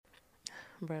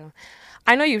bro.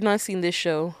 I know you've not seen this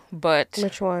show, but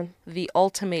Which one? The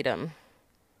Ultimatum.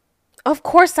 Of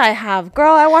course I have.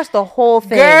 Girl, I watched the whole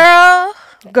thing.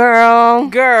 Girl.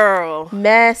 Girl.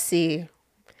 Messy.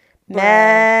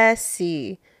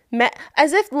 Messy.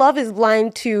 As if Love is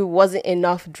Blind 2 wasn't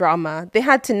enough drama. They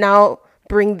had to now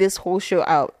bring this whole show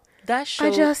out. That show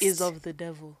is of the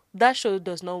devil. That show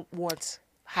does not want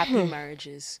happy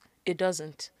marriages. It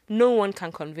doesn't. No one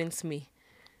can convince me.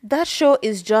 That show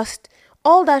is just...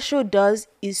 All that show does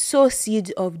is sow seeds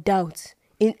of doubt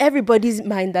in everybody's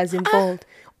mind that's involved.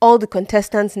 All the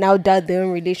contestants now doubt their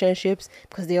own relationships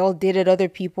because they all dated other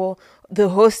people. The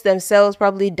hosts themselves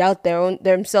probably doubt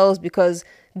themselves because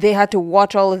they had to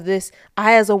watch all of this.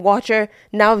 I, as a watcher,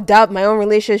 now doubt my own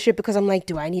relationship because I'm like,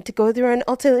 do I need to go through an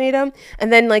ultimatum?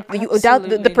 And then, like, you doubt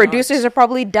the producers are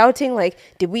probably doubting, like,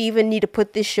 did we even need to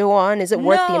put this show on? Is it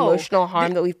worth the emotional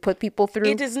harm that we've put people through?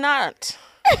 It is not.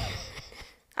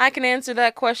 I can answer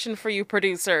that question for you,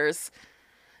 producers.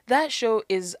 That show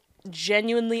is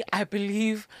genuinely, I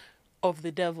believe, of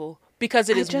the devil because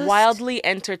it is wildly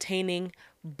entertaining,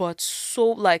 but so,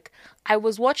 like, I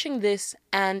was watching this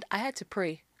and I had to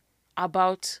pray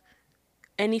about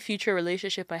any future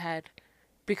relationship I had,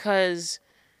 because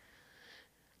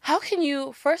how can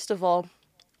you, first of all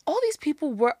these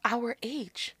people were our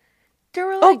age. They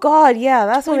were like, oh God, yeah,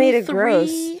 that's what made it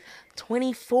gross.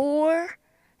 24,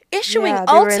 issuing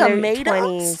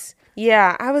ultimatums.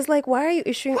 Yeah, I was like, why are you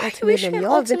issuing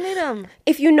ultimatum?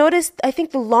 If you noticed, I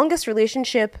think the longest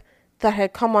relationship that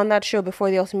had come on that show before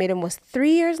the ultimatum was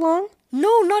 3 years long.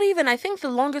 No, not even. I think the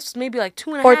longest was maybe like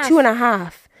 2.5. Or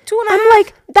 2.5. I'm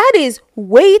like, that is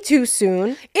way too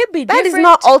soon. It'd be that different. Is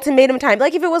not ultimatum time.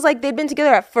 Like, if it was like they'd been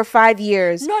together for 5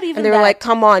 years, not even, and they were like,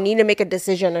 come on, you need to make a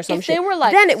decision or some if shit. They were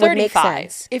like, then it 35. would make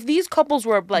sense. If these couples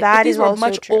were like, if these were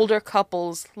much older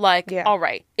couples, like, all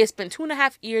right, it's been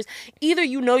 2.5 years. Either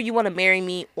you want to marry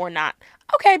me or not.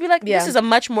 Okay, I'd be like, this is a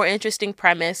much more interesting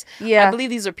premise. Yeah. I believe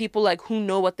these are people like who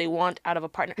know what they want out of a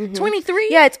partner. 23?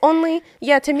 Yeah, it's only,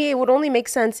 to me, it would only make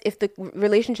sense if the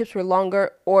relationships were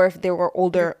longer or if they were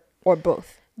older or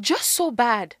both. Just so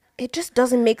bad. It just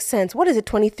doesn't make sense. What is a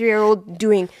 23-year-old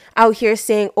doing out here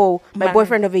saying, oh, my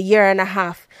boyfriend of a year and a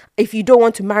half, if you don't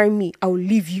want to marry me, I will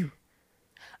leave you.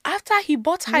 After he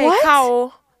bought her a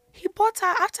car. He bought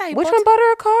her, after he Which one bought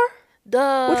her a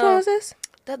car? Which one was this?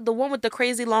 The one with the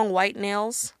crazy long white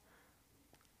nails.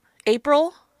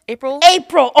 April.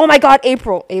 Oh my God,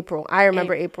 April. I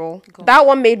remember April. That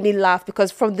one made me laugh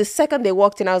because from the second they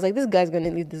walked in, I was like, this guy's going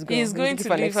to leave this girl. He's going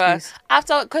to leave her.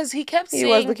 After, because he kept saying...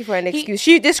 He was looking for an excuse.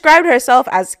 She described herself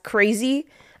as crazy.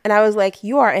 And I was like,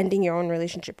 you are ending your own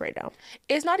relationship right now.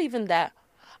 It's not even that.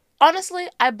 Honestly,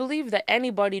 I believe that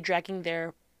anybody dragging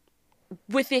their...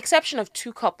 With the exception of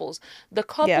two couples. The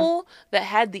couple that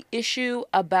had the issue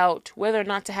about whether or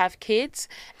not to have kids.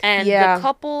 And the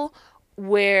couple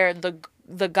where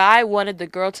the guy wanted the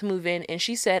girl to move in and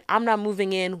she said, I'm not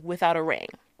moving in without a ring.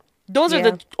 Those are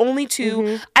the only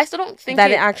two. I still don't think that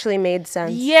it actually made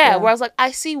sense. Yeah, where I was like,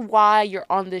 I see why you're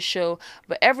on this show,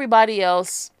 but everybody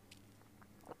else,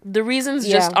 the reasons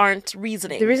just aren't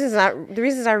reasoning. The reasons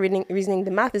are reasoning.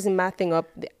 The math isn't mathing up.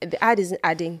 The add isn't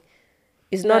adding.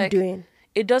 It's not doing.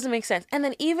 It doesn't make sense. And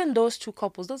then even those two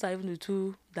couples, those are even the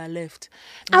two that left.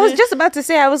 I was just about to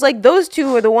say, I was like, those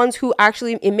two were the ones who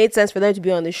actually, it made sense for them to be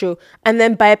on the show. And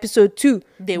then by episode 2,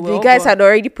 the guys had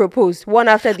already proposed, one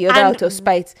after the other out of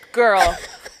spite. Girl.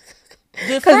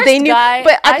 Because they knew,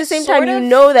 but at the same time, you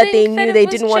know that they knew they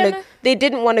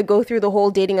didn't want to go through the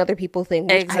whole dating other people thing,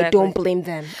 which I don't blame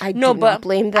them. I do not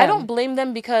blame them. I don't blame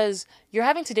them because you're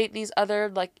having to date these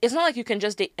other, like, it's not like you can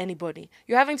just date anybody.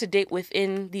 You're having to date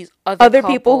within these other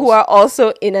people who are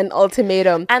also in an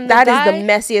ultimatum. And that is the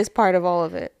messiest part of all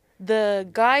of it. The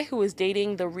guy who was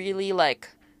dating the really, like,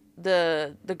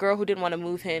 the girl who didn't want to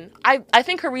move in, I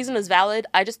think her reason is valid.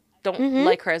 I just don't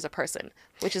like her as a person,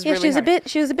 which is really hard.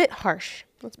 She was a bit harsh.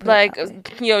 Like,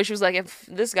 she was like, if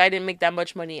this guy didn't make that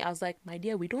much money, I was like, my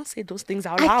dear, we don't say those things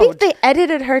out loud. I think they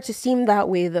edited her to seem that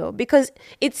way though, because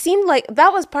it seemed like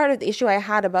that was part of the issue I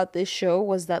had about this show,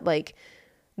 was that like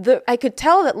I could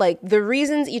tell that like the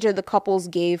reasons each of the couples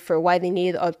gave for why they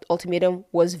needed the ultimatum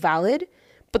was valid.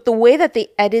 But the way that they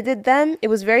edited them, it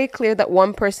was very clear that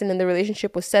one person in the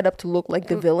relationship was set up to look like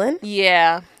the villain.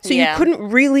 Yeah. So you couldn't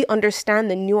really understand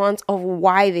the nuance of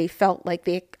why they felt like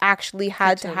they actually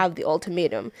had to have the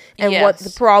ultimatum and what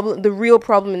the real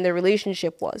problem in their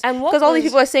relationship was. Because all these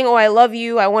people are saying, oh, I love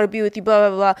you, I want to be with you, blah,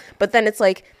 blah, blah. But then it's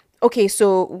like, okay,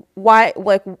 so why,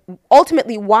 like,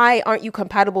 ultimately, why aren't you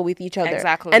compatible with each other?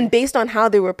 Exactly. And based on how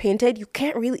they were painted, you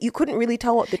couldn't really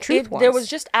tell what the truth was. There was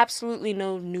just absolutely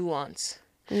no nuance.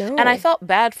 No. And I felt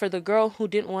bad for the girl who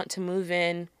didn't want to move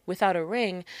in without a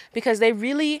ring, because they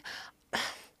really,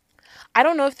 I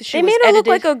don't know if she they was made her edited.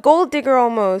 look like a gold digger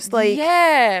almost, like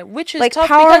yeah, which is like tough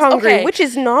power because, hungry, okay, which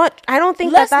is not. I don't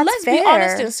think let's that's fair. be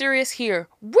honest and serious here.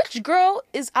 Which girl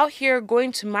is out here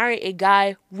going to marry a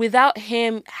guy without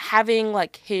him having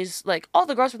like his, like, all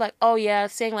the girls were like, oh yeah,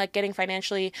 saying like getting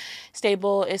financially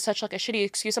stable is such like a shitty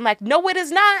excuse. I'm like, no, it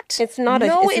is not. It's not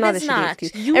no, a it is shitty not.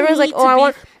 excuse. You Everyone's like, need oh, to I be-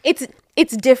 want.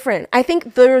 It's different. I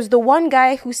think there's the one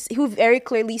guy who very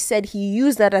clearly said he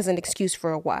used that as an excuse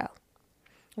for a while.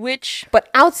 Which, But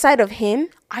outside of him,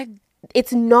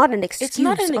 it's not an excuse. It's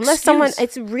not an Unless someone,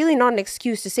 excuse. it's really not an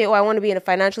excuse to say, oh, I want to be in a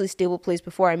financially stable place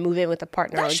before I move in with a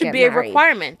partner or that get should be married. a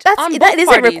requirement. That is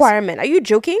a requirement. Are you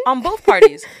joking? On both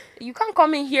parties. You can't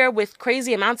come in here with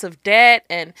crazy amounts of debt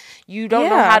and you don't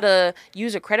know how to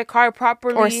use a credit card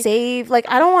properly. Or save. Like,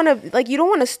 I don't want to, like, you don't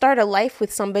want to start a life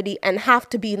with somebody and have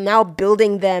to be now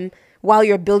building them while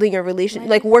you're building your relationship,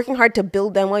 like working hard to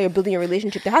build them while you're building your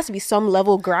relationship. There has to be some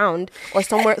level ground or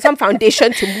somewhere, some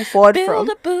foundation to move forward from. Build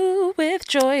a boo with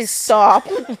Joyce. Stop.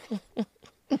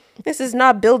 This is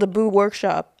not Build a Boo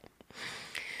workshop.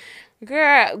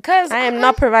 Girl, because I am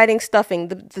not providing stuffing.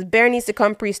 The bear needs to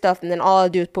come pre-stuffed, and then all I'll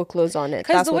do is put clothes on it.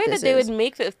 Because the way that they would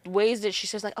make the ways that she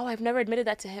says, like, oh, I've never admitted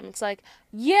that to him. It's like,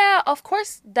 yeah, of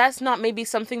course, that's not maybe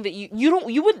something that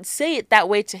you wouldn't say it that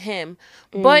way to him,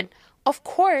 but of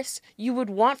course you would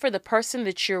want for the person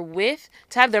that you're with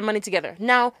to have their money together.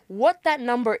 Now, what that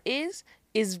number is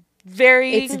it's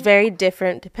very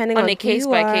different depending on a case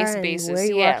by case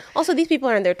basis. Yeah. Also, these people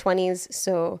are in their 20s,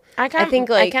 so I can't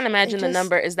imagine the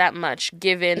number is that much,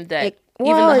 given that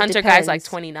even the Hunter guy's like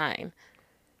 29.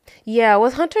 Yeah,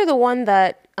 was Hunter the one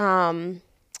that? No,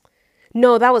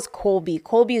 that was Colby.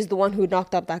 Colby is the one who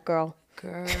knocked up that girl.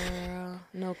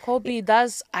 No, Colby.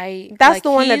 That's the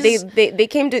one that they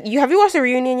came to. Have you watched the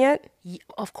reunion yet?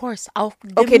 Of course.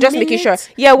 Okay, just making sure.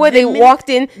 Yeah, where they walked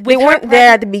in, they weren't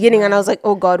there at the beginning, and I was like,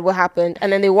 oh God, what happened?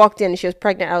 And then they walked in, and she was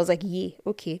pregnant. I was like, yeah,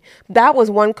 okay. That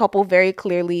was one couple. Very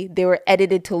clearly, they were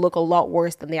edited to look a lot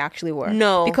worse than they actually were.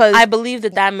 No, because I believe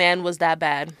that man was that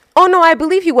bad. Oh no, I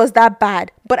believe he was that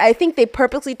bad. But I think they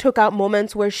purposely took out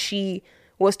moments where she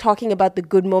was talking about the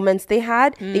good moments they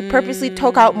had. They purposely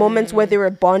took out moments where they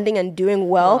were bonding and doing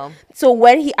well. So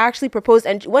when he actually proposed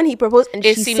and it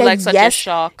she seemed said like such yes, a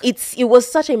shock. It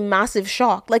was such a massive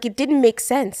shock. Like, it didn't make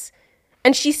sense.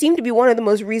 And she seemed to be one of the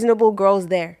most reasonable girls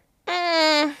there.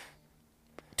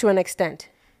 To an extent.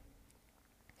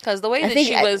 Because the way that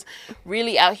she was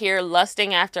really out here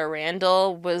lusting after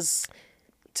Randall was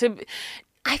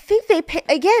I think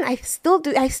I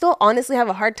still honestly have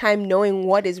a hard time knowing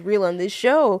what is real on this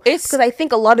show. It's because I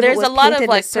think a lot of there's it was a lot of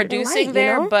like producing light,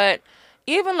 there, but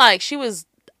even like she was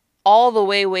all the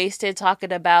way wasted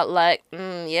talking about like,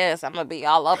 yes, I'm gonna be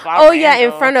all up on Randall. Yeah,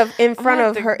 in front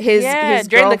of her his during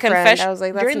girlfriend. the confession. I was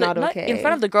like, that's not okay. In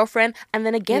front of the girlfriend, and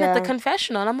then again at the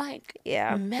confessional, and I'm like,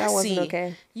 messy. That wasn't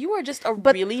okay. You were just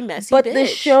really messy. But bitch. the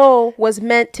show was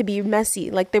meant to be messy.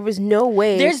 Like, there was no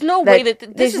way. There's no way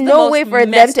that there's no way for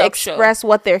them to express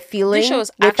what they're feeling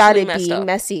without it being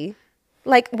messy.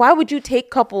 Like, why would you take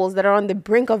couples that are on the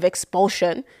brink of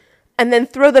expulsion and then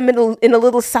throw them in a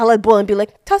little salad bowl and be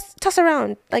like, toss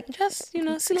around, like, let's see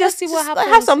what happens.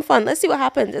 Have some fun. Let's see what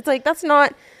happens. It's like, that's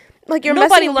not like you're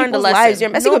Nobody messing with learned people's a lesson. lives. You're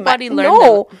messing Nobody with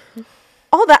learned.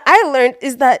 All that I learned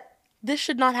is that this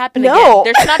should not happen again.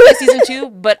 There should not be a season 2,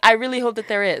 but I really hope that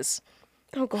there is.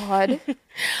 Oh God,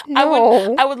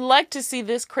 no. I would like to see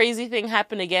this crazy thing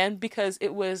happen again because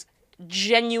it was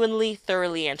genuinely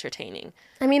thoroughly entertaining.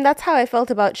 I mean, that's how I felt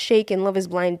about Shake in Love is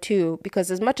Blind too, because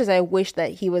as much as I wish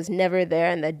that he was never there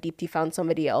and that Deepti found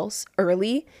somebody else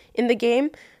early in the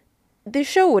game, the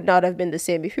show would not have been the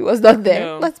same if he was not there.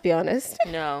 No. Let's be honest.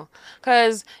 No,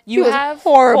 because you have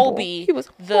horrible. Colby. He was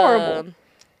horrible.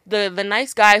 The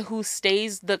nice guy who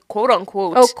stays the quote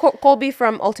unquote. Oh, Colby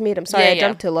from Ultimatum. Sorry, I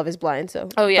jumped to Love is Blind. So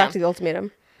back to the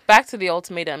Ultimatum. Back to the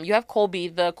Ultimatum. You have Colby,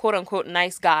 the quote-unquote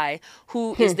nice guy,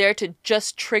 who is there to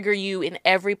just trigger you in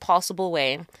every possible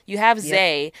way. You have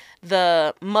Zay,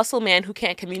 the muscle man who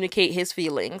can't communicate his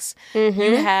feelings.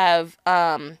 You have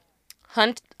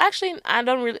Hunt. Actually, I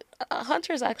don't really...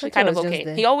 Hunter's actually kind of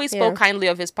okay. He always spoke kindly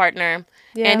of his partner,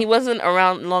 and he wasn't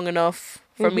around long enough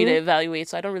for me to evaluate,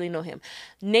 so I don't really know him.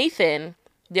 Nathan,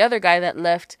 the other guy that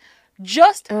left,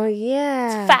 just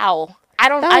foul.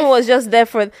 That one was just there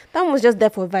for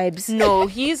vibes. No,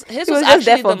 his was just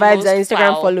there for vibes and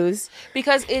Instagram follows.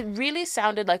 Because it really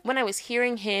sounded like when I was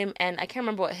hearing him, and I can't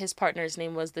remember what his partner's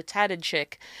name was, the tatted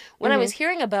chick. When I was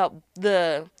hearing about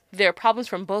the there are problems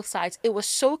from both sides, it was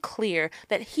so clear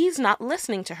that he's not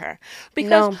listening to her.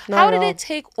 Because how did it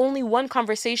take only one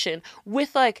conversation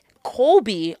with like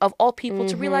Colby of all people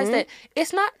to realize that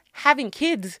it's not having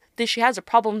kids that she has a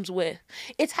problems with.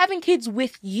 It's having kids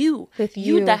with you. With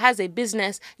you. That has a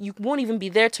business. You won't even be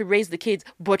there to raise the kids,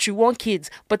 but you want kids.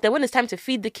 But then when it's time to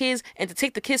feed the kids and to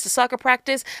take the kids to soccer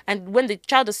practice, and when the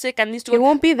child is sick and needs to... You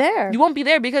won't be there. You won't be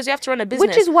there because you have to run a business.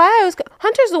 Which is why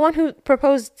Hunter's the one who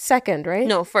proposed second, right?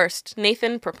 No, first.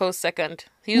 Nathan proposed second.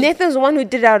 Nathan's the one who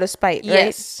did it out of spite, right?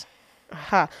 Yes.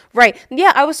 Right.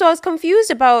 Yeah, I was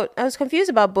confused about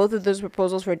both of those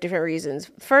proposals for different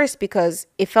reasons. First, because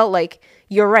it felt like,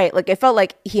 you're right, like it felt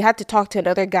like he had to talk to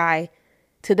another guy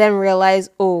to then realize,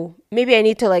 oh, maybe I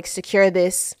need to like secure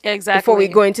this before we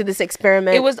go into this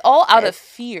experiment. It was all out of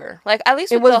fear. Like at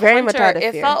least with Hunter,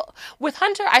 it felt with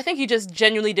Hunter, I think he just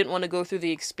genuinely didn't want to go through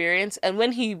the experience. And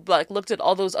when he like looked at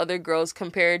all those other girls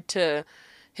compared to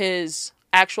his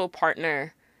actual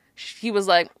partner, he was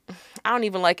like, I don't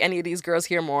even like any of these girls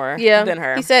here more than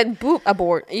her. He said, boop,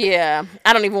 abort. Yeah,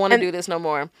 I don't even want to do this no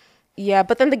more. Yeah,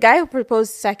 but then the guy who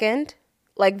proposed second,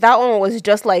 like that one was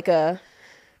just like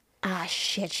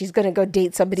shit, she's gonna go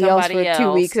date somebody else for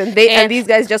 2 weeks, and these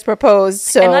guys just proposed.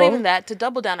 So, and not even that, to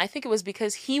double down, I think it was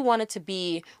because he wanted to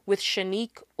be with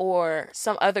Shanique or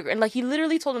some other girl, and like he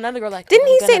literally told another girl, like, didn't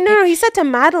he say no? He said to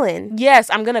Madeline, yes,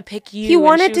 I'm gonna pick you. He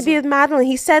wanted to be with Madeline.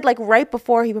 He said like right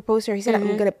before he proposed to her, he said,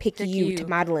 I'm gonna pick you to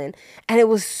Madeline, and it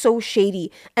was so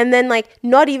shady. And then like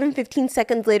not even 15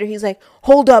 seconds later, he's like,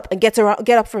 hold up, and get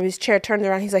up from his chair, turns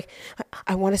around, he's like,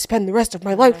 I want to spend the rest of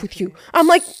my life with you. I'm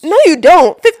like, no, you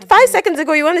don't. 5 seconds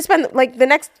ago, you want to spend like the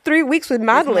next 3 weeks with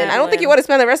Madeline. I don't think you want to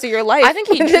spend the rest of your life. I think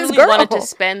he truly wanted to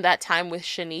spend that time with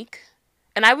Shanique,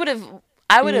 and I would have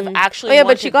actually. Oh yeah,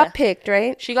 but she got picked,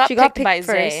 right? She got picked by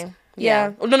first. Zay.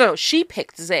 Yeah. Oh, no, she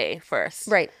picked Zay first.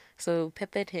 Right. So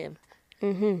pipette him.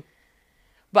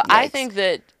 But I think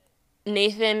that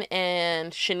Nathan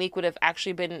and Shanique would have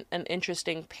actually been an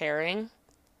interesting pairing.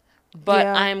 But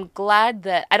I'm glad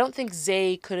that I don't think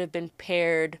Zay could have been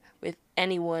paired with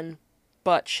anyone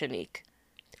but Shanique.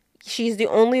 She's the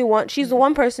only one. She's the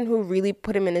one person who really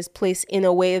put him in his place in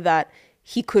a way that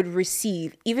he could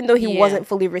receive, even though he wasn't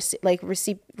fully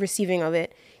receiving of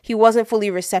it. He wasn't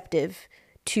fully receptive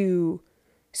to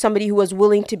somebody who was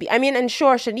willing to be. I mean, and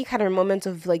sure, Shanique had her moments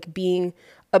of like being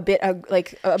a bit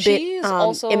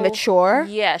also immature.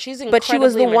 Yeah, she's incredibly but she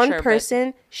was the immature, one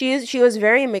person. She was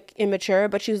very immature,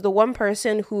 but she was the one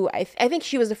person who I think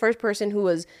she was the first person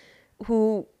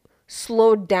who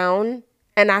slowed down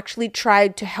and actually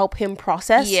tried to help him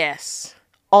process. Yes.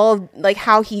 All of, like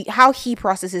how he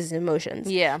processes his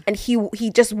emotions. Yeah. And he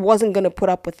just wasn't gonna put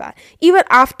up with that. Even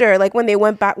after like when he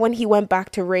went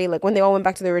back to Ray, like when they all went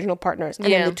back to the original partners and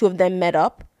then the two of them met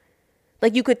up,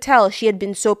 like you could tell she had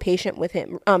been so patient with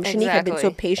him. Shanique had been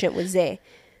so patient with Zay.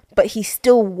 But he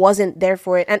still wasn't there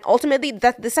for it. And ultimately,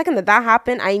 that the second that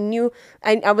happened, I knew,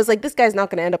 I was like, this guy's not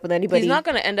going to end up with anybody. He's not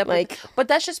going to end up but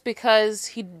that's just because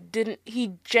he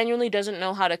genuinely doesn't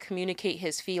know how to communicate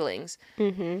his feelings.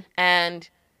 And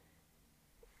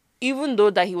even though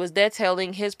that he was there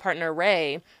telling his partner,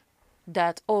 Ray,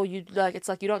 that, it's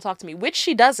like, you don't talk to me, which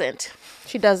she doesn't.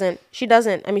 She doesn't.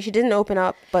 I mean, she didn't open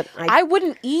up, but I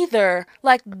wouldn't either.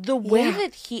 Like, the way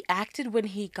that he acted when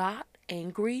he got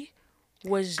angry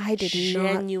was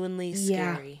genuinely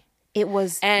scary. It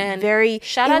was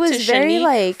shout out to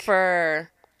Shanique for,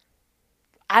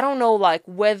 I don't know, like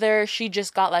whether she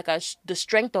just got like the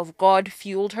strength of God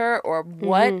fueled her or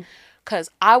what,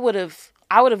 because I would have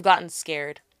gotten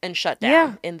scared and shut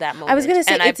down in that moment. I was gonna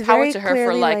say, and I power to her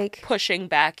for like pushing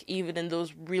back even in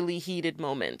those really heated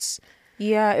moments.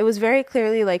 Yeah, it was very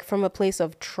clearly like from a place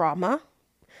of trauma.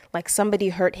 Like somebody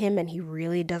hurt him and he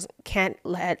really can't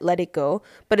let it go.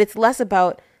 But it's less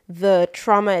about the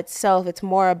trauma itself. It's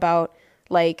more about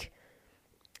like,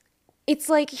 it's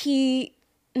like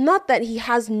not that he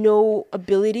has no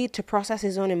ability to process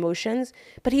his own emotions,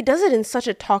 but he does it in such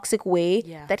a toxic way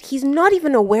that he's not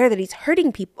even aware that he's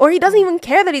hurting people, or he doesn't even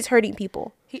care that he's hurting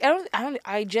people. I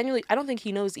don't think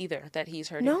he knows either that he's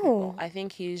hurting people. I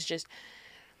think he's just...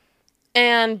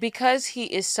 And because he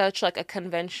is such like a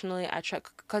conventionally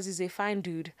because he's a fine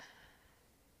dude,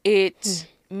 it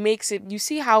makes it, you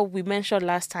see how we mentioned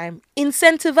last time,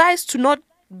 incentivized to not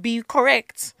be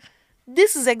correct.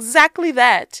 This is exactly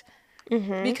that.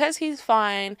 Because he's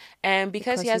fine, and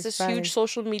because he has this huge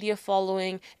social media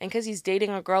following, and because he's dating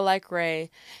a girl like Ray,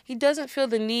 he doesn't feel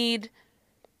the need,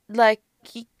 like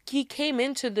he came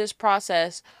into this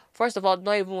process, first of all,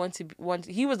 not even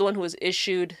he was the one who was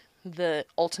issued the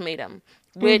ultimatum,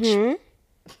 which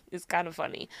is kind of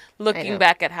funny looking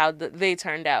back at how they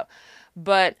turned out.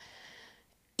 But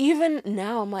even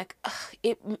now, I'm like, ugh,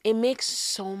 it makes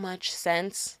so much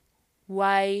sense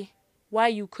why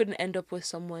you couldn't end up with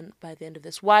someone by the end of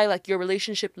this. Why, like, your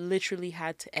relationship literally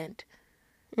had to end.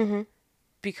 Mm-hmm.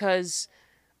 Because,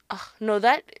 no,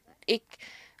 that, it,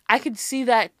 I could see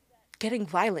that getting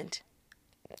violent.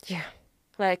 Yeah.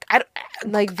 Like,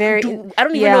 Like, very... I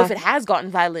don't even know if it has gotten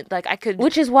violent. Like, I could...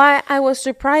 Which is why I was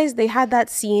surprised they had that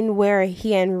scene where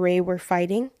he and Ray were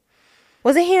fighting.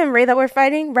 Was it him and Ray that were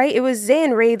fighting, right? It was Zay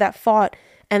and Ray that fought,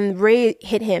 and Ray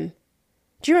hit him.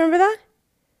 Do you remember that?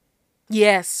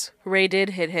 Yes, Ray did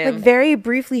hit him. Like, very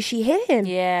briefly, she hit him.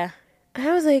 Yeah. And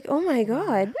I was like, oh my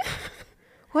God.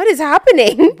 What is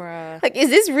happening? Bruh. Like, is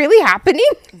this really happening?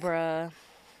 Bruh.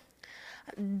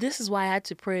 This is why I had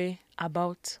to pray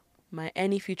about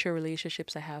any future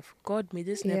relationships I have. God, may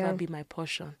this never be my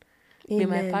portion. Amen.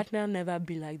 May my partner never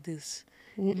be like this.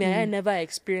 May I never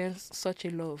experience such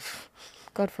a love.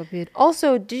 God forbid.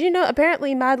 Also, did you know,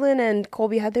 apparently Madeline and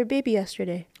Colby had their baby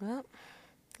yesterday. Well,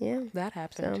 yeah. That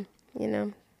happened.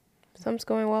 So, something's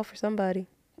going well for somebody.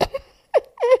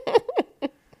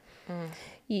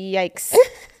 Yikes.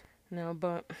 No,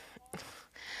 but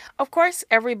of course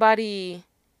everybody,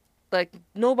 like,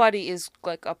 nobody is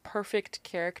like a perfect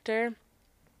character,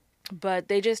 but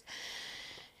they just,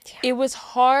 it was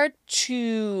hard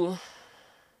to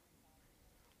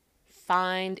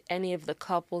find any of the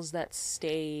couples that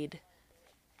stayed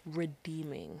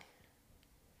redeeming.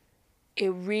 It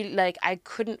really, like, I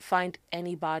couldn't find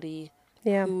anybody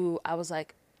who I was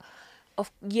like, oh,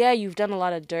 yeah, you've done a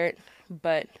lot of dirt,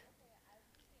 but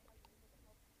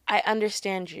I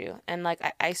understand you, and like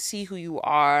I see who you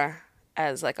are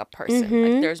as like a person.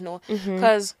 Mm-hmm. Like, there's no,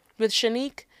 because with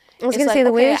Shanique, I was gonna say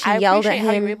the way she yelled at him,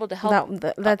 how you were able to help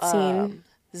that scene,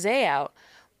 Zay out,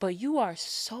 but you are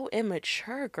so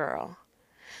immature, girl.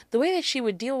 The way that she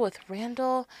would deal with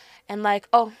Randall, and like,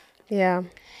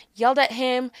 yelled at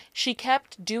him. She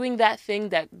kept doing that thing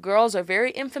that girls are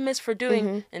very infamous for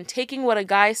doing, and taking what a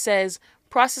guy says,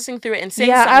 processing through it, and saying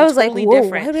something I was totally like, whoa,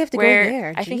 different. why do we have to go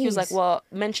there? I think he was like, well,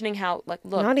 mentioning how, like,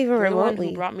 look, not even you're remotely the one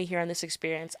who brought me here on this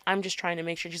experience. I'm just trying to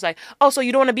make sure. She's like, oh, so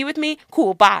you don't want to be with me?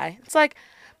 Cool, bye. It's like,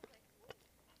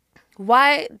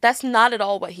 why? That's not at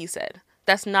all what he said.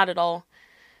 That's not at all.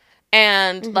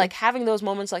 And like having those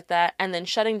moments like that, and then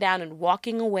shutting down and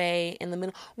walking away in the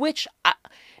middle, which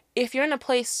if you're in a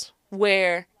place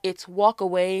where it's walk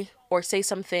away or say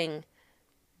something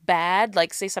bad,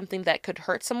 like say something that could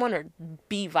hurt someone or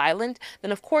be violent,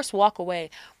 then of course walk away.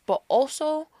 But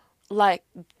also, like,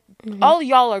 all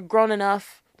y'all are grown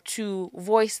enough to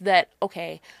voice that,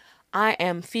 okay, I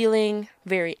am feeling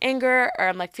very anger, or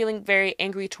I'm like feeling very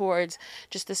angry towards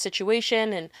just the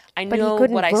situation, and I know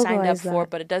what I signed up for,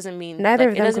 but it doesn't mean neither like,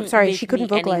 of them. it doesn't Sorry, make she couldn't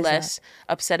me any vocalize less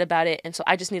that. upset about it, and so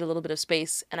I just need a little bit of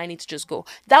space, and I need to just go.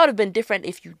 That would have been different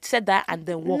if you said that and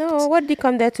then walked. No, what did he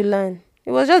come there to learn?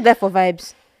 It was just there for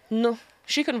vibes. No,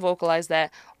 she couldn't vocalize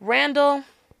that. Randall,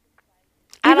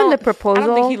 even the proposal, I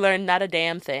don't think he learned not a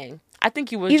damn thing. I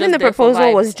think he was even just the there for proposal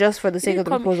vibes. was just for the sake of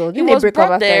the proposal. He was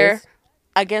brought there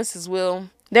against his will.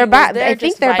 They're back. I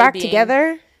think they're back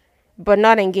together, but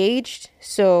not engaged.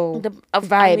 So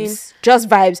vibes, just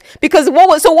vibes. Because what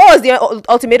was the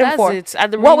ultimatum for?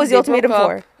 What was the ultimatum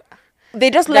for? They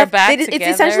just left. It's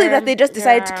essentially that they just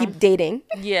decided to keep dating.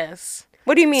 Yes.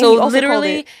 What do you mean? So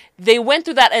literally, they went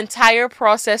through that entire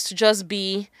process to just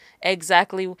be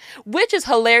exactly, which is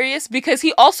hilarious because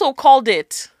he also called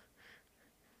it.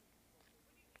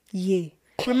 Yeah.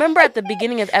 Remember at the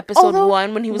beginning of episode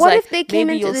 1 when he was like, if they came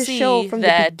into the show from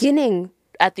the beginning,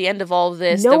 at the end of all of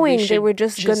this, knowing they were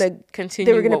just gonna continue,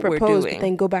 they were gonna propose, but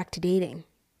then go back to dating.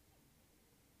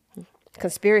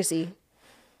 Conspiracy.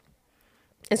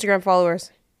 Instagram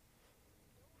followers.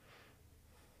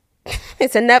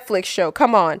 It's a Netflix show.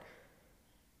 Come on.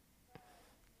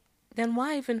 Then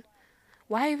why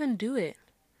even do it?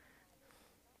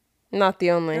 Not the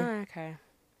only. Oh, okay.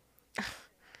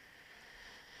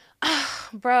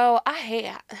 Bro, I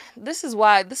hate this is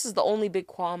the only big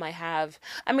qualm I have.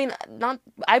 I mean,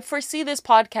 I foresee this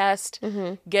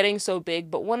podcast getting so big,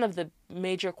 but one of the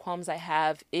major qualms I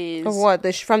have is of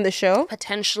what? From the show?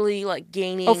 Potentially like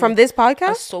gaining from this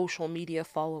podcast? A social media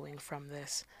following from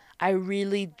this. I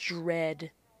really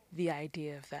dread the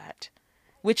idea of that,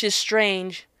 which is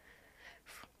strange.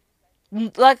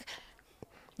 Like,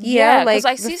 yeah, because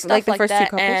I see stuff like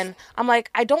that, and I'm like,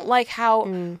 I don't like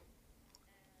how.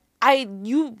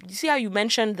 You see how you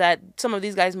mentioned that some of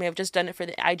these guys may have just done it for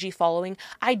the IG following.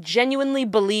 I genuinely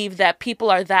believe that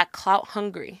people are that clout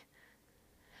hungry.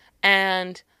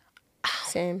 And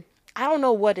same. I don't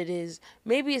know what it is.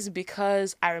 Maybe it's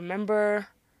because I remember,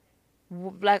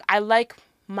 like, I like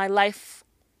my life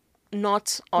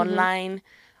not online.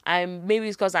 Maybe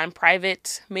it's because I'm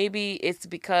private. Maybe it's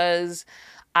because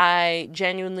I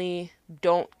genuinely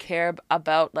don't care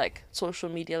about like social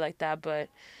media like that. But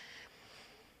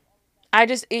I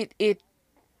just it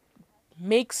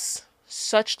makes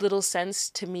such little sense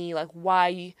to me, like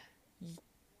why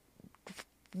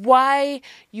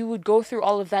you would go through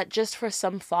all of that just for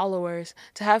some followers,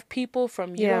 to have people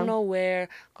from you don't know where,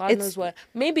 God knows what,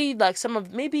 maybe like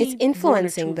it's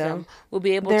influencing them will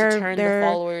be able to turn the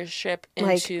followership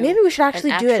like, into, maybe we should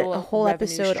actually do a whole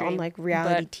episode on like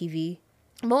reality TV.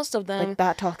 Most of them like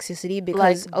that toxicity,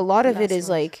 because like, a lot of it is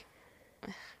like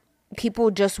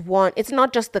people just want, it's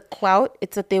not just the clout,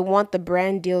 it's that they want the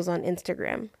brand deals on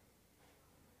Instagram.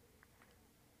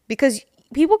 Because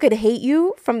people could hate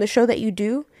you from the show that you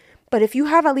do, but if you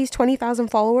have at least 20,000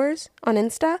 followers on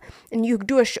Insta and you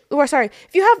do a show, or sorry,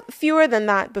 if you have fewer than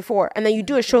that before and then you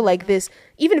do a show like this,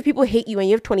 even if people hate you and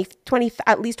you have 20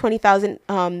 at least 20,000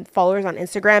 followers on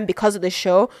Instagram because of the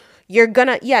show, no,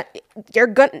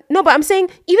 but I'm saying,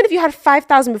 even if you had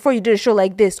 5,000 before you did a show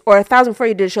like this, or 1,000 before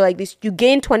you did a show like this, you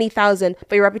gain 20,000,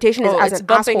 but your reputation is as an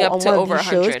asshole on one of these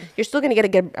shows, you're still going to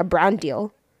get a brand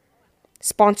deal.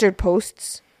 Sponsored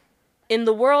posts. In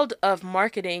the world of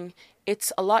marketing,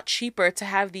 it's a lot cheaper to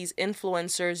have these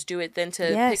influencers do it than to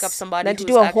pick up somebody than to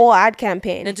do a whole ad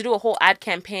campaign. And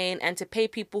to pay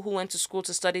people who went to school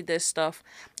to study this stuff.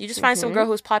 You just find some girl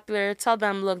who's popular, tell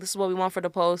them, look, this is what we want for the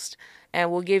post,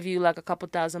 and we'll give you like a couple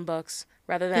 $1,000,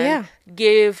 rather than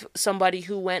give somebody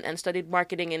who went and studied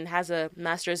marketing and has a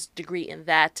master's degree in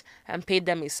that and paid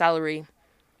them a salary.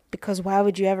 Because why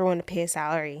would you ever want to pay a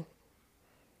salary?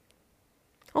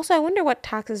 Also, I wonder what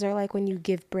taxes are like when you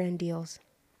give brand deals.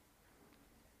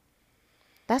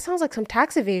 That sounds like some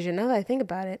tax evasion now that I think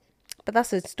about it. But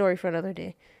that's a story for another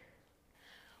day.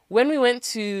 When we went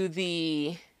to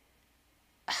the...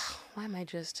 Why am I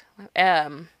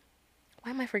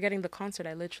forgetting the concert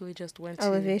I literally just went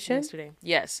to yesterday?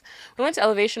 Yes. We went to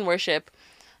Elevation Worship.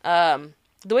 The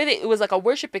way it was like a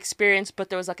worship experience, but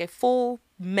there was like a full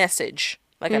message.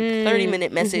 Like a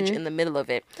 30-minute message in the middle of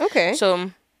it. Okay.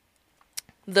 So...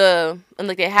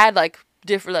 they had like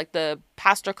different, like the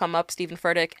pastor come up, Stephen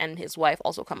Furtick, and his wife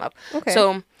also come up. Okay.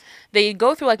 So they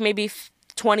go through like maybe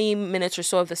 20 minutes or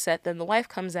so of the set. Then the wife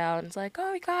comes out and it's like,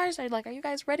 oh, you guys are you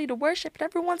guys ready to worship? And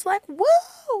everyone's like,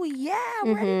 whoa, yeah,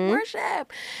 I'm ready to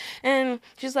worship. And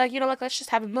she's like, let's just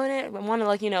have a minute. We want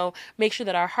to make sure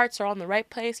that our hearts are all in the right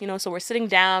place, so we're sitting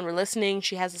down, we're listening.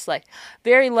 She has this like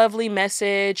very lovely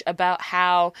message about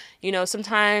how,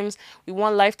 sometimes we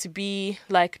want life to be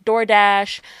like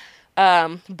DoorDash.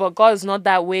 But God is not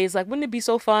that way. It's like, wouldn't it be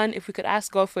so fun if we could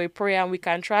ask God for a prayer and we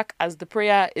can track as the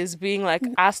prayer is being like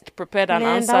asked, prepared, and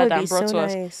answered and brought to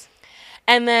us.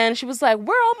 And then she was like,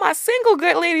 where all my single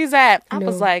good ladies at? I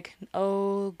was like,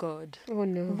 oh God. Oh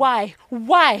no. Why?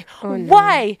 Oh, no.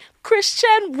 Why?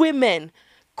 Christian women,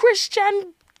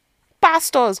 Christian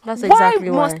pastors. That's exactly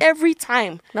why. Must every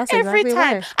time. That's every exactly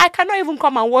time. Why. I cannot even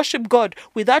come and worship God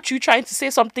without you trying to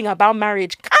say something about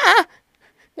marriage.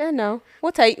 Yeah, no.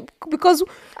 Because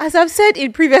as I've said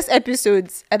in previous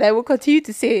episodes, and I will continue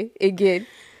to say again,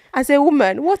 as a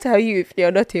woman, what are you if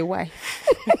you're not a wife?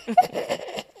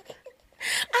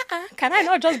 Can I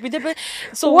not just be there?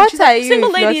 So what are you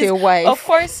if ladies, not a wife? Of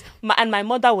course, and my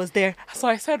mother was there. So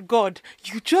I said, God,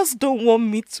 you just don't want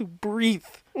me to breathe.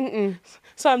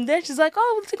 So I'm there. She's like,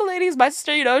 oh, single ladies. My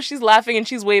sister, she's laughing and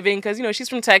she's waving because, she's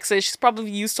from Texas. She's probably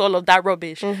used to all of that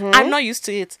rubbish. I'm not used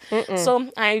to it.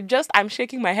 So I'm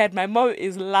shaking my head. My mom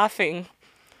is laughing.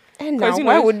 And now,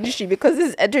 why wouldn't she? Because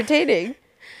it's entertaining.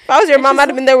 If I was your mom, I'd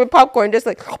have been there with popcorn, just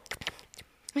like...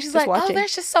 And she's like, watching. Oh,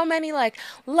 there's just so many, like,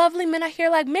 lovely men out here.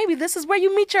 Like, maybe this is where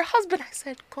you meet your husband. I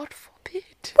said, God forbid.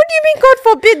 What do you mean, God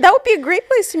forbid? That would be a great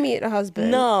place to meet a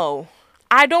husband. No.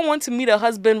 I don't want to meet a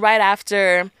husband right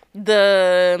after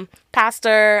the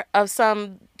pastor of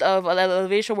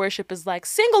Elevation Worship is like,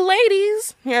 single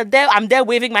ladies. I'm there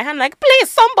waving my hand like, please,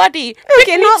 somebody.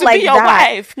 Okay, not like that.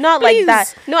 Wife. Not please. Like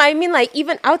that. No, I mean like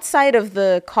even outside of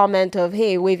the comment of,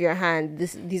 hey, wave your hand.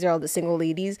 These are all the single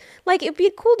ladies. Like it'd be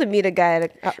cool to meet a guy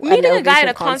at meeting a guy at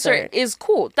a concert is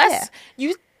cool. That's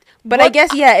you. But I guess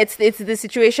it's the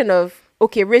situation of,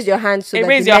 okay, raise your hand so that the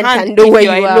men can know where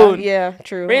you are. Yeah,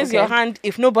 true. Raise your hand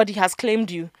if nobody has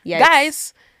claimed you. Yes.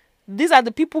 Guys, these are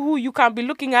the people who you can be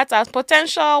looking at as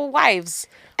potential wives.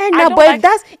 And now, but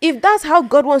if that's how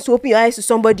God wants to open your eyes to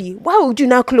somebody, why would you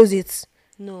now close it?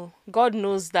 No, God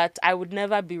knows that I would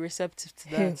never be receptive to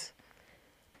that.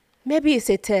 Maybe it's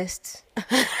a test. I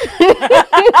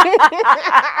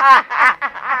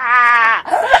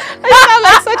sound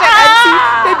like such an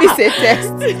auntie. Maybe it's a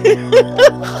test.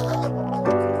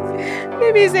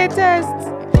 maybe it's a test.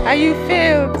 And you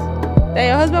failed. That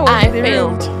your husband was in the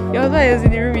room. Your husband was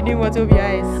in the room, you didn't want to open your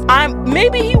eyes.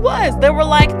 Maybe he was. There were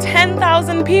like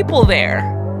 10,000 people there.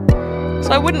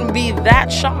 So I wouldn't be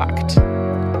that shocked. I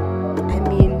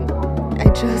mean,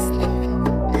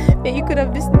 maybe you could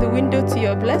have missed the window to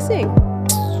your blessing.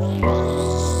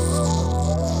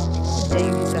 Dare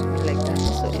you do something like that?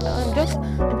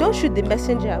 So, don't shoot the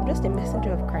messenger. I'm just a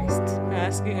messenger of Christ. I'm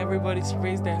asking everybody to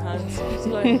raise their hands. It's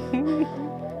like,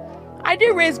 I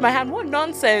did raise my hand. What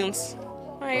nonsense.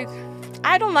 Like,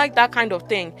 I don't like that kind of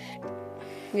thing.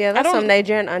 Yeah, that's some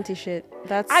Nigerian auntie shit.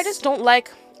 I just don't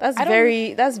like.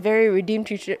 That's very Redeemed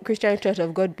Christian Church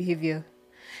of God behavior.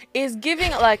 Is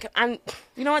giving like, and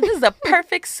you know what? This is a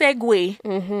perfect segue.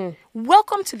 Mm-hmm.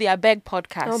 Welcome to the I Beg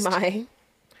podcast. Oh my!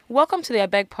 Welcome to the I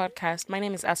Beg podcast. My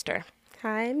name is Esther.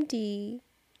 Hi, I'm Dee.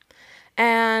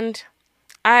 And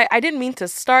I didn't mean to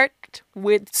start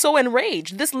with so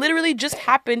enraged. This literally just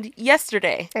happened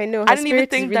yesterday. I know. I didn't even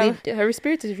think her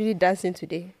spirit is really dancing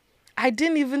today. I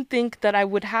didn't even think that I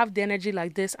would have the energy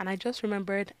like this, and I just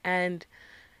remembered, and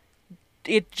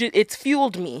it's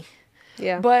fueled me.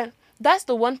 Yeah. But that's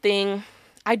the one thing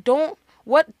I don't.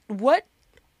 What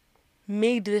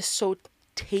made this so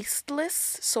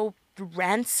tasteless, so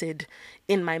rancid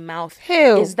in my mouth?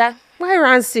 Is that why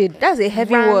rancid? That's a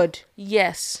heavy word.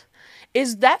 Yes.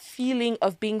 Is that feeling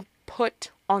of being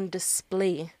put on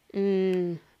display.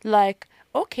 Like,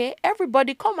 okay,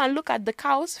 everybody come and look at the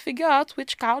cows. Figure out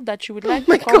which cow that you would like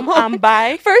to come and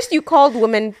buy. First, you called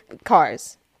women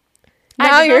cars.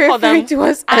 Now you're referring to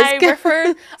us as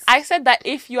I said that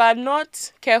if you are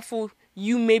not careful,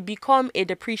 you may become a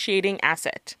depreciating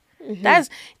asset. There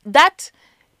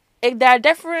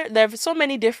are so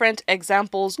many different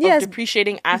examples of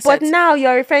depreciating assets. But now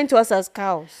you're referring to us as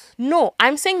cows. No,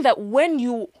 I'm saying that when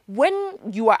you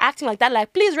are acting like that,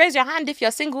 like, please raise your hand if you're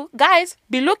single. Guys,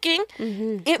 be looking.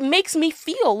 It makes me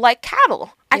feel like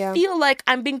cattle. I feel like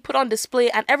I'm being put on display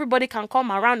and everybody can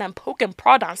come around and poke and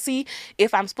prod and see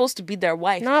if I'm supposed to be their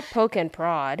wife. Not poke and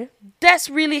prod. That's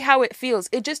really how it feels.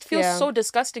 It just feels so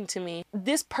disgusting to me.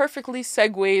 This perfectly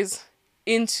segues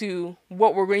into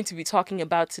what we're going to be talking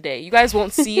about today. You guys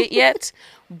won't see it yet,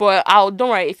 but don't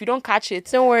worry, if you don't catch it,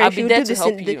 don't worry, I'll be there to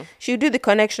help you. She'll do the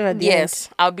connection at the end. Yes,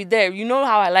 I'll be there. You know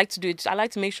how I like to do it. I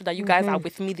like to make sure that you guys are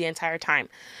with me the entire time.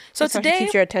 So that's today, how she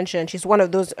keeps your attention. She's one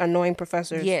of those annoying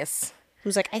professors. Yes.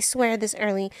 Who's like, I swear this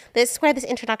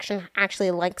introduction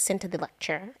actually links into the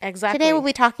lecture. Exactly. Today we'll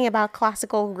be talking about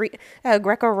classical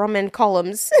Greco-Roman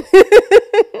columns.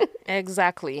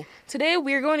 Exactly. Today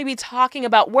we're going to be talking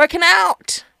about working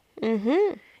out.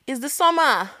 Is the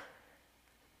summer.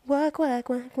 Work.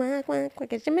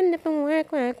 Get your minute from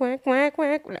work.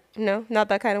 No, not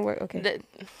that kind of work. Okay.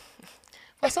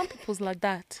 For some people's like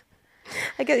that.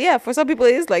 I guess, for some people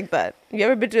it is like that. You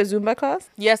ever been to a Zumba class?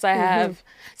 Yes, I have.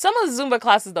 Some of the Zumba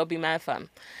classes, they'll be mad fun.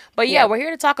 But we're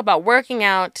here to talk about working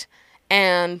out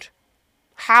and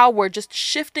how we're just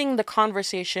shifting the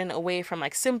conversation away from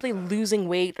like simply losing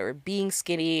weight or being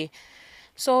skinny.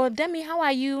 So, Demi, how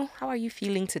are you? How are you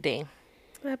feeling today?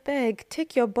 I beg,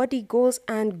 take your body goals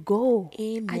and go.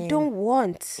 Amen. I don't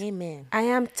want. Amen. I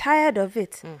am tired of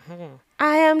it.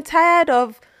 I am tired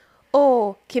of,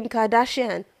 Kim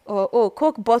Kardashian or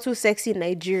Coke bottle sexy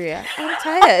Nigeria. I'm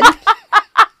tired.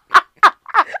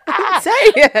 I'm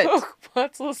tired. Coke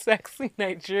bottle sexy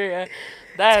Nigeria.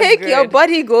 That's Take good. your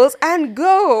body goals and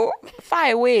go. Fly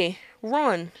away.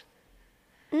 Run.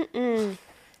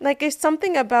 Like it's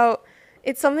something about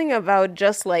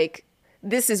just like,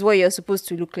 this is what you're supposed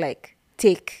to look like.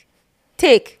 Take,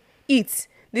 eat.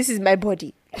 This is my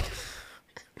body.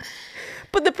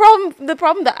 But the problem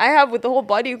that I have with the whole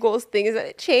body goals thing is that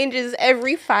it changes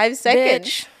every 5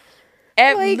 seconds.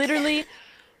 Bitch. Literally,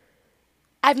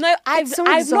 I've not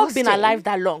been alive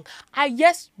that long.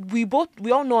 We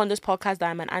all know on this podcast that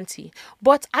I'm an auntie,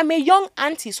 but I'm a young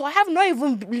auntie, so I have not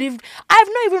even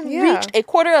reached a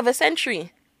quarter of a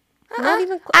century. Not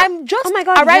even. I'm just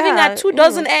arriving at 2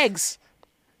 dozen eggs.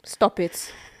 Stop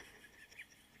it.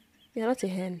 You're not a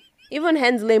hen. Even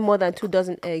hens lay more than 2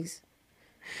 dozen eggs.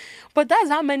 But that's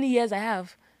how many years I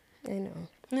have. I know.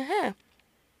 Yeah.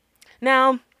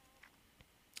 Now,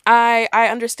 I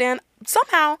understand.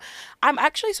 Somehow, I'm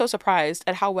actually so surprised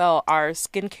at how well our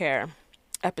skincare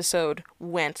episode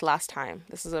went last time.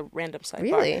 This is a random sidebar.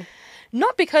 Really?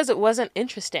 Not because it wasn't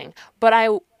interesting, but I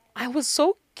was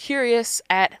so curious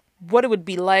at what it would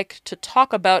be like to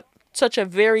talk about such a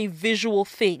very visual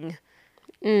thing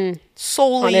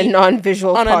solely On a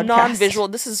non-visual on a podcast. non-visual.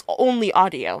 This is only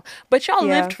audio, but y'all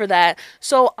Yeah. lived for that.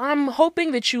 So I'm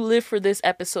hoping that you live for this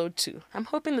episode too. I'm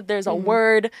hoping that there's a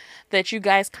word that you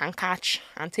guys can catch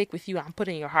and take with you and put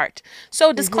in your heart.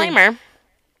 So disclaimer.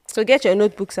 So get your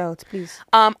notebooks out, please.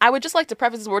 I would just like to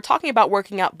preface this. We're talking about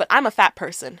working out, but I'm a fat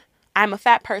person. I'm a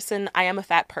fat person. I am a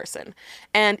fat person.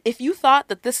 And if you thought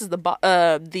that this is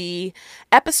the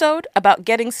episode about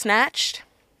getting snatched,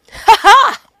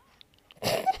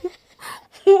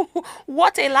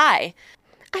 what a lie.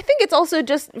 I think it's also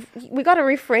just, we got to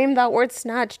reframe that word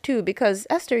snatch too, because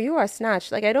Esther, you are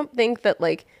snatched. Like, I don't think that,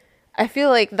 like, I feel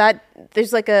like that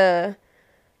there's like a,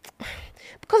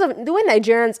 because of the way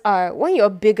Nigerians are, when you're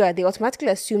bigger, they automatically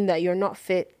assume that you're not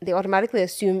fit. They automatically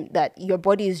assume that your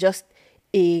body is just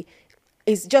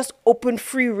open,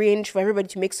 free range for everybody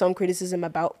to make some criticism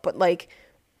about. But like,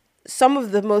 some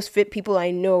of the most fit people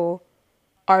I know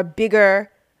are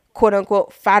bigger, quote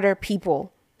unquote, fatter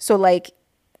people. So like,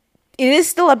 it is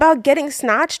still about getting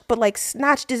snatched, but like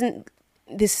snatched isn't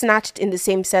this snatched in the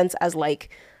same sense as like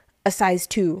a size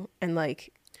 2 and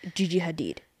like Gigi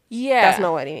Hadid. Yeah. That's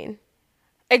not what I mean.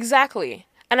 Exactly.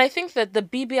 And I think that the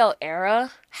BBL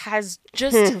era has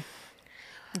just...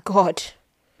 God.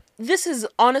 This has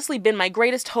honestly been my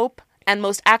greatest hope and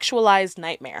most actualized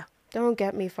nightmare. Don't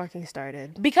get me fucking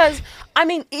started. Because, I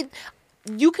mean,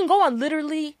 you can go on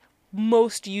literally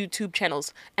most YouTube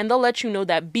channels and they'll let you know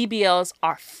that BBLs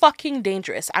are fucking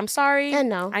dangerous. I'm sorry. I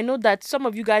know. I know that some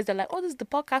of you guys are like, oh, this is the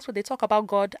podcast where they talk about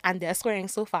God and they're swearing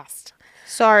so fast.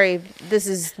 Sorry, this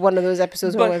is one of those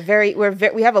episodes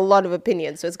where we have a lot of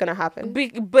opinions, so it's gonna happen.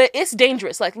 But it's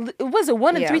dangerous. Like, was it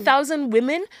 1 in 3,000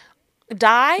 women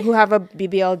die who have a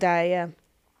BBL die? Yeah,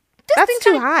 that's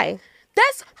too high.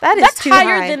 That's too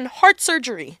higher high. than heart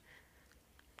surgery.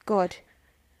 God.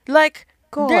 Like,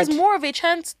 God. There's more of a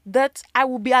chance that I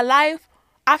will be alive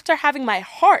after having my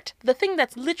heart, the thing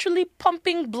that's literally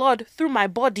pumping blood through my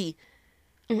body.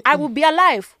 I will be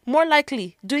alive, more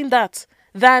likely, doing that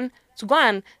than to go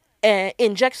and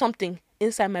inject something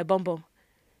inside my bum bum.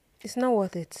 It's not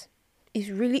worth it.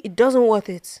 It doesn't worth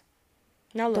it.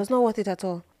 Now look. It does not worth it at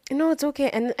all. No, it's okay.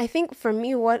 And I think for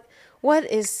me, what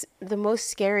is the most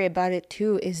scary about it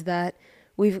too is that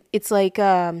it's like,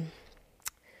 the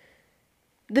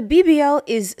BBL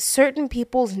is certain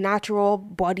people's natural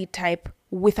body type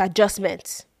with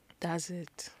adjustments. That's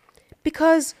it.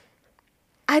 Because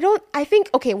I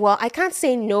can't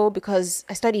say no because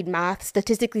I studied math.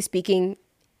 Statistically speaking,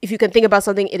 if you can think about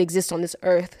something, it exists on this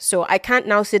earth. So I can't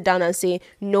now sit down and say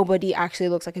nobody actually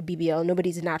looks like a BBL.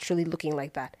 Nobody's naturally looking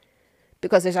like that.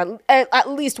 Because there's at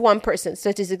least one person,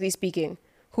 statistically speaking,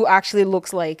 who actually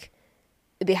looks like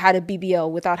they had a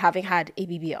BBL without having had a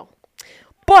BBL.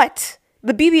 But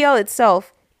the BBL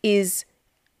itself is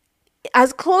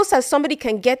as close as somebody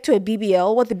can get to a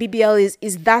BBL. What the BBL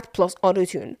is that plus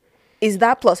auto-tune, is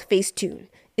that plus face tune,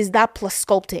 is that plus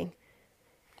sculpting.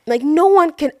 Like, no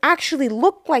one can actually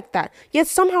look like that. Yet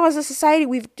somehow as a society,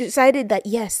 we've decided that,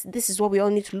 yes, this is what we all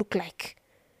need to look like.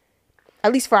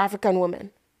 At least for African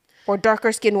women or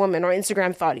darker skinned women or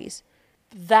Instagram thotties.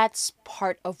 That's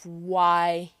part of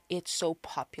why it's so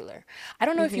popular. I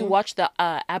don't know if you watched the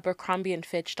Abercrombie and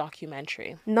Fitch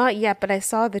documentary. Not yet, but I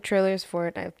saw the trailers for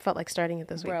it. I felt like starting it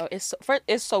this week. Bro,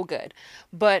 it's so good.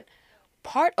 But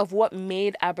part of what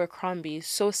made Abercrombie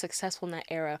so successful in that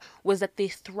era was that they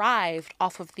thrived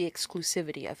off of the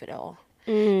exclusivity of it all.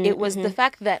 It was the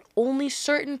fact that only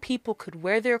certain people could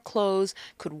wear their clothes,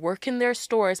 could work in their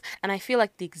stores, and I feel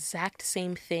like the exact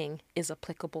same thing is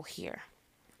applicable here.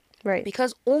 Right.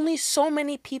 Because only so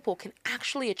many people can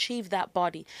actually achieve that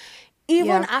body.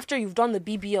 Even after you've done the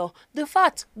BBL, the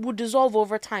fat will dissolve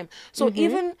over time. So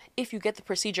even if you get the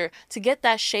procedure, to get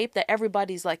that shape that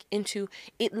everybody's like into,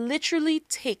 it literally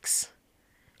takes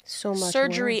so much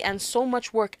surgery work. And so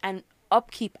much work and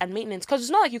upkeep and maintenance. Because it's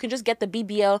not like you can just get the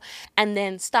BBL and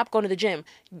then stop going to the gym.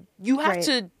 You have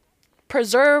to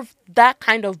preserve that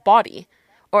kind of body.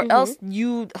 Or else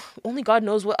only God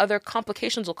knows what other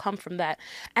complications will come from that.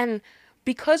 And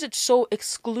because it's so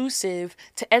exclusive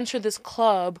to enter this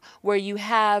club where you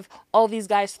have all these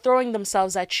guys throwing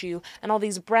themselves at you and all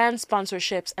these brand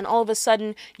sponsorships and all of a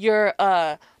sudden you're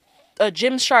a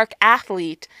Gymshark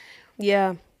athlete.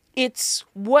 Yeah. It's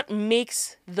what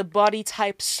makes the body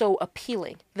type so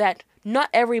appealing that not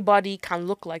everybody can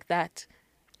look like that.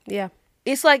 Yeah.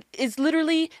 It's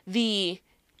literally the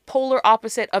polar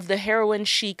opposite of the heroin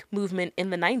chic movement in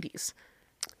the 90s.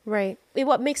 Right.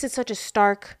 What makes it such a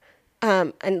stark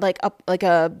and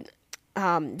a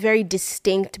very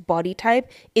distinct body type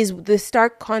is the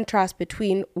stark contrast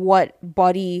between what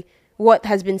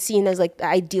has been seen as like the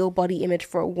ideal body image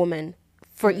for a woman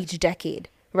for each decade,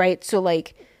 right? So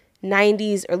like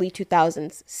 90s, early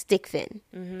 2000s, stick thin.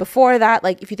 Before that,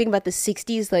 like if you think about the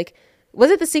 60s, like was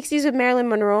it the 60s with Marilyn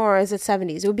Monroe or is it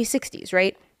 70s? It would be 60s,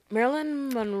 right? Marilyn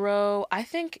Monroe, I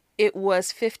think it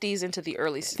was 50s into the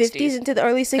early 60s. 50s into the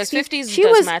early 60s. Because 50s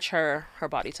does match her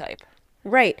body type.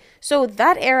 Right. So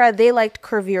that era, they liked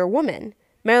curvier women.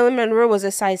 Marilyn Monroe was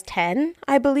a size 10,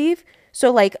 I believe.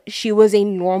 So like she was a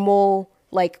normal,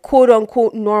 like quote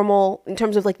unquote normal in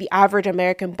terms of like the average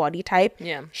American body type.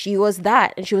 Yeah. She was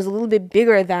that. And she was a little bit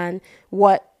bigger than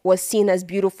what was seen as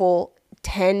beautiful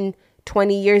 10,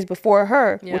 20 years before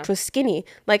her, which was skinny.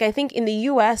 Like I think in the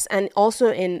US and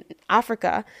also in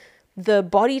Africa, the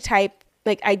body type,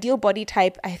 like ideal body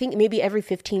type, I think maybe every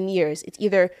 15 years, it's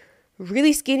either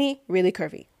really skinny, really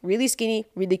curvy, really skinny,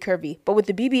 really curvy. But with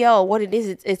the BBL, what it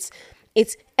is,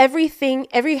 it's everything,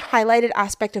 every highlighted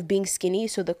aspect of being skinny.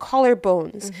 So the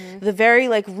collarbones, the very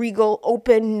like regal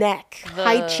open neck,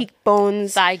 high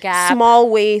cheekbones, thigh gap, small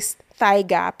waist, thigh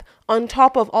gap, on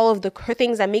top of all of the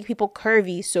things that make people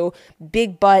curvy. So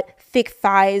big butt, thick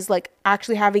thighs, like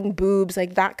actually having boobs,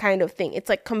 like that kind of thing. It's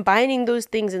like combining those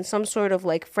things in some sort of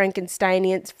like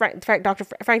Dr.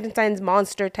 Frankenstein's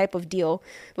monster type of deal.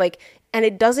 Like, and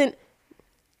it doesn't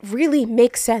really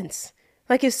make sense.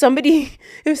 Like if somebody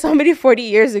 40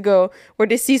 years ago were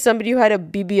to see somebody who had a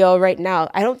BBL right now,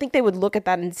 I don't think they would look at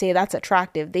that and say that's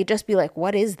attractive. They'd just be like,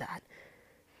 what is that?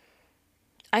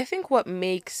 I think what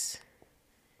makes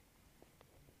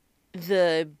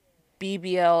the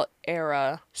BBL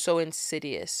era so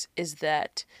insidious is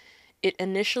that it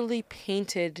initially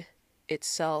painted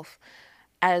itself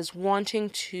as wanting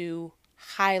to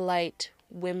highlight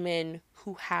women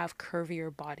who have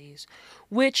curvier bodies,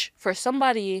 which for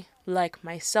somebody like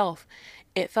myself,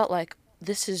 it felt like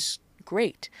this is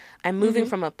great. I'm moving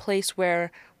from a place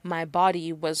where my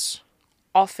body was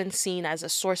often seen as a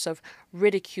source of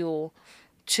ridicule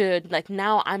to like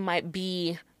now I might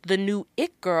be the new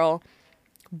it girl.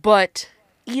 But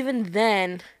even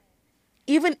then,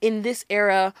 even in this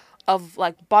era of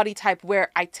like body type where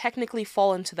I technically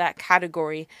fall into that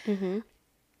category,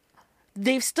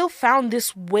 they've still found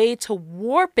this way to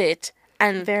warp it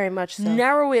and very much so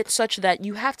narrow it such that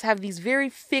you have to have these very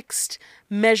fixed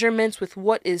measurements with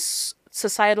what is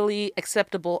societally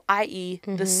acceptable, i.e.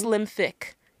 the slim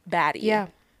thick baddie. Yeah.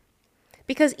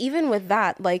 Because even with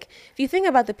that, like if you think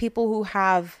about the people who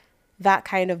have that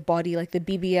kind of body, like the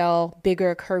BBL,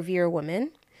 bigger, curvier women,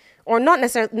 or not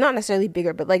necessarily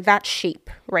bigger, but like that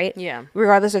shape, right? Yeah.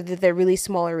 Regardless of if they're really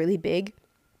small or really big.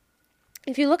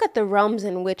 If you look at the realms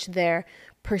in which they're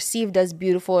perceived as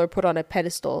beautiful or put on a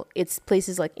pedestal, it's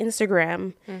places like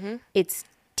Instagram, it's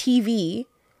TV.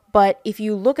 But if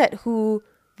you look at who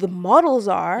the models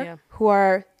are, who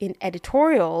are in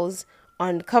editorials,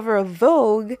 on the cover of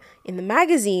Vogue, in the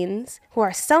magazines, who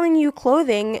are selling you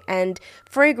clothing and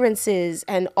fragrances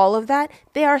and all of that,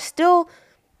 they are still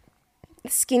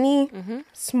skinny,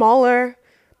 smaller,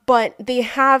 but they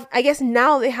have, I guess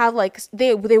now they have like,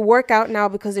 they work out now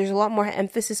because there's a lot more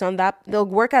emphasis on that. They'll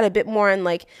work out a bit more and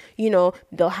like, you know,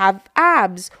 they'll have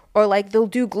abs or like they'll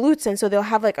do glutes. And so they'll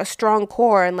have like a strong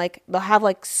core and like they'll have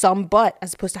like some butt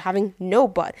as opposed to having no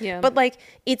butt. Yeah. But like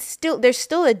it's still, there's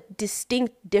still a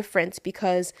distinct difference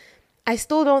because I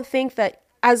still don't think that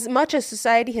as much as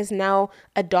society has now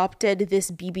adopted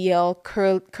this BBL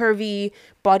curvy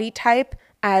body type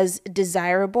as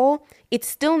desirable, it's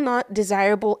still not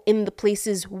desirable in the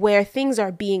places where things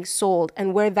are being sold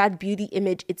and where that beauty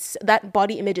image, that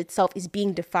body image itself is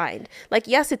being defined. Like,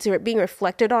 yes, it's being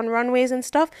reflected on runways and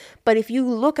stuff, but if you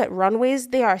look at runways,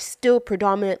 they are still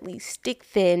predominantly stick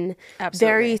thin,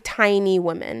 very tiny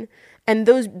women. And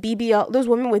those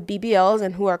women with BBLs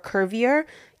and who are curvier,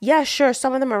 yeah, sure,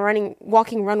 some of them are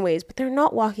walking runways, but they're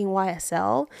not walking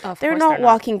YSL. They're not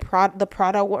walking the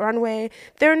Prada runway.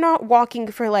 They're not walking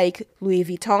for like Louis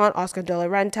Vuitton, Oscar de la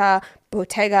Renta,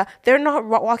 Bottega. They're not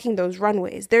walking those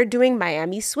runways. They're doing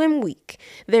Miami Swim Week.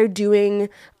 They're doing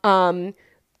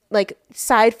like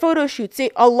side photo shoots.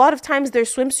 A lot of times they're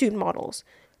swimsuit models,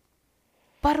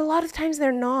 but a lot of times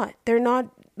they're not. They're not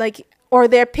like, or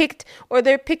they're picked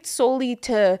solely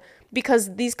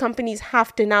because these companies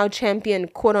have to now champion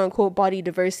quote unquote body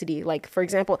diversity. Like, for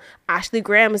example, Ashley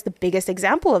Graham is the biggest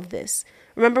example of this.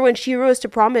 Remember when she rose to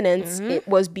prominence, it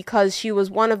was because she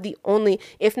was one of the only,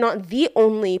 if not the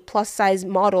only plus size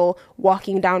model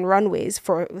walking down runways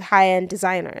for high-end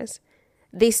designers.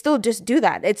 They still just do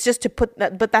that. It's just to put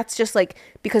that, but that's just like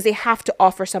because they have to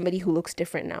offer somebody who looks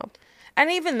different now. And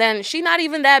even then, she's not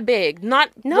even that big. She's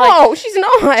not. She's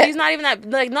not even that,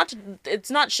 like, not,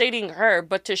 it's not shading her,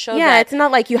 but to show that. Yeah, it's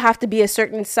not like you have to be a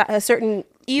certain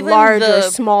even large or the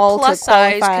small to plus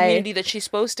size qualify. community that she's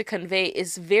supposed to convey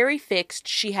is very fixed.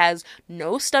 She has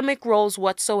no stomach rolls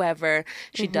whatsoever.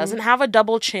 She doesn't have a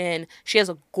double chin. She has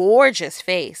a gorgeous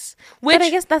face. But I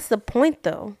Which guess that's the point,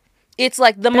 though. it's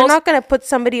like the They're most. not gonna put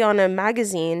somebody on a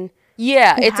magazine.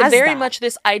 Yeah, who it's a has very that. much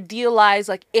this idealized,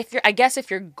 like, if you're, I guess if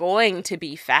you're going to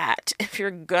be fat, if you're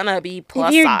gonna be plus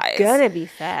If you're size, gonna be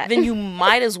fat, then you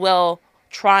might as well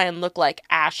try and look like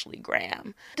Ashley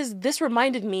Graham. This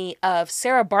reminded me of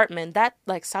Sarah Bartman, that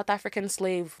like South African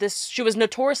slave. She was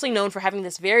notoriously known for having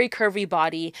this very curvy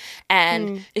body.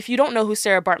 And if you don't know who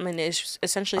Sarah Bartman is, she's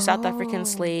essentially South African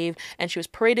slave, and she was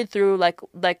paraded through like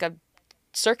a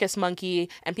circus monkey,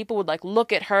 and people would like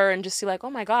look at her and just see like, oh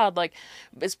my god, like,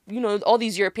 it's, you know, all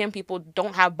these European people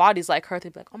don't have bodies like her.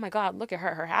 They'd be like, oh my god, look at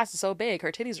her ass is so big,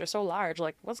 her titties are so large,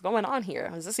 like, what's going on here?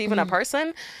 Is this even a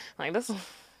person?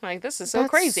 This is so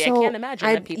crazy. I can't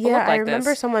imagine that people look like this. I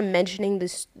remember someone mentioning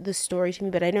this story to me,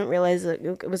 but I didn't realize that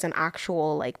it was an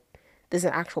actual, like, this is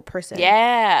an actual person.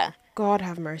 Yeah. God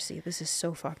have mercy. This is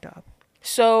so fucked up.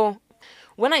 So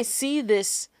when I see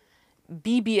this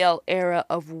BBL era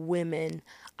of women,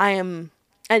 and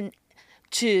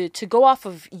to go off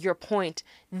of your point,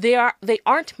 they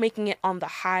aren't making it on the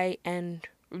high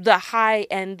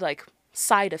end like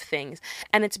side of things.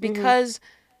 And it's because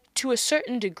to a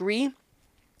certain degree,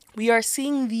 we are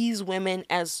seeing these women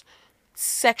as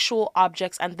sexual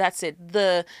objects, and that's it.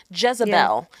 The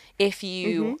Jezebel, if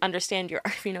you understand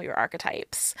if you know your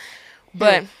archetypes.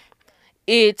 But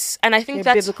it's, and I think Your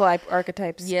that's biblical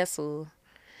archetypes. yes.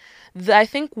 I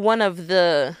think one of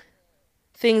the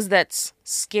things that's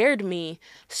scared me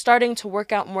starting to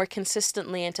work out more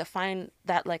consistently and to find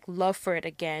that like love for it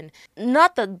again.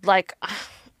 Not that like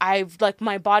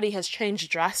my body has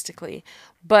changed drastically,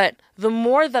 but the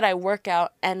more that I work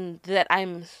out and that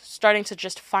I'm starting to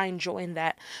just find joy in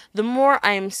that, the more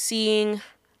I'm seeing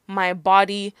my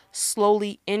body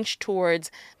slowly inch towards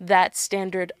that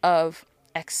standard of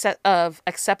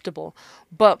acceptable.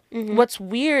 But what's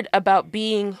weird about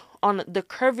being on the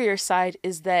curvier side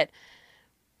is that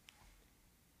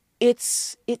it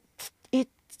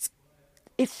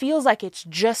feels like it's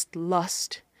just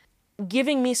lust,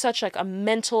 giving me such like a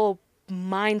mental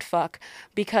mind fuck,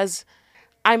 because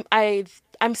I'm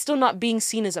still not being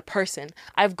seen as a person.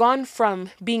 I've gone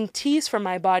from being teased for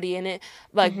my body and it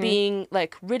like being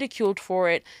like ridiculed for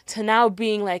it to now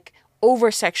being like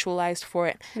over sexualized for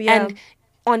it. Yeah. And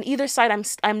on either side,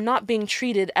 I'm not being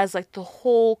treated as like the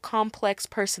whole complex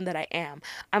person that I am.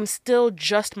 I'm still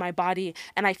just my body,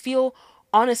 and I feel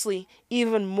honestly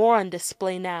even more on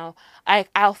display now.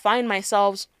 I'll find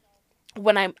myself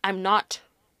when I'm not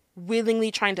willingly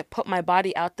trying to put my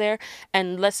body out there,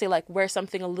 and let's say like wear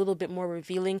something a little bit more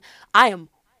revealing, I am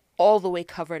all the way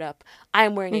covered up. I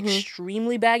am wearing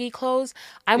extremely baggy clothes.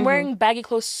 I'm wearing baggy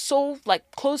clothes so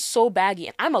baggy,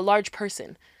 and I'm a large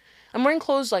person. I'm wearing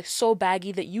clothes like so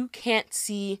baggy that you can't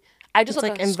see. I just It's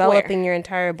look like like enveloping square. your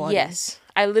entire body. Yes,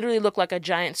 I literally look like a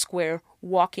giant square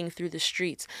walking through the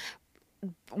streets.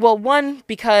 Well, one,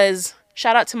 because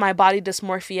shout out to my body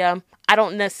dysmorphia, I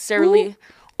don't necessarily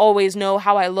always know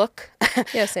how I look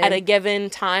Yeah, same. at a given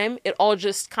time. It all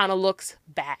just kind of looks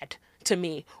bad to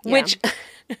me, Yeah.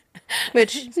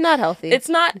 Which is not healthy. it's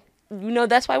not,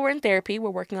 that's why we're in therapy. We're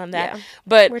working on that. Yeah,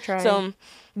 But we're trying. so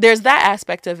there's that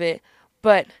aspect of it.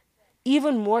 But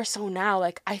even more so now,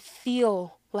 like, I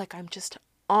feel like I'm just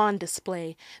on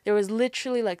display. There was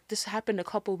literally, like, this happened a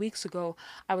couple weeks ago.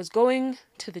 I was going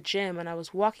to the gym and I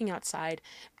was walking outside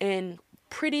in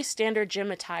pretty standard gym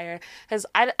attire, because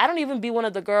I don't even be one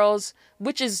of the girls,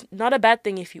 which is not a bad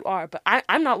thing if you are, but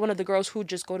I'm not one of the girls who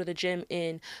just go to the gym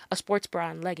in a sports bra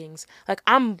and leggings. Like,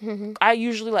 I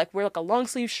usually like wear like a long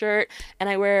sleeve shirt, and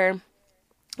I wear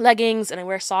leggings, and I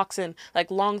wear socks and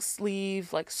like long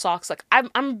sleeve like socks. Like,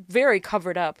 I'm very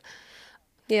covered up.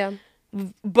 Yeah.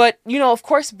 But of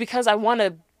course, because I want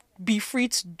to be free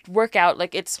to work out,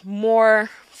 like, it's more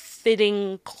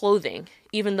fitting clothing,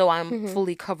 even though I'm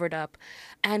fully covered up.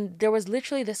 And there was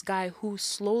literally this guy who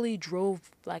slowly drove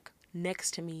like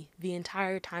next to me the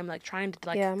entire time, like trying to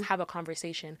like have a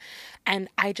conversation, and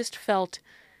I just felt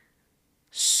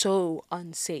so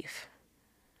unsafe.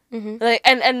 Like,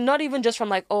 and not even just from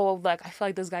like, oh, like, I feel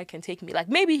like this guy can take me. Like,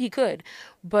 maybe he could,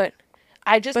 but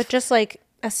just like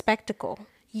a spectacle.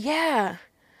 yeah,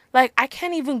 like, I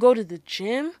can't even go to the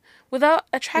gym without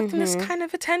attracting this kind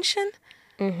of attention.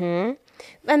 And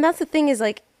that's the thing, is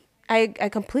like, I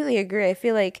completely agree. I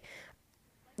feel like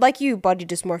you, body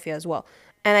dysmorphia as well.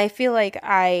 And I feel like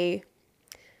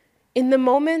in the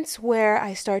moments where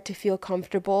I start to feel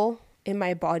comfortable in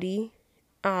my body,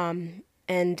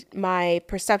 and my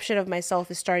perception of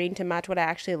myself is starting to match what I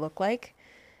actually look like,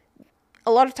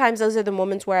 a lot of times those are the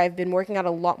moments where I've been working out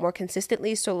a lot more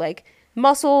consistently. So like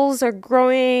muscles are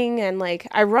growing and like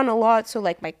I run a lot. So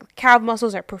like my calf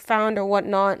muscles are profound or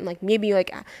whatnot. And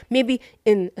maybe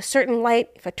in a certain light,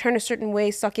 if I turn a certain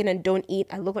way, suck in and don't eat,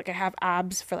 I look like I have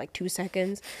abs for like 2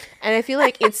 seconds. And I feel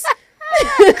like it's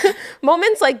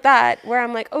moments like that where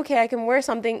I'm like, okay, I can wear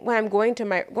something when I'm going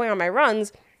on my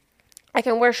runs. I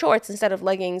can wear shorts instead of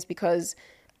leggings because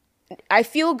I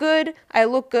feel good, I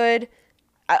look good.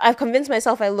 I've convinced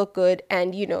myself I look good,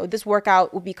 and this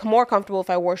workout would be more comfortable if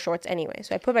I wore shorts anyway.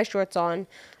 So I put my shorts on,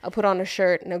 I'll put on a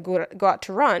shirt, and I'll go out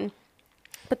to run.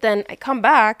 But then I come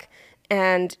back,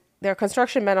 and there are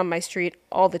construction men on my street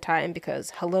all the time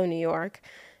because hello, New York,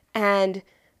 and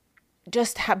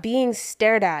just being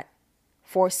stared at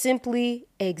for simply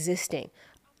existing.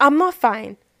 I'm not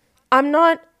fine. I'm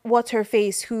not what's her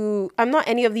face I'm not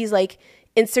any of these like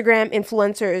Instagram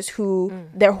influencers who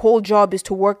their whole job is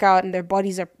to work out and their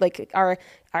bodies are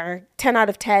 10 out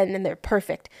of 10 and they're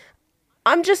perfect.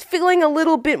 I'm just feeling a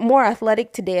little bit more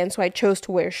athletic today, and so I chose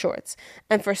to wear shorts.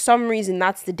 And for some reason,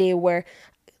 that's the day where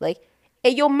like,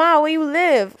 hey yo ma, where you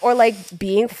live? Or like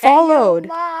being followed. Hey,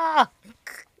 yo, ma.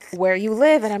 Where you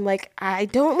live, and I'm like, I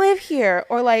don't live here.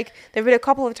 Or like there've been a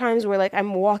couple of times where like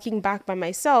I'm walking back by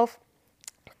myself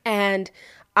and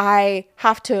I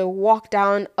have to walk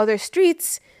down other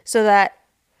streets so that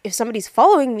if somebody's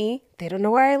following me, they don't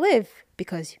know where I live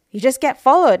because you just get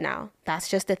followed now. That's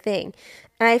just a thing.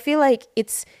 And I feel like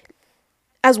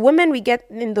as women, we get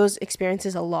in those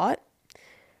experiences a lot.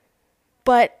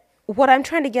 But what I'm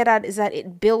trying to get at is that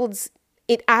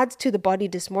it adds to the body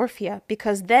dysmorphia,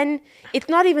 because then it's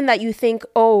not even that you think,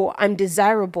 oh, I'm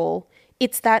desirable.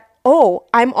 It's that, oh,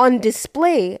 I'm on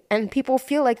display, and people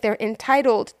feel like they're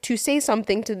entitled to say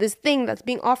something to this thing that's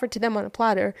being offered to them on a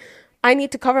platter. I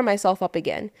need to cover myself up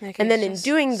again. Like, and then in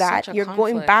doing that, you're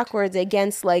going backwards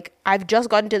against like, I've just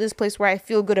gotten to this place where I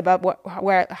feel good about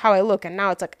how I look. And now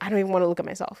it's like, I don't even want to look at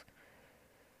myself.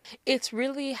 It's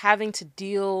really having to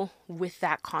deal with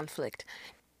that conflict.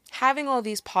 Having all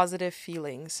these positive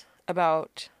feelings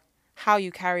about how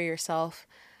you carry yourself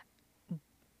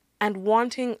and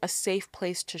wanting a safe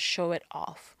place to show it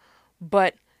off,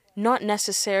 but not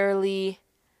necessarily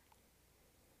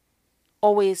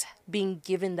always being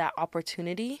given that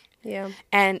opportunity. Yeah.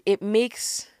 And it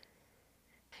makes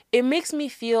me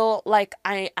feel like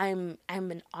I'm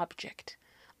an object.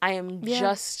 I am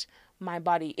just my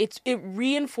body. It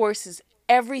reinforces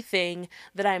everything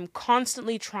that I'm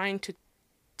constantly trying to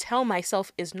tell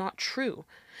myself is not true.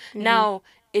 Mm-hmm. Now,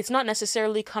 it's not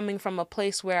necessarily coming from a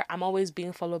place where I'm always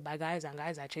being followed by guys and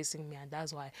guys are chasing me, and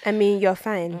that's why. I mean, you're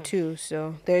fine too.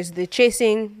 So there's the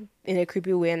chasing in a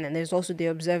creepy way, and then there's also the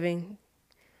observing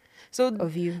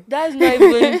of you. That's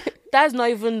not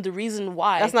even the reason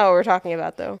why. That's not what we're talking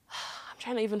about, though. I'm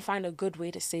trying to even find a good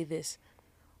way to say this.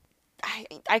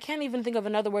 I can't even think of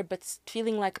another word, but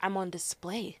feeling like I'm on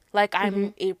display, like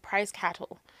I'm a prize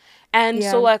cattle. And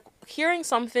so like hearing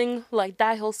something like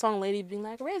that Hillsong lady being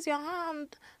like, raise your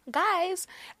hand, guys.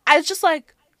 I was just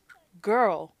like,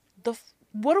 girl,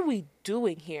 what are we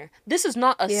doing here? This is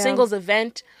not a singles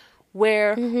event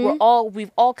where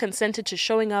we've all consented to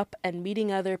showing up and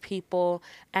meeting other people.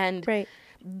 And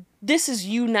this is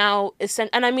you now.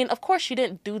 And I mean, of course, she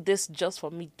didn't do this just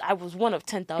for me. I was one of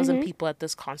 10,000 people at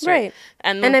this concert. Right.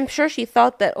 And I'm sure she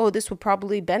thought that, oh, this would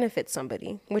probably benefit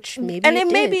somebody, which maybe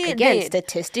it did.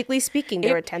 Statistically speaking,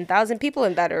 there were 10,000 people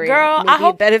in that area. Girl, maybe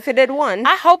it benefited one.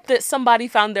 I hope that somebody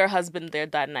found their husband there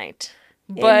that night.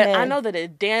 But I know that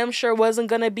it damn sure wasn't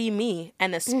going to be me.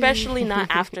 And especially not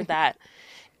after that.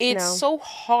 It's so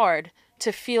hard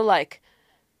to feel like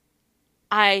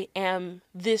I am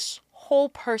this whole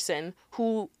person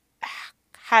who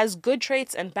has good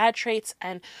traits and bad traits,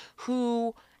 and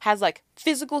who has like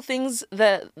physical things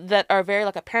that are very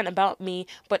like apparent about me,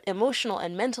 but emotional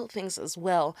and mental things as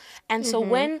well. And so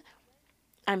when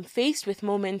I'm faced with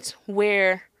moments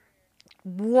where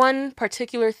one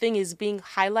particular thing is being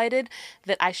highlighted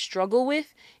that I struggle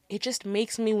with, it just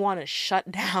makes me want to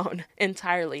shut down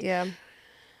entirely. Yeah.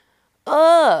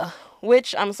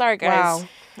 Which I'm sorry, guys. Wow.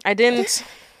 I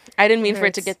didn't mean for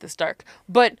it to get this dark.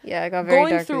 But I got very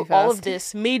going through all of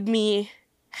this made me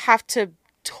have to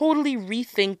totally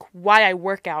rethink why I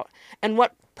work out and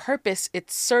what purpose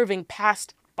it's serving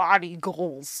past body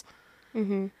goals.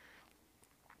 Because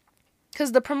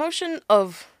the promotion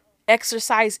of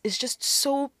exercise is just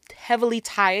so heavily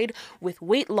tied with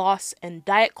weight loss and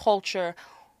diet culture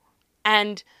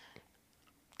and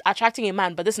attracting a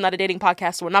man, but this is not a dating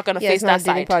podcast, so we're not going to face that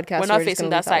side. We're not facing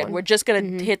that side. We're just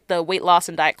going to hit the weight loss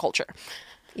and diet culture.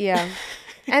 Yeah.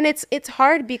 And it's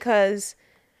hard because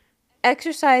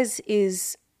exercise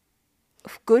is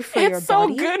good for your It's so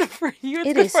body. good for you. It's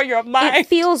It good is. for your mind. It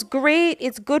feels great.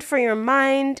 It's good for your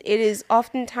mind. It is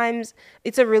oftentimes,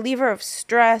 it's a reliever of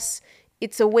stress.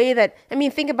 It's a way that, I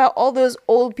mean, think about all those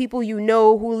old people you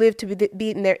know who live to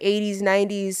be in their 80s,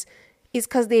 90s. It's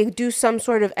because they do some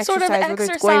sort of exercise, whether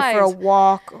it's going for a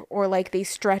walk or like they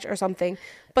stretch or something.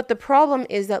 But the problem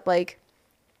is that like,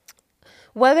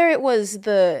 whether it was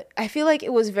I feel like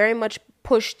it was very much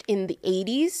pushed in the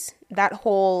 80s, that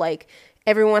whole like,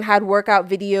 everyone had workout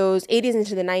videos, 80s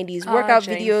into the 90s, workout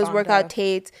Jane videos,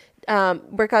 Fonda.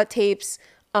 workout tapes,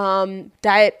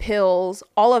 diet pills.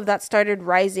 All of that started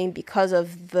rising because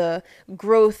of the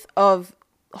growth of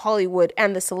Hollywood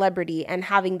and the celebrity and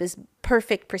having this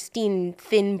perfect, pristine,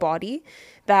 thin body.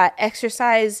 That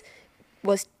exercise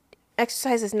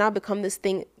has now become this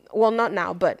thing. Well, not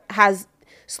now, but has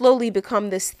slowly become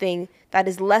this thing that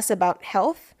is less about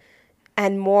health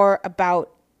and more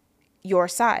about your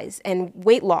size and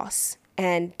weight loss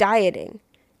and dieting.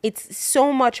 It's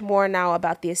so much more now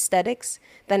about the aesthetics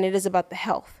than it is about the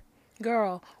health.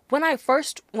 Girl, when I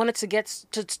first wanted to get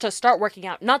to start working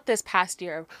out, not this past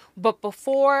year, but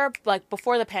before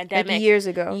the pandemic, Like years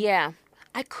ago. Yeah,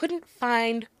 I couldn't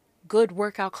find good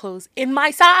workout clothes in my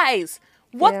size.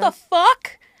 What the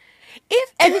fuck?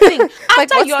 If anything, Like,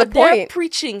 after what's you're the there point?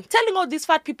 preaching, telling all these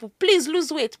fat people, please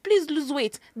lose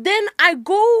weight, then I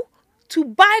go to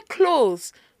buy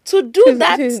clothes to do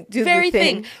that do the very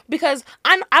thing. thing. Because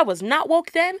I was not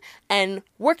woke then, and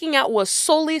working out was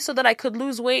solely so that I could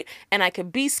lose weight and I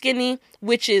could be skinny,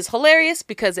 which is hilarious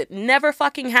because it never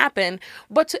fucking happened.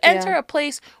 But to enter a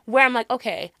place where I'm like,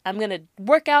 okay, I'm going to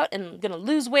work out and I'm going to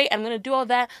lose weight, I'm going to do all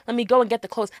that, let me go and get the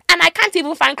clothes. And I can't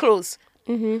even find clothes.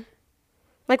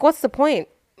 Like, what's the point?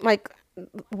 Like,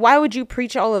 why would you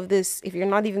preach all of this if you're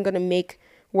not even going to make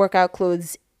workout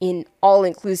clothes in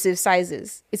all-inclusive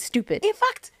sizes? It's stupid. In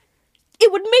fact, it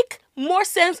would make more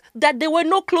sense that there were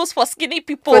no clothes for skinny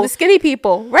people. For the skinny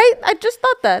people, right? I just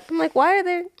thought that. I'm like, why are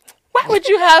there... Why would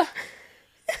you have...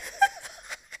 If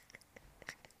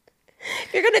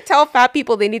you're going to tell fat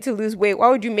people they need to lose weight, why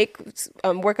would you make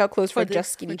workout clothes for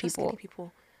just skinny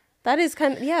people? That is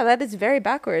that is very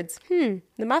backwards. The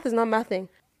math is not mathing.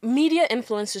 Media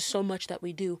influences so much that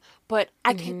we do, but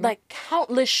I can like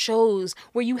countless shows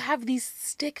where you have these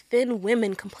stick thin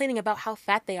women complaining about how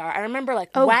fat they are. I remember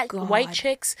like white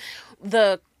chicks,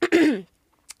 the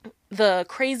the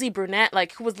crazy brunette,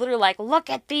 like who was literally like,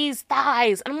 look at these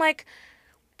thighs. And I'm like,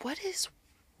 what is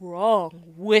wrong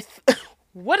with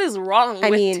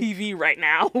TV right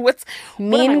now? What am I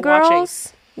Mean watching?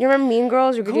 Girls? You remember Mean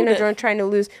Girls? Regina George trying to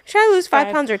lose 5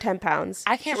 pounds or 10 pounds.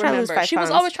 I can't remember. She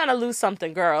was always trying to lose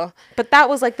something, girl. But that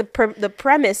was like the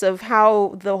premise of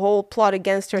how the whole plot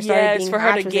against her started being for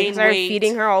her hatched. to gain started weight,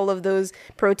 feeding her all of those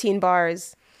protein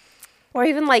bars, or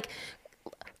even like,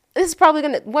 this is probably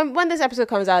gonna when this episode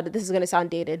comes out, this is gonna sound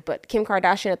dated, but Kim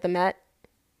Kardashian at the Met.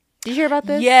 Did you hear about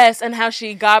this? Yes, and how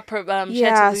she got she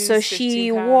had to lose so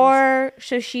 15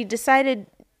 pounds. she decided.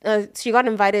 She got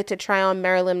invited to try on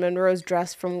Marilyn Monroe's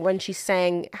dress from when she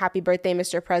sang Happy Birthday,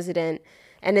 Mr. President.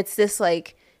 And it's this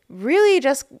like really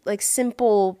just like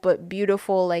simple but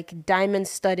beautiful, like diamond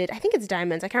studded. I think it's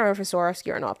diamonds. I can't remember if it's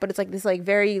Swarovski or not, but it's like this like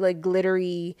very like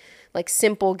glittery, like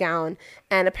simple gown.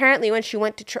 And apparently when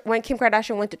when Kim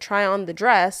Kardashian went to try on the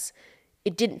dress,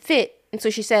 it didn't fit. And so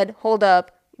she said, hold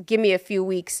up, give me a few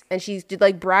weeks. And she's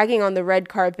like bragging on the red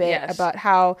carpet about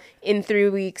how in 3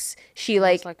 weeks she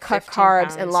like cut carbs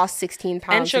pounds. and lost 16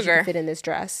 pounds And sugar. so she could fit in this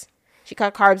dress. She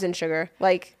cut carbs and sugar.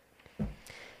 Like,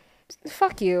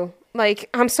 fuck you. Like,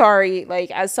 I'm sorry.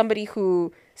 Like, as somebody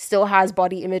who still has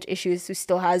body image issues, who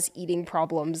still has eating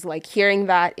problems, like hearing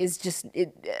that is just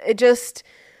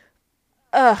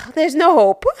there's no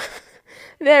hope.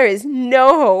 There is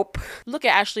no hope. Look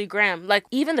at Ashley Graham. Like,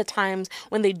 even the times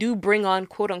when they do bring on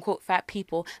quote-unquote fat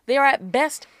people, they are at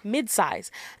best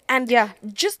mid-size. And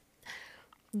just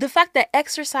the fact that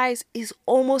exercise is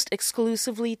almost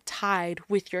exclusively tied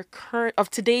with your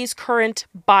today's current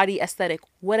body aesthetic,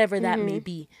 whatever that may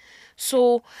be.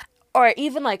 So, or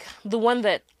even like the one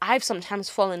that I've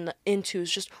sometimes fallen into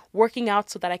is just working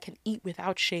out so that I can eat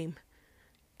without shame.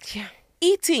 Yeah.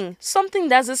 Eating something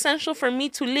that's essential for me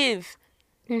to live.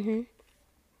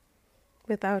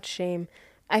 Without shame.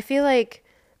 I feel like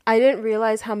I didn't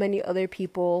realize how many other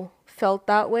people felt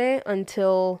that way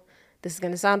until, this is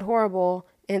going to sound horrible,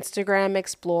 Instagram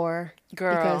Explore.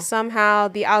 Girl. Because somehow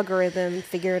the algorithm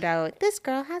figured out, this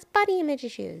girl has body image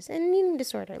issues and an eating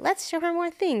disorder. Let's show her more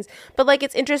things. But like,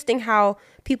 it's interesting how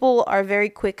people are very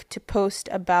quick to post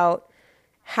about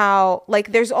how,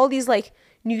 like, there's all these like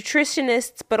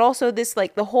nutritionists, but also this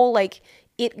like the whole like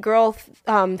it girl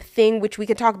thing, which we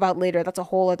could talk about later. That's a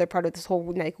whole other part of this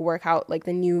whole like workout, like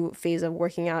the new phase of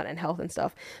working out and health and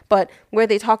stuff. But where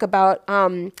they talk about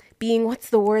being, what's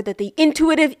the word that they,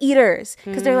 intuitive eaters,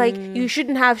 because they're like, you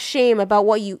shouldn't have shame about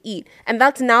what you eat, and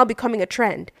that's now becoming a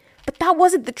trend. But that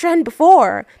wasn't the trend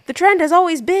before. The trend has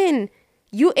always been,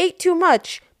 you ate too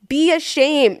much, be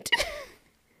ashamed.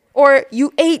 Or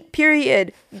you ate,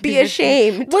 period. Be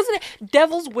ashamed. Wasn't it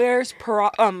Devil Wears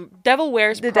Prada? Devil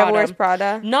Wears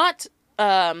Prada. Not,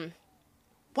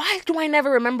 why do I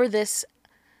never remember this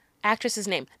actress's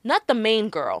name? Not the main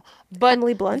girl, but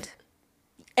Emily Blunt.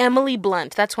 Emily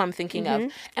Blunt, that's who I'm thinking of.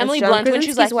 Emily Blunt, when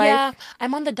she's like, yeah,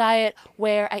 I'm on the diet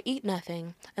where I eat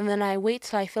nothing, and then I wait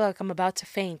till I feel like I'm about to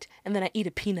faint, and then I eat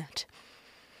a peanut.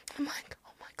 I'm like,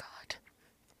 oh my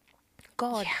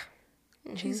God.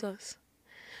 Yeah. Jesus.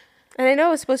 And I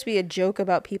know it's supposed to be a joke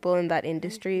about people in that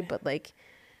industry, but like,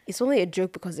 it's only a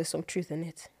joke because there's some truth in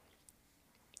it.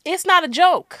 It's not a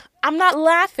joke. I'm not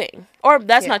laughing. Or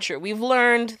that's not true. We've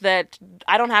learned that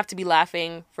I don't have to be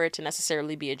laughing for it to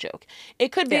necessarily be a joke.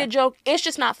 It could be a joke. It's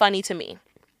just not funny to me.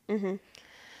 Mm-hmm.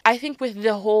 I think with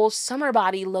the whole summer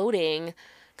body loading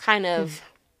kind of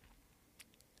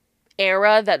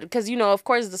era, that, because, you know, of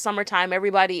course, the summertime,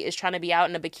 everybody is trying to be out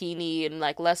in a bikini and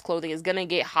like less clothing is going to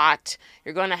get hot.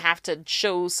 You're going to have to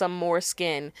show some more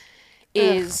skin.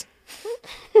 Is...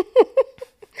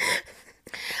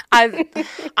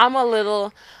 I'm a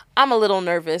little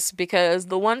nervous because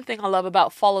the one thing I love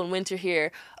about fall and winter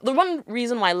here, the one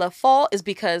reason why I love fall is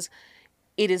because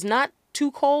it is not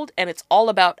too cold and it's all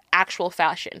about actual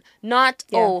fashion. Not,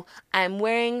 I'm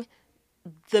wearing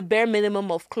the bare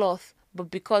minimum of cloth, but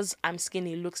because I'm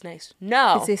skinny, it looks nice.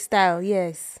 No. It's a style,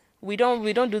 yes. We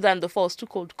don't do that in the fall. It's too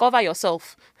cold. Cover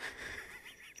yourself.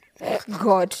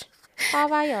 God.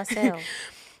 Cover yourself.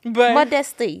 But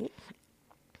modesty.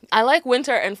 I like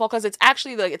winter and fall because it's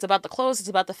actually like, it's about the clothes, it's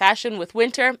about the fashion. With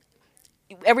winter,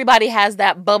 everybody has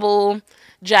that bubble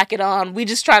jacket on. We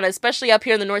just trying to, especially up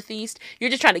here in the Northeast, you're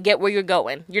just trying to get where you're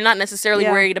going. You're not necessarily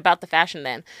worried about the fashion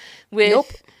then.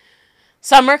 With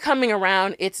summer coming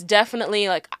around, it's definitely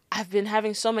like, I've been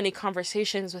having so many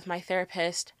conversations with my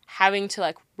therapist, having to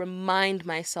like remind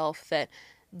myself that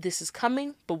this is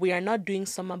coming, but we are not doing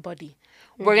summer body.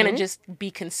 We're going to just be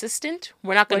consistent.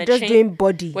 We're not going to change. We're just doing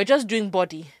body. We're just doing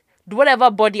body. Whatever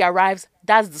body arrives,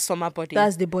 that's the summer body.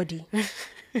 That's the body.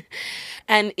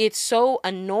 And it's so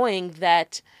annoying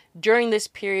that during this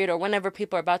period or whenever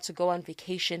people are about to go on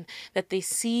vacation, that they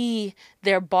see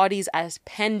their bodies as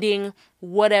pending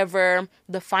whatever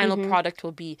the final product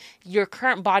will be. Your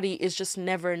current body is just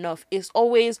never enough. It's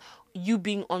always you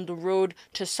being on the road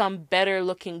to some better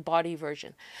looking body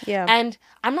version. Yeah. And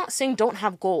I'm not saying don't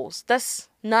have goals. That's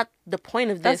not the point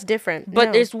of this. That's different.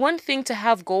 But there's one thing to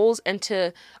have goals and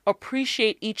to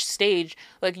appreciate each stage.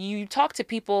 Like, you talk to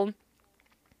people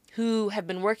who have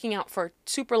been working out for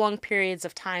super long periods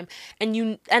of time,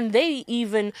 and they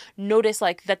even notice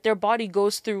like that their body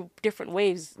goes through different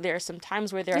waves. There are some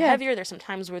times where they're heavier, there's some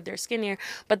times where they're skinnier,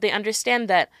 but they understand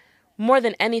that more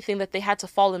than anything that they had to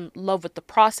fall in love with the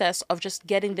process of just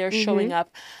getting there, showing up,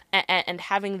 and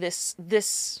having this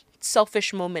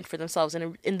selfish moment for themselves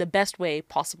in the best way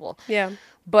possible. Yeah.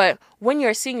 But when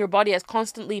you're seeing your body as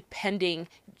constantly pending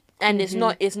and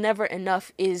it's never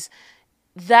enough,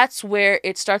 that's where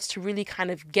it starts to really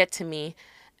kind of get to me.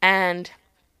 And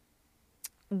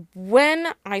when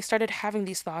I started having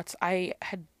these thoughts, I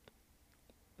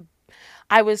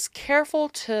was careful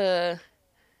to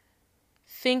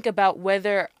think about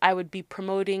whether I would be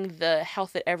promoting the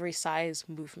health at every size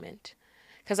movement.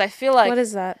 Because I feel like... What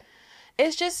is that?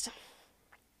 It's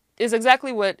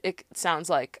exactly what it sounds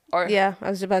like. Yeah, I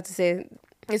was about to say.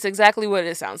 It's exactly what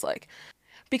it sounds like.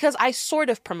 Because I sort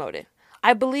of promote it.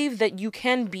 I believe that you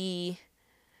can be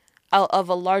of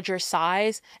a larger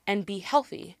size and be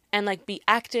healthy and like be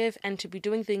active and to be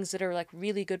doing things that are like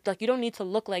really good. Like, you don't need to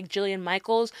look like Jillian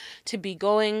Michaels to be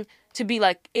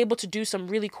like able to do some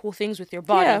really cool things with your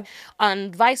body. Yeah.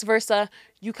 And vice versa,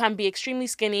 you can be extremely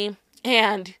skinny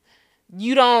and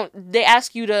they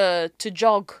ask you to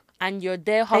jog and you're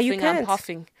there huffing and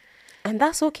puffing. And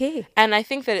that's okay. And I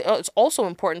think that it's also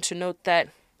important to note that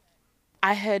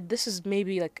this is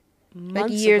maybe like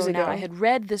years ago now, I had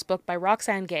read this book by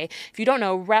Roxane Gay. If you don't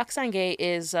know, Roxane Gay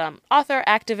is author,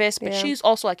 activist, but she's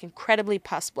also like incredibly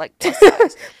plus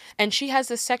size. And she has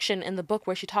this section in the book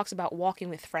where she talks about walking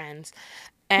with friends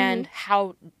and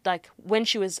how like when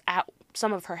she was at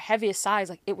some of her heaviest size,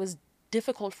 like it was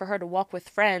difficult for her to walk with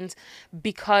friends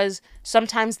because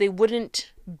sometimes they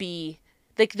wouldn't be...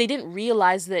 they didn't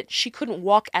realize that she couldn't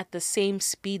walk at the same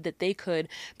speed that they could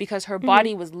because her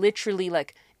body was literally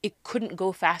like, it couldn't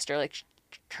go faster. Like,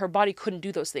 her body couldn't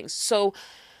do those things. So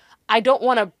I don't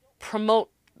want to promote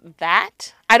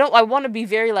that. I want to be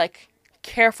very like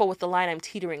careful with the line I'm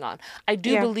teetering on. I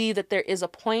do believe that there is a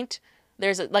point,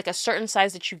 there's like a certain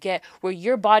size that you get where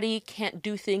your body can't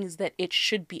do things that it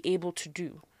should be able to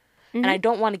do. And I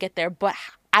don't want to get there, but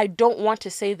I don't want to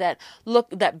say that, look,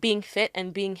 that being fit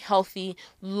and being healthy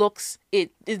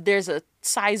there's a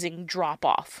sizing drop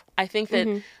off. I think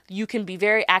that you can be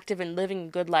very active and living a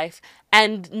good life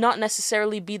and not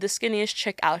necessarily be the skinniest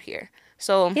chick out here.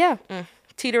 So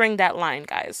teetering that line,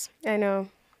 guys. I know.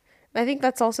 I think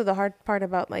that's also the hard part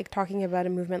about like talking about a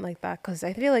movement like that, because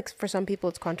I feel like for some people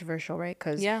it's controversial, right?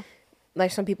 Because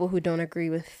like some people who don't agree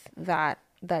with that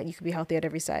you could be healthy at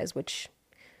every size, which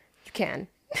you can.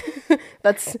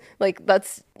 that's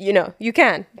you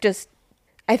can. Just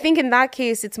I think in that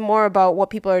case it's more about what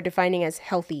people are defining as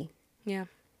healthy. Yeah.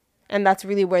 And that's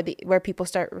really where people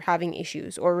start having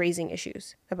issues or raising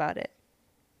issues about it.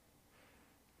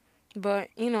 But,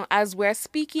 as we're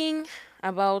speaking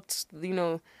about,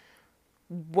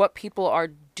 what people are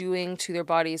doing to their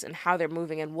bodies and how they're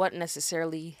moving and what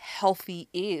necessarily healthy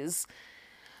is,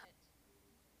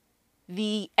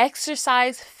 the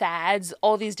exercise fads,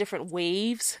 all these different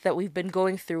waves that we've been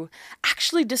going through,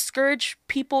 actually discourage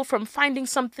people from finding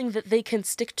something that they can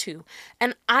stick to.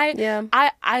 And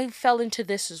I fell into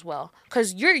this as well,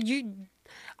 because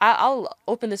I'll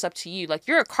open this up to you. Like,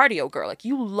 you're a cardio girl. Like,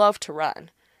 you love to run.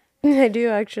 I do,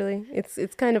 actually.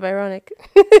 It's kind of ironic.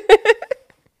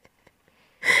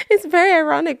 It's very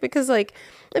ironic because, like,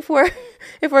 if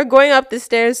we're going up the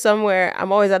stairs somewhere,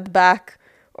 I'm always at the back.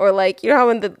 Or like, you know how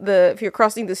when if you're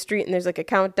crossing the street and there's like a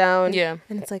countdown, and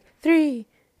it's like 3,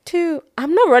 2,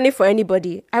 I'm not running for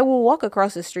anybody. I will walk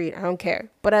across the street. I don't care.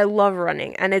 But I love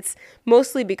running, and it's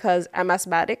mostly because I'm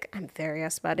asthmatic. I'm very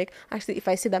asthmatic. Actually, if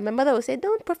I say that, my mother will say,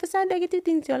 "Don't prophesy negative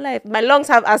things to your life." My lungs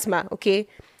have asthma. Okay,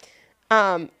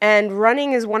 and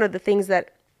running is one of the things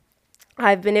that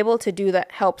I've been able to do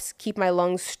that helps keep my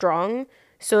lungs strong,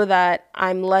 so that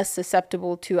I'm less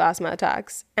susceptible to asthma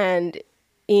attacks. And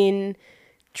in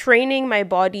training my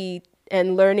body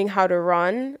and learning how to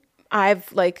run, I've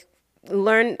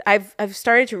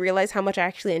started to realize how much I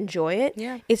actually enjoy it.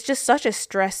 Yeah. It's just such a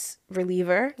stress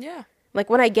reliever. Yeah. Like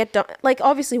when I get done, like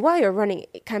obviously while you're running,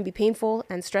 it can be painful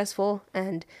and stressful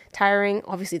and tiring.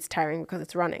 Obviously it's tiring because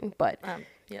it's running, but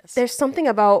yes. There's something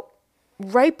about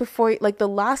right before, like the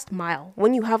last mile,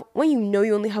 when you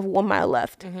you only have 1 mile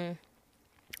left.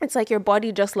 It's like your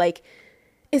body just like,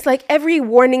 it's like every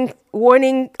warning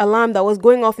alarm that was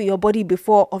going off in your body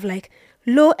before of like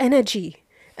low energy,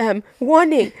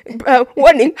 warning,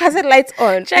 hazard lights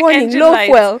on, check warning, low light.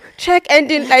 fuel, check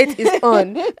engine light is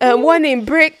on, warning,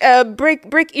 brake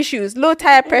issues, low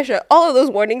tire pressure. All of those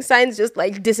warning signs just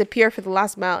like disappear for the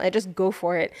last mile. I just go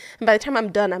for it, and by the time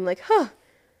I'm done, I'm like,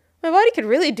 my body could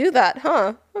really do that,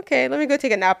 huh? Okay, let me go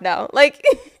take a nap now. Like,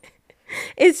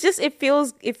 it's just it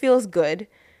feels good,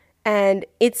 and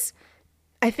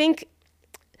I think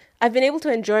I've been able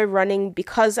to enjoy running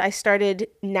because I started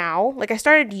now. Like, I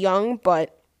started young,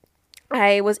 but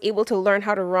I was able to learn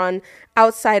how to run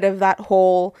outside of that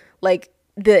whole, like,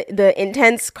 the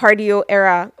intense cardio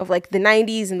era of, like, the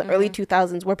 90s and the early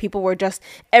 2000s, where people were just,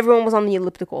 everyone was on the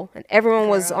elliptical, and everyone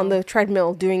was on the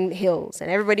treadmill doing hills,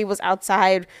 and everybody was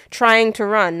outside trying to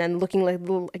run and looking like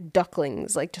little, like,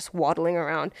 ducklings, like, just waddling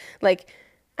around. Like,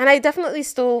 and I definitely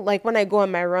still, like, when I go on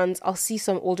my runs, I'll see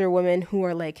some older women who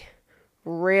are, like,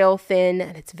 real thin,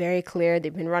 and it's very clear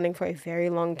they've been running for a very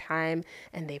long time,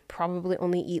 and they probably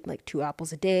only eat, like, 2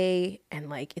 apples a day, and,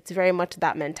 like, it's very much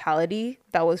that mentality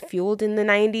that was fueled in the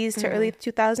 90s to early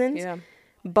 2000s. Yeah.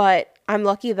 But I'm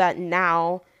lucky that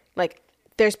now, like,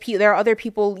 there are other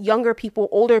people, younger people,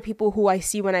 older people who I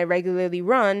see when I regularly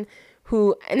run,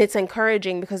 and it's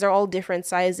encouraging because they're all different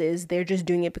sizes. They're just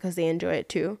doing it because they enjoy it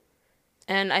too.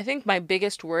 And I think my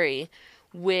biggest worry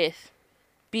with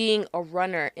being a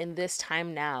runner in this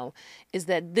time now is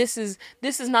that this is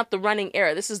not the running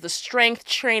era. This is the strength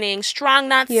training, strong,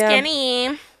 not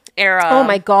skinny era. Oh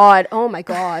my God.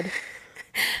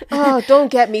 Oh, don't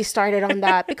get me started on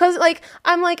that. Because, like,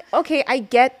 I'm like, okay, I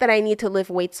get that I need to lift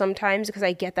weights sometimes because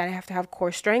I get that I have to have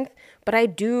core strength, but I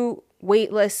do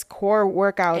weightless core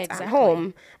workouts at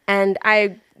home, and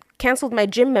I canceled my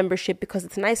gym membership because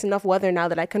it's nice enough weather now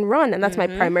that I can run, and that's my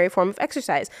primary form of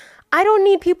exercise. I don't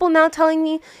need people now telling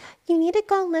me, you need to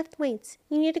go lift weights.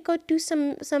 You need to go do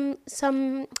some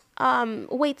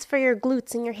weights for your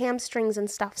glutes and your hamstrings and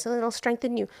stuff so it'll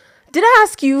strengthen you. Did I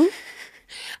ask you?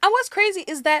 And what's crazy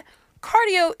is that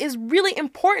cardio is really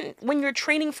important when you're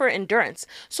training for endurance.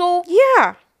 So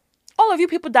yeah, all of you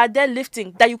people that are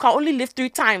lifting, that you can only lift 3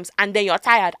 times and then you're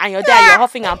tired and you're there, you're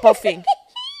huffing and puffing.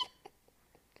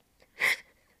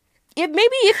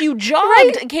 if you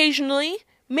jogged occasionally,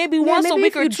 maybe once a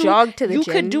week or two, jog to the you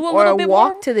gym, could do a or little bit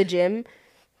walk more. to the gym.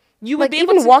 You would Like, be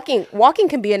even able to. walking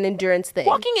can be an endurance thing.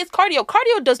 Walking is cardio.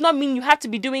 Cardio does not mean you have to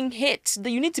be doing hits.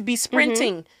 That you need to be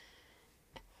sprinting.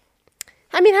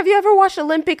 I mean, have you ever watched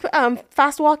Olympic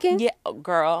fast walking? Yeah,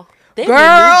 girl. They be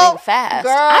Girl, moving fast.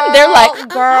 girl, I'm there like,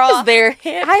 girl. how is their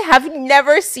hip? I have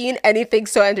never seen anything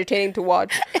so entertaining to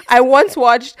watch.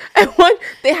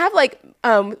 They have like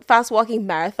fast walking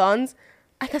marathons.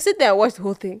 I can sit there and watch the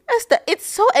whole thing. It's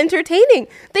so entertaining.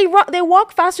 They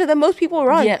walk faster than most people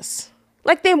run. Yes.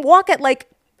 Like, they walk at like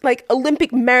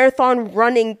Olympic marathon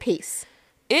running pace.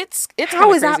 It's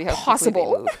How is that crazy how quickly they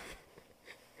possible? move.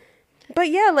 But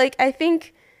yeah, like, I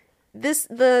think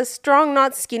the strong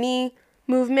not skinny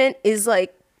movement is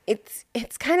like, it's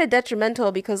kind of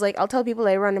detrimental, because like, I'll tell people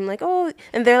I run, I'm like, oh,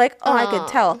 and they're like, oh, I could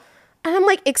tell. And I'm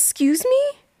like, excuse me?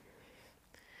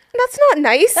 That's not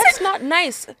nice. That's not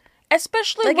nice.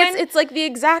 Especially like, when it's like the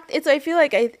exact, I feel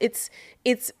like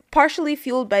it's partially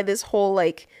fueled by this whole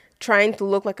like trying to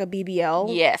look like a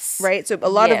BBL. Yes. Right? So a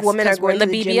lot of women are going to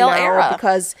the gym now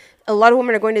because a lot of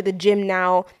women are going to the gym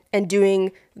now and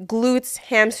doing glutes,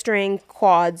 hamstring,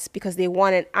 quads, because they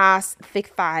want an ass, thick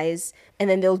thighs, and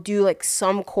then they'll do like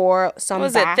some core, some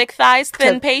was back. it thick thighs,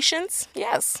 thin patience?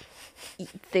 Yes.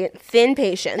 Thin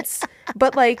patience.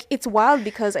 But like, it's wild,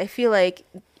 because I feel like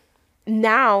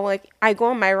now, like, I go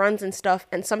on my runs and stuff,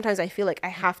 and sometimes I feel like I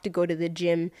have to go to the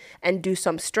gym and do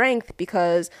some strength,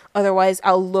 because otherwise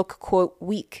I'll look, quote,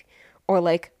 weak, or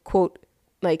like, quote,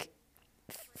 like,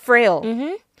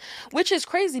 frail. Which is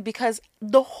crazy, because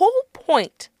the whole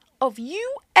point of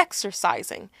you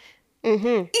exercising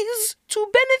is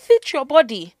to benefit your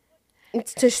body.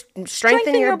 It's to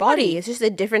strengthen your body. It's just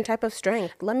a different type of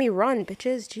strength. Let me run,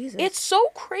 bitches. Jesus. It's so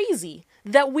crazy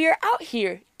that we're out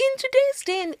here in today's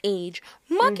day and age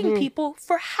mocking people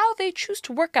for how they choose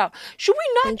to work out. Should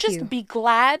we not just be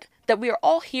glad that we are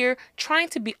all here trying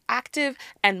to be active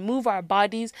and move our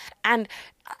bodies? And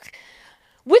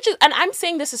I'm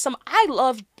saying this as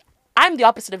I'm the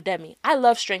opposite of Demi. I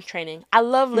love strength training. I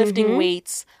love lifting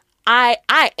weights. I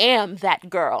am that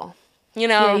girl. You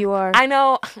know? Yeah, you are. I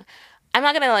know I'm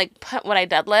not gonna like put what I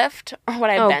deadlift or what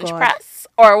I bench God. press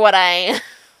or what I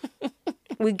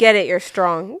We get it. You're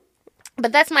strong.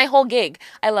 But that's my whole gig.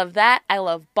 I love that. I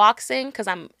love boxing because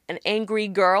I'm an angry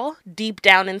girl deep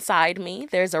down inside me.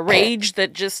 There's a rage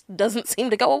that just doesn't seem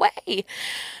to go away.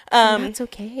 That's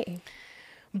okay.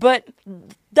 But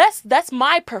that's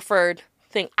my preferred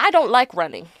thing. I don't like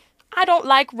running. I don't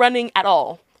like running at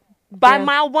all. By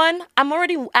mile 1, I'm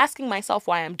already asking myself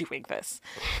why I'm doing this.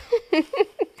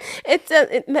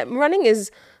 Running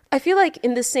is, I feel like,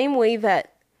 in the same way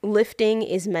that lifting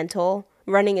is mental,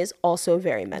 running is also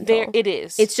very mental. It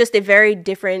is. It's just a very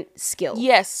different skill.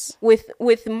 Yes. With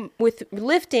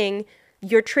lifting,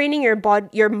 you're training your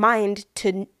mind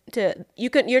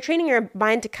you're training your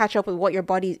mind to catch up with what your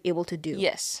body is able to do.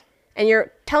 Yes. And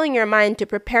you're telling your mind to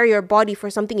prepare your body for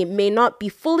something it may not be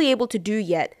fully able to do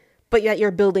yet, but yet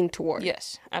you're building toward.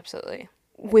 Yes, absolutely.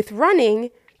 With running,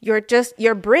 your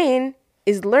brain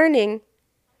is learning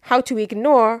how to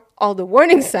ignore all the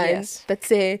warning signs that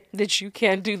say that you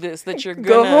can't do this, that you're gonna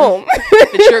go home,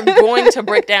 that you're going to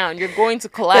break down, you're going to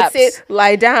collapse. That say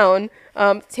lie down,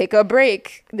 take a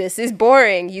break. This is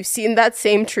boring. You've seen that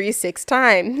same tree 6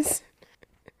 times.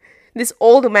 This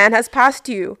old man has passed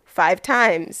you 5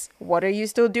 times. What are you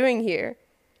still doing here?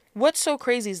 What's so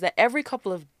crazy is that every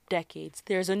couple of decades,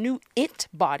 there's a new it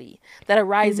body that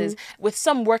arises with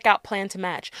some workout plan to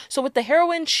match. So with the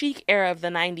heroin chic era of the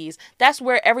 90s, that's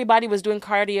where everybody was doing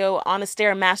cardio on a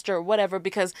Stairmaster or whatever,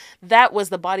 because that was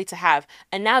the body to have.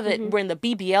 And now that we're in the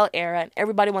BBL era and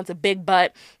everybody wants a big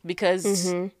butt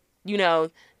because, you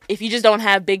know, if you just don't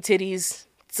have big titties,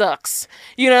 it sucks,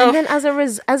 you know? And then as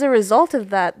a result of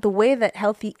that, the way that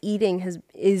healthy eating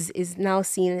is now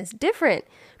seen as different.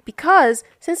 Because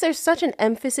since there's such an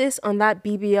emphasis on that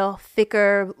BBL,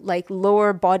 thicker, like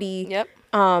lower body,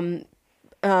 body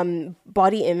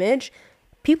image,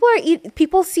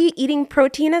 people see eating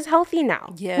protein as healthy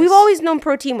now. Yes. We've always known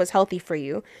protein was healthy for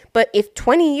you, but if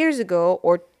 20 years ago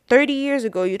or 30 years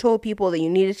ago you told people that you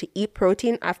needed to eat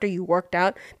protein after you worked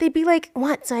out, they'd be like,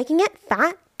 "What? So I can get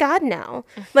fat? God, no!"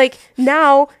 Like,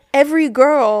 now every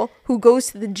girl who goes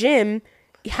to the gym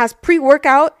has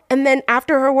pre-workout, and then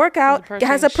after her workout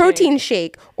has a protein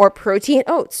shake or protein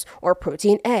oats or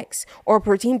protein eggs or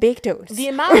protein baked oats. The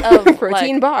amount of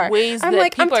protein bar. Ways I'm that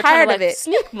like, people I'm are trying tired to of it.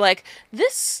 sneak, like,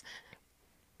 this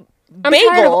I'm tired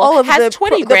of bagel all of has the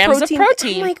 20 grams of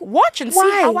protein. I'm like, watch and why?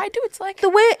 see how I do. It's like The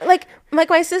way, like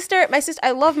my sister,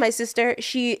 I love my sister.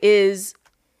 She is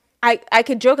I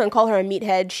could joke and call her a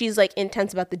meathead. She's like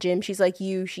intense about the gym. She's like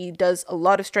you. She does a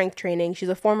lot of strength training. She's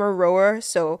a former rower,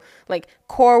 so like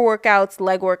core workouts,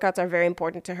 leg workouts are very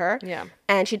important to her. Yeah.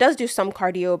 And she does do some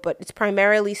cardio, but it's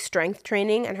primarily strength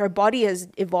training, and her body has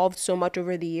evolved so much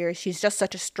over the years. She's just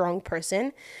such a strong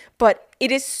person. But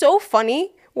it is so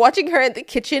funny watching her in the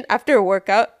kitchen after a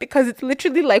workout, because it's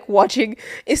literally like watching,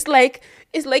 it's like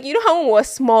you know how when we were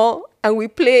small and we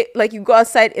play, like you go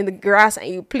outside in the grass and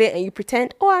you play and you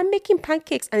pretend, oh, I'm making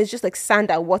pancakes, and it's just like sand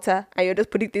and water and you're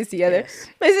just putting things together. Yes.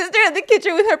 My sister in the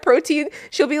kitchen with her protein,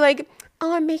 she'll be like,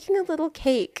 oh, I'm making a little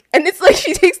cake, and it's like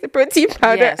she takes the protein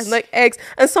powder Yes. and like eggs,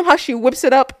 and somehow she whips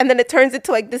it up and then it turns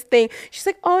into like this thing. She's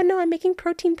like, oh no, I'm making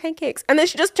protein pancakes, and then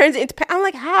she just turns it into I'm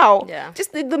like, how? Yeah.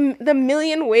 Just the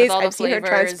million ways all the I've seen her flavors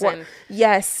transform. and-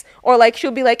 Yes. Or like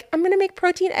she'll be like, I'm gonna make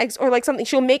protein eggs, or like something.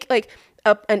 She'll make like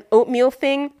an oatmeal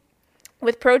thing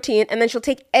with protein, and then she'll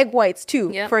take egg whites too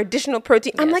Yep. for additional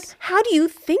protein. I'm like, Yes. how do you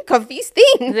think of these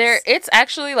things? It's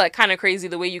actually like kind of crazy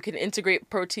the way you can integrate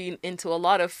protein into a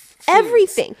lot of foods.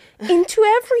 Everything into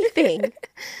everything.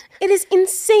 It is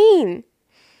insane.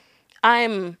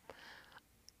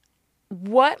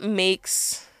 What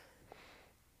makes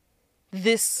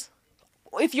this,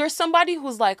 if you're somebody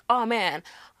who's like, oh man,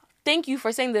 thank you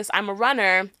for saying this, I'm a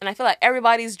runner and I feel like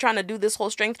everybody's trying to do this whole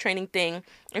strength training thing.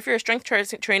 If you're a strength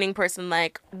training person,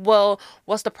 like, well,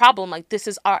 what's the problem? Like, this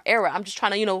is our era. I'm just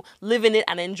trying to, live in it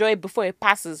and enjoy it before it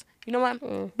passes. You know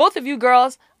what? Both of you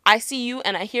girls, I see you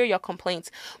and I hear your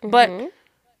complaints. But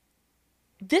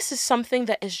this is something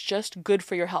that is just good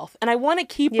for your health. And I want to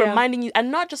keep reminding you,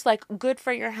 and not just like good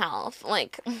for your health,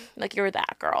 like you're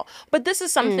that girl. But this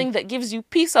is something that gives you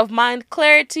peace of mind,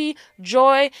 clarity,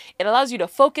 joy. It allows you to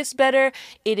focus better.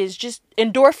 It is just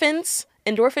endorphins.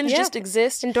 Endorphins just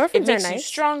exist. Endorphins it makes are you nice.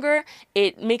 stronger.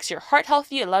 It makes your heart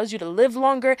healthy. It allows you to live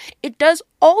longer. It does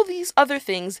all these other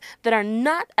things that are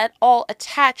not at all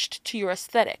attached to your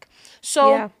aesthetic.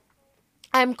 So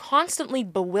I'm constantly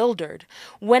bewildered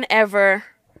whenever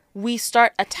we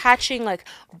start attaching like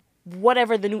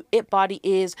whatever the new it body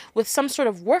is with some sort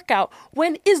of workout,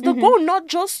 when is the goal not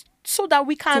just so that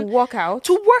we can To work out.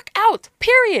 to work out,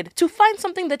 period, to find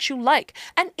something that you like.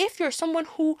 And if you're someone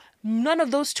who none of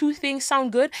those two things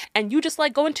sound good and you just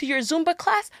like going to your Zumba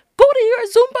class, go to your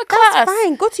Zumba class. That's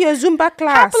fine. Go to your Zumba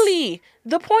class. Happily.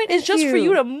 The point is just for you.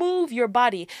 you to move your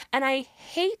body. And I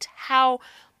hate how,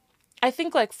 I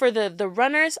think like for the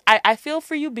runners, I feel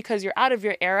for you because you're out of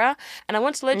your era. And I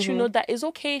want to let you know that it's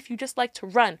okay if you just like to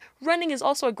run. Running is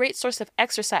also a great source of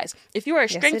exercise. If you are a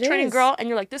strength it training is. girl and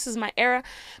you're like, this is my era,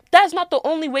 that's not the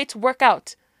only way to work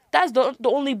out. That's the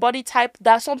only body type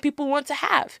that some people want to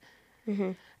have.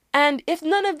 And if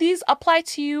none of these apply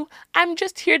to you, I'm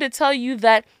just here to tell you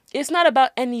that it's not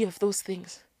about any of those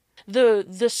things.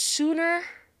 The sooner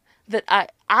that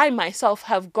I myself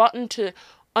have gotten to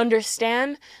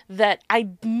understand that I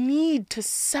need to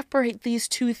separate these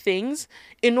two things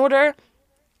in order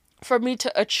for me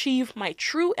to achieve my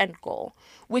true end goal,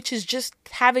 which is just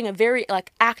having a very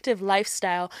like active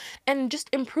lifestyle and just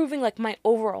improving like my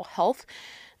overall health,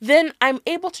 then I'm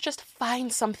able to just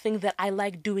find something that I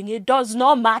like doing. It does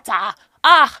not matter.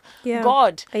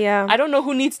 God. Yeah. I don't know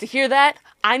who needs to hear that.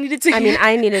 I needed to I hear mean,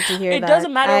 I needed to hear it that.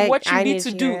 doesn't matter what you I need needed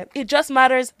to to do. hear it. It just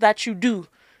matters that you do.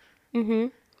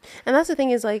 And that's the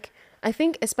thing is, like, I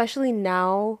think especially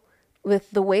now with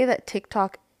the way that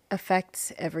TikTok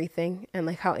affects everything and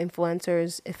like how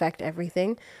influencers affect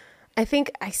everything, I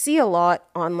think I see a lot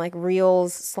on like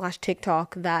Reels /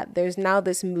 TikTok that there's now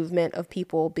this movement of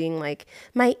people being like,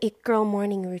 my it girl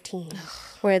morning routine,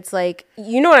 where it's like,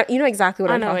 you know exactly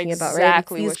what I I'm know talking about, right? It's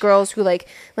exactly these what you- girls who like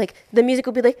the music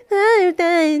will be like,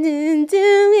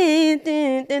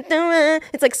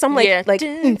 it's like some like Yeah.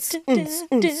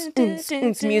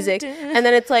 music, and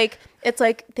then it's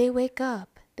like they wake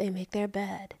up, they make their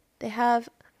bed, they have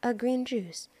a green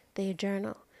juice, they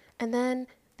journal, and then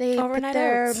they Overnight put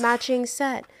their oats. matching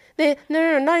set. They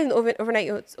no, not even overnight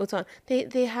oats on.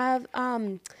 They have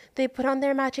they put on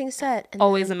their matching set. And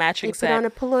Always then a matching they set.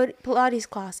 put on a Pilates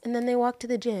class, and then they walk to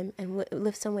the gym and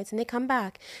lift some weights, and they come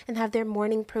back and have their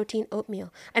morning protein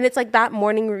oatmeal, and it's like that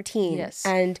morning routine. Yes.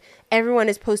 And everyone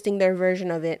is posting their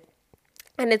version of it.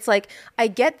 And it's like, I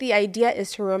get the idea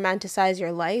is to romanticize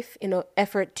your life in an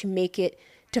effort to make it,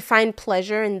 to find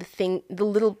pleasure in the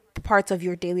little parts of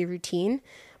your daily routine.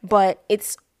 But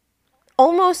it's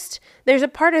almost, there's a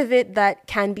part of it that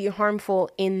can be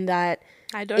harmful in that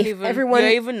I don't if even. everyone-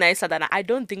 You're even nicer than I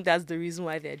don't think that's the reason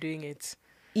why they're doing it.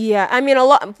 Yeah, I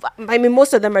mean,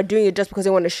 most of them are doing it just because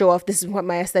they want to show off, this is what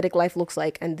my aesthetic life looks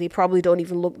like. And they probably don't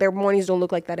even their mornings don't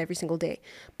look like that every single day.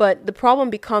 But the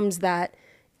problem becomes that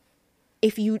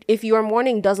if your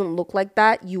morning doesn't look like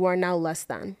that, you are now less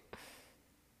than.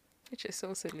 Which is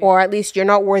so silly. Or at least you're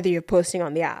not worthy of posting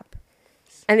on the app.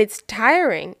 And it's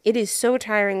tiring. It is so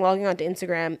tiring logging onto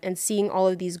Instagram and seeing all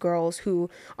of these girls who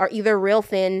are either real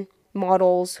thin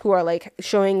models who are like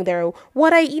showing their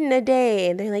what I eat in a day,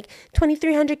 and they're like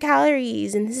 2,300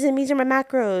 calories and these are my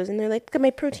macros, and they're like, look at my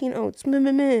protein oats, meh,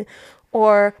 meh, meh.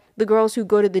 Or the girls who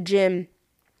go to the gym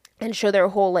and show their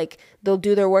whole, like, they'll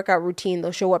do their workout routine,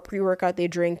 they'll show what pre-workout they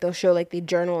drink, they'll show like they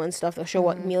journal and stuff, they'll show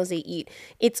what meals they eat.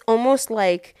 It's almost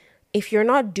like if you're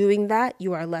not doing that,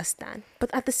 you are less than.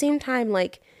 But at the same time,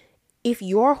 like, if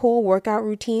your whole workout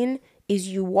routine is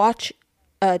you watch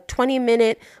a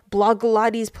 20-minute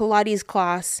Pilates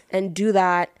class and do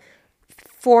that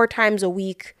 4 times a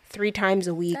week, 3 times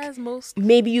a week,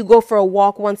 maybe you go for a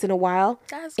walk once in a while.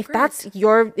 If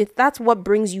that's what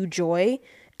brings you joy,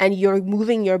 and you're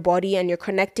moving your body and you're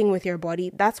connecting with your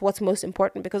body, that's what's most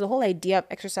important, because the whole idea of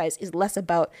exercise is less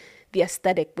about the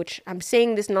aesthetic, which I'm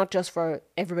saying this not just for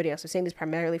everybody else, I'm saying this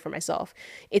primarily for myself.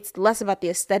 It's less about the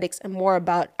aesthetics and more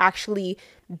about actually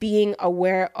being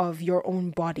aware of your own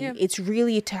body. Yeah. It's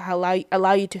really to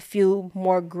allow you to feel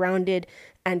more grounded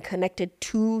and connected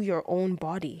to your own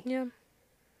body. Yeah.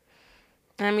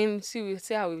 I mean, see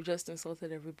how we've just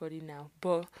insulted everybody now,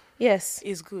 but yes,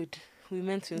 it's good. We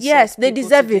meant to insult. Yes, they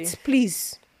deserve today. it.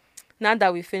 Please. Now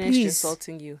that we finished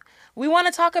insulting you, we want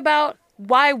to talk about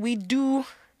why we do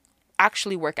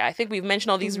actually work out. I think we've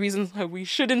mentioned all these reasons why we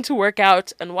shouldn't work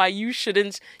out and why you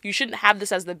shouldn't have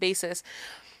this as the basis.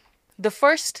 The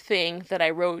first thing that I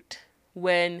wrote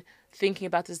when thinking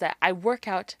about this is that I work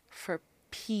out for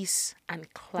peace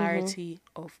and clarity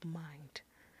of mind.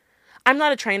 I'm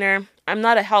not a trainer. I'm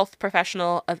not a health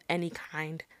professional of any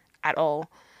kind at all.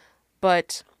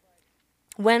 But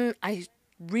when I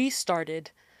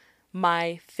restarted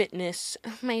my fitness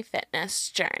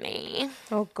journey.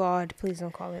 Oh God, please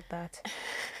don't call it that.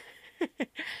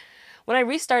 When I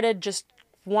restarted just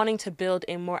wanting to build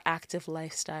a more active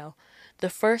lifestyle, the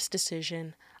first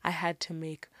decision I had to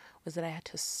make was that I had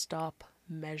to stop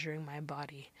measuring my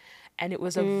body. And it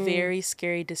was a very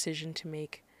scary decision to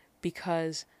make,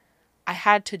 because I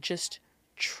had to just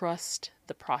trust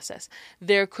the process.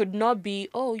 There could not be,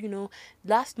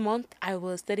 last month I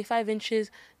was 35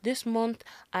 inches, this month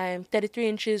I'm 33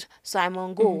 inches, so I'm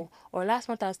on goal. Or last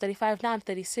month I was 35, now I'm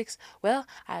 36. Well,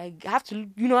 I have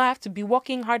to be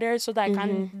working harder so that I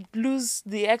can lose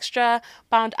the extra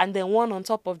pound, and then one on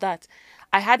top of that.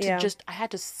 I had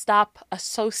to stop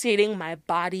associating my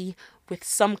body with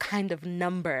some kind of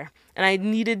number. And I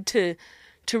needed to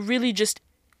really just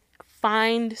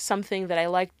find something that I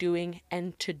like doing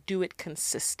and to do it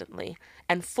consistently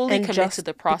and fully commit to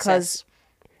the process.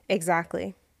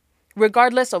 Exactly.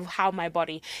 Regardless of how my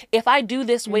body, if I do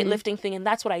this weightlifting thing and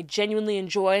that's what I genuinely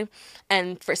enjoy,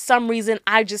 and for some reason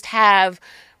I just have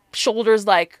shoulders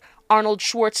like Arnold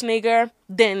Schwarzenegger,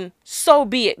 then so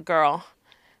be it, girl.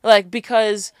 Like,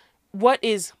 because what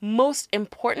is most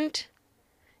important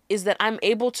is that I'm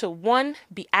able to, 1,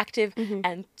 be active,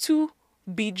 and 2,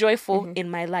 be joyful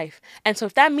in my life. And so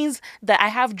if that means that I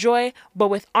have joy but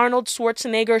with Arnold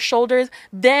Schwarzenegger shoulders,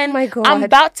 then I'm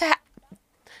about to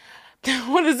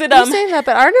what is it? I'm saying that,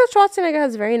 but Arnold Schwarzenegger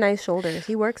has very nice shoulders.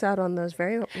 He works out on those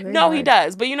very No, hard. He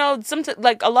does. But sometimes,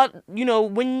 like, a lot,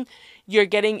 when you're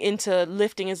getting into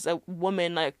lifting as a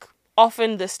woman, like,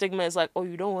 often the stigma is like, oh,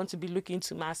 you don't want to be looking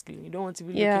too masculine. You don't want to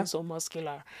be looking so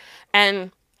muscular.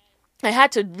 And I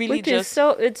had to really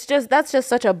that's just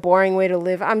such a boring way to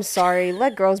live. I'm sorry.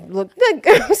 Let girls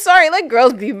let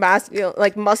girls be masculine,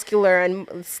 like muscular and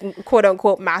quote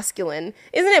unquote masculine.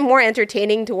 Isn't it more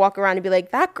entertaining to walk around and be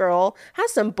like, that girl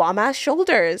has some bomb ass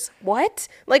shoulders? What?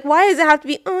 Like, why does it have to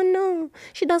be, oh no,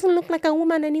 she doesn't look like a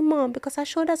woman anymore because her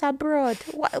shoulders are broad?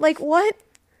 What? Like, what?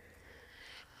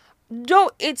 No,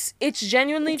 it's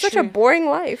genuinely true. Such a boring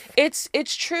life. It's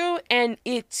true, and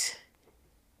it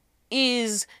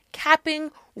is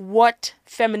capping what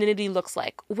femininity looks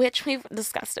like, which we've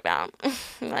discussed about.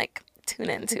 Like, tune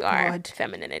into our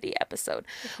femininity episode.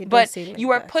 But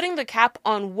you are putting the cap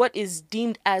on what is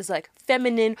deemed as like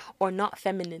feminine or not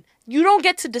feminine. You don't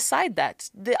get to decide that.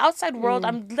 The outside world,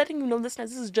 I'm letting you know,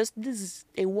 listeners, this is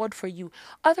a word for you.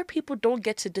 Other people don't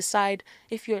get to decide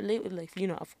if you're like,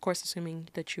 of course, assuming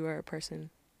that you are a person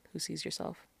who sees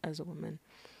yourself as a woman.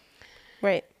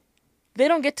 Right. They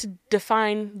don't get to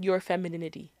define your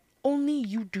femininity. Only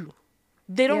you do.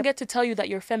 They don't get to tell you that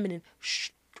you're feminine.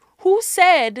 Who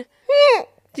said...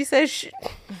 She said...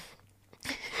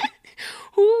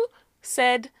 Who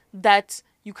said that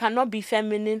you cannot be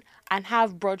feminine and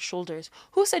have broad shoulders?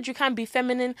 Who said you can't be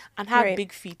feminine and have Right.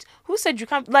 big feet? Who said you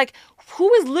can't, like,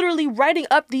 who is literally writing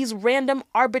up these random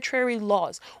arbitrary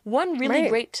laws? One really Right.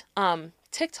 great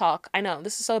TikTok, I know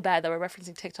this is so bad that we're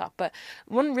referencing TikTok, but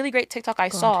one really great TikTok I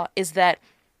saw is that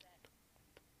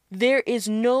there is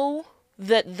no,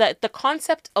 the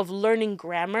concept of learning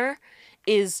grammar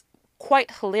is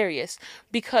quite hilarious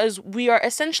because we are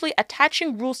essentially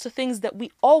attaching rules to things that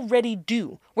we already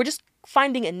do. We're just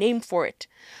finding a name for it.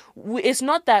 It's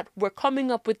not that we're coming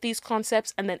up with these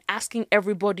concepts and then asking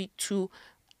everybody to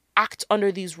act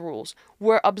under these rules.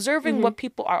 We're observing what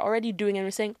people are already doing and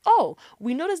we're saying, oh,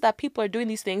 we notice that people are doing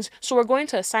these things, so we're going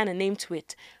to assign a name to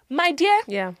it. My dear,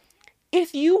 Yeah.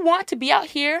 if you want to be out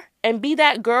here and be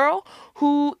that girl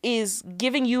who is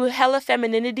giving you hella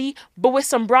femininity, but with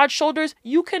some broad shoulders,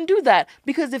 you can do that.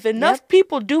 Because if enough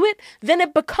people do it, then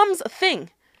it becomes a thing.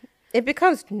 It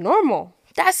becomes normal.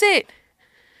 That's it.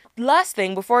 Last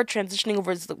thing before transitioning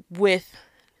over with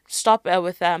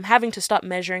having to stop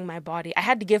measuring my body, I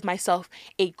had to give myself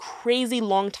a crazy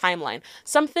long timeline.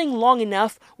 Something long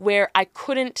enough where I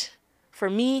couldn't, for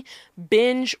me,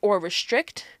 binge or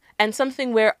restrict. And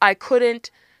something where I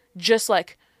couldn't just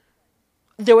like,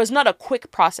 there was not a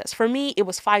quick process. For me, it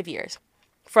was 5 years.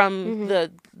 From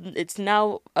it's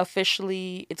now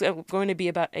officially, it's going to be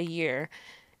about a year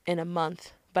in a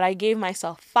month. But I gave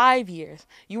myself 5 years.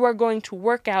 You are going to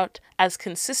work out as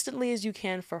consistently as you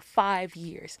can for 5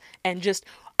 years. And just,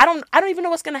 I don't even know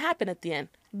what's going to happen at the end.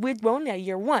 We're only at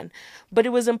year 1. But it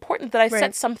was important that I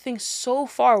set something so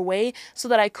far away so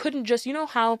that I couldn't just, you know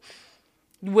how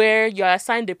where you're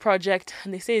assigned a project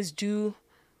and they say it's due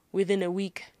within a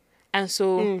week. And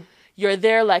so you're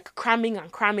there like cramming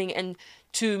and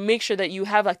to make sure that you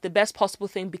have like the best possible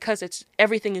thing because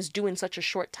everything is due in such a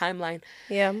short timeline.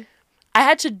 Yeah. I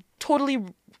had to totally,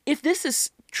 if this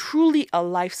is truly a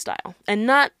lifestyle and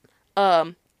not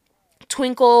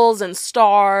twinkles and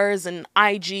stars and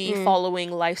IG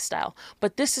following lifestyle,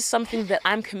 but this is something that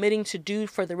I'm committing to do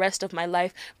for the rest of my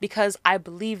life because I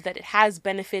believe that it has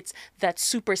benefits that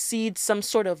supersede some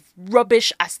sort of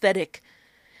rubbish aesthetic,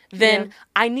 then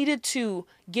I needed to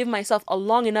give myself a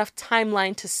long enough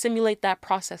timeline to simulate that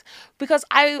process. Because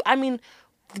I mean,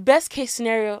 the best case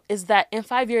scenario is that in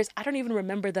 5 years, I don't even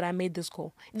remember that I made this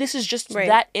goal. This is just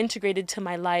that integrated to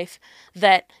my life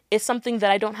that it's something that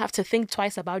I don't have to think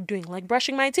twice about doing, like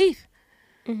brushing my teeth.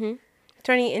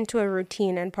 Turning it into a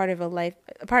routine and part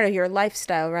of your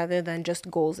lifestyle rather than just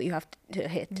goals that you have to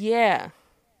hit. Yeah.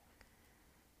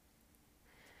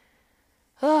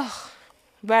 Ugh.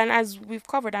 But as we've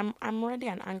covered, I'm already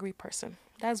an angry person.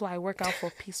 That's why I work out for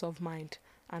peace of mind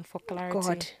and for clarity.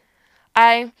 God.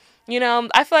 I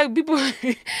feel like people,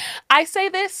 I say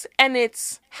this and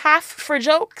it's half for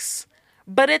jokes,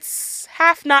 but it's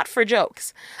half not for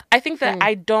jokes. I think that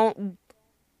I don't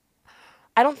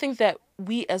think that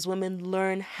we as women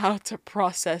learn how to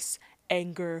process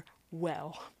anger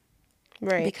well.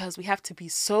 Right. Because we have to be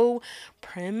so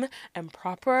prim and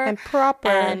proper.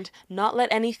 And not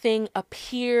let anything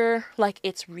appear like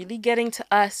it's really getting to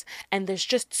us. And there's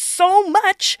just so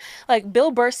much, like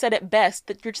Bill Burr said it best,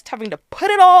 that you're just having to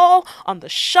put it all on the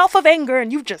shelf of anger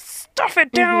and you just stuff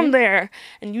it down there.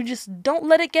 And you just don't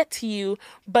let it get to you.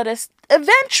 But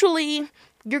eventually,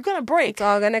 you're going to break. It's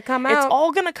all going to come out. It's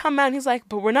all going to come out. And he's like,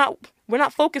 but we're not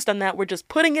focused on that. We're just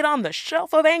putting it on the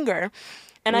shelf of anger.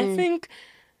 And I think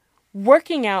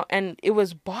working out, and it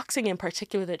was boxing in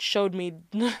particular that showed me,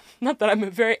 not that I'm a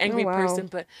very angry person,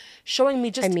 but showing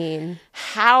me just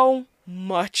how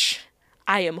much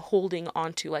I am holding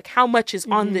on to, like how much is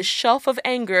on this shelf of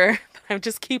anger that I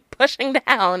just keep pushing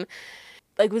down.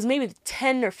 Like it was maybe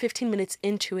 10 or 15 minutes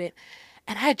into it,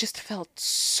 and I just felt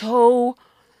so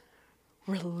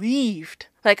relieved.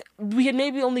 Like we had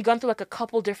maybe only gone through like a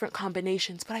couple different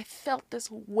combinations, but I felt this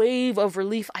wave of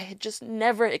relief I had just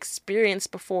never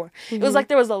experienced before. It was like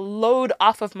there was a load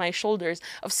off of my shoulders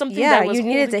of something that was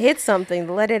needed to hit something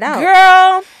to let it out.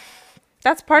 Girl,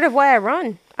 that's part of why I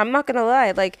run. I'm not gonna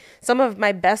lie. Like some of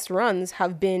my best runs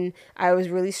have been I was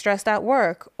really stressed at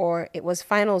work or it was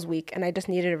finals week and I just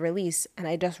needed a release and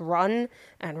I just run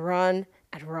and run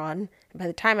and run. And by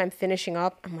the time I'm finishing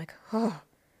up, I'm like, oh,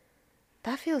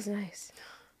 that feels nice.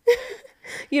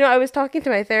 I was talking to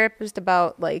my therapist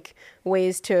about like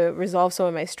ways to resolve some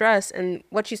of my stress, and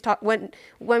what she's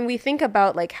when we think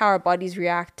about like how our bodies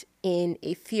react in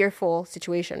a fearful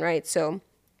situation, right? So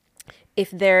if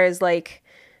there's like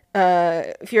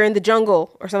if you're in the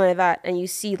jungle or something like that and you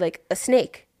see like a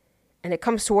snake and it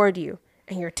comes toward you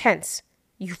and you're tense,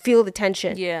 you feel the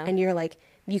tension, and you're like,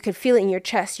 you can feel it in your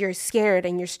chest, you're scared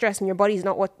and you're stressed and your body's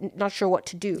not sure what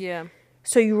to do. Yeah.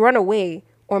 So you run away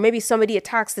or maybe somebody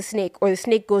attacks the snake or the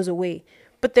snake goes away.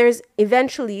 But there's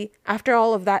eventually, after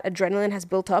all of that adrenaline has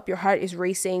built up, your heart is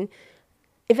racing,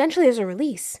 eventually there's a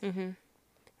release.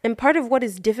 And part of what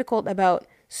is difficult about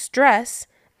stress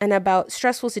and about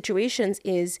stressful situations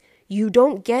is you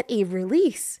don't get a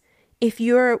release. If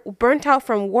you're burnt out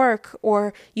from work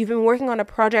or you've been working on a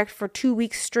project for 2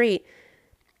 weeks straight,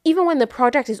 even when the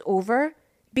project is over,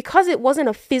 because it wasn't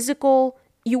a physical,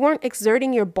 you weren't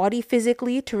exerting your body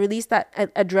physically to release that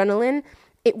adrenaline,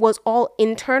 it was all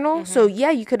internal. So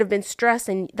yeah, you could have been stressed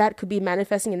and that could be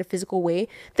manifesting in a physical way.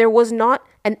 There was not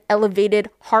an elevated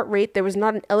heart rate. There was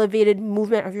not an elevated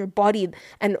movement of your body.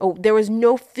 And there was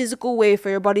no physical way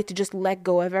for your body to just let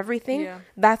go of everything. Yeah.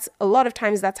 That's a lot of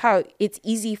times that's how it's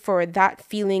easy for that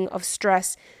feeling of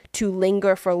stress to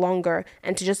linger for longer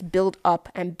and to just build up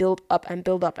and build up and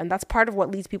build up. And that's part of what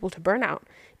leads people to burnout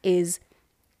is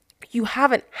you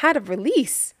haven't had a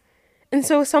release. And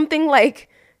so something like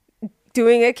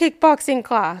doing a kickboxing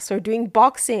class or doing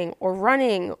boxing or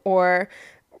running or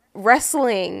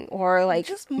wrestling or like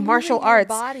just martial moving your arts.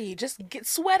 body, just get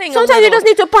sweating. Sometimes you just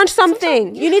need to punch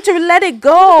something. You need to let it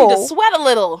go. You need to sweat a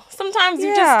little. Sometimes you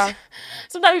Yeah.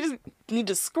 just need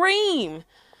to scream.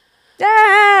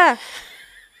 Yeah.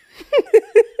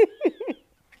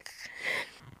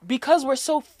 Because we're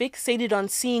so fixated on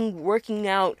seeing working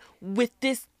out with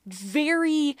this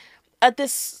at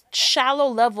this shallow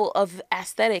level of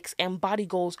aesthetics and body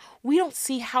goals, we don't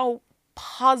see how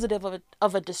positive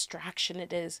of a distraction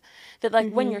it is. That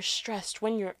like when you're stressed,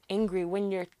 when you're angry,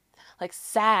 when you're like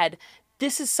sad,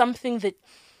 this is something that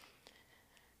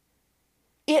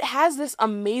it has this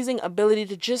amazing ability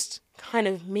to just kind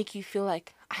of make you feel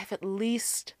like I've at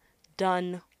least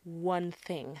done one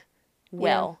thing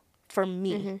well for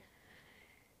me.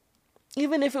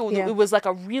 Even if it was like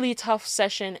a really tough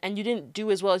session and you didn't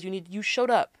do as well as you showed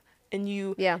up and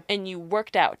you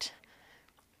worked out.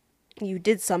 You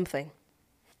did something.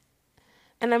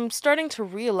 And I'm starting to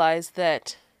realize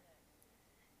that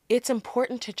it's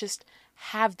important to just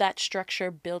have that structure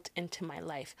built into my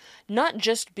life. Not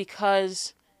just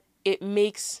because it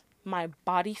makes my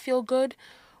body feel good,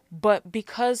 but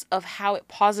because of how it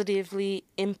positively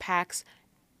impacts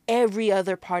every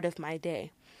other part of my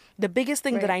day. The biggest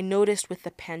thing that I noticed with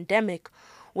the pandemic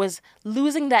was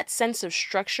losing that sense of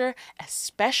structure,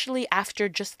 especially after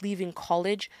just leaving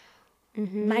college.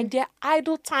 My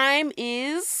idle time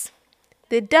is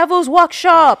the devil's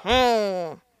workshop.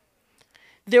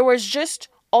 There was just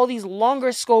all these longer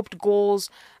scoped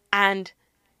goals, and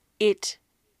it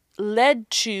led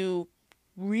to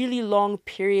really long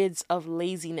periods of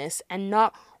laziness and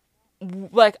not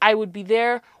like I would be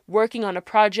there working on a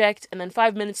project and then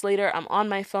 5 minutes later I'm on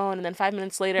my phone and then 5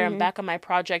 minutes later I'm back on my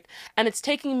project and it's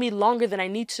taking me longer than I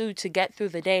need to get through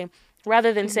the day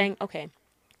rather than saying, okay,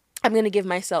 I'm going to give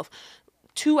myself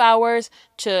 2 hours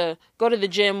to go to the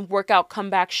gym, work out,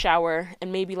 come back, shower,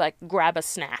 and maybe like grab a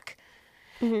snack.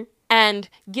 And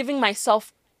giving my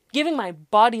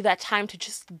body that time to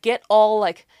just get all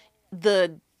like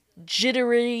the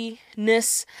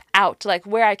jitteriness out, like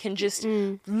where I can just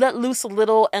let loose a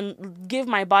little and give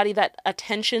my body that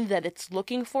attention that it's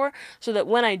looking for, so that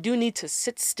when I do need to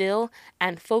sit still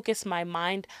and focus my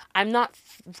mind, I'm not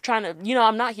trying to,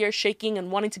 I'm not here shaking and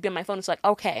wanting to be on my phone. It's like,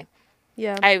 okay,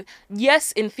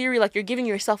 yes, in theory, like you're giving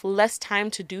yourself less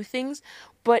time to do things,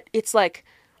 but it's like,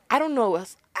 I don't know,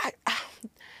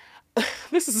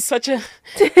 this is such a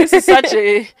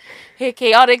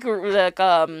chaotic like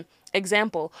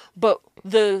example, but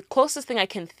the closest thing I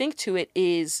can think to it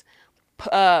is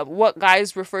what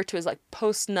guys refer to as like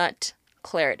post-nut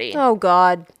clarity. Oh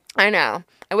God, I know.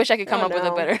 I wish I could come up with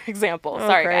a better example.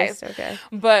 Sorry, Christ. guys. Okay,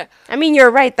 but I mean, you're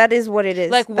right. That is what it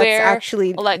is. Like that's where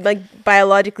actually like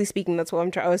biologically speaking, that's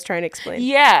what I was trying to explain.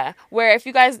 Yeah, where if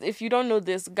you don't know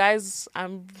this, guys,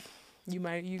 God,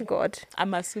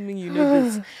 I'm assuming you know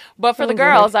this, but for the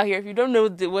girls out here, if you don't know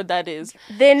what that is,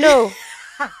 they know.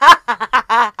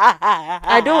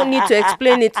 I don't need to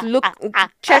explain it. Look,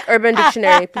 check Urban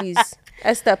Dictionary, please.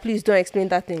 Esther, please don't explain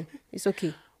that thing. It's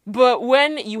okay. But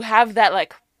when you have that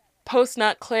like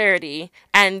post-nut clarity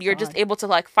and you're just able to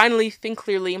like finally think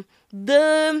clearly,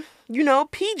 the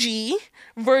PG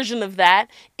version of that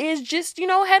is just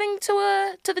heading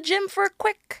to the gym for a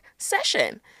quick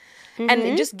session.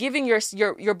 And just giving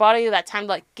your body that time to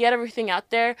like get everything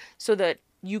out there so that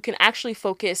you can actually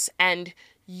focus and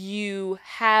you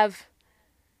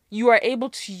are able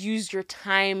to use your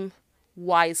time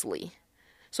wisely.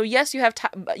 So yes,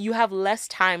 you have less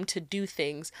time to do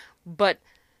things, but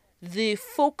the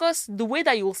focus, the way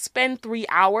that you'll spend 3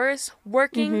 hours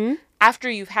working after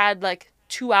you've had like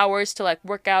 2 hours to like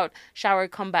work out, shower,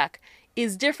 come back,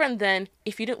 is different than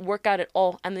if you didn't work out at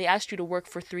all and they asked you to work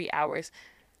for 3 hours.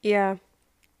 Yeah.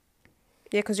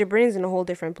 Yeah, because your brain's in a whole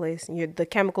different place. The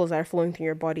chemicals that are flowing through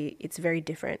your body, it's very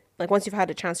different. Like once you've had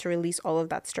a chance to release all of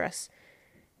that stress,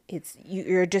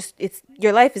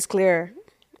 your life is clearer.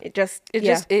 It just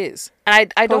is.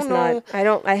 And I don't know.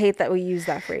 I hate that we use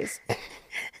that phrase.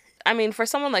 I mean, for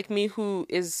someone like me who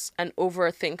is an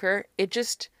overthinker, it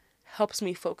just helps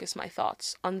me focus my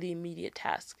thoughts on the immediate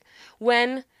task.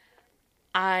 When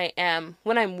I'm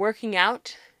working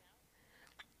out,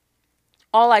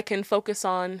 all I can focus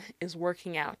on is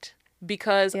working out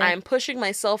because I'm pushing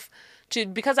myself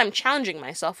because I'm challenging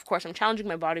myself. Of course, I'm challenging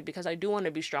my body because I do want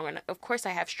to be stronger. And of course,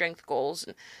 I have strength goals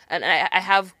and I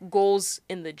have goals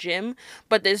in the gym,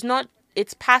 but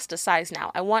it's past a size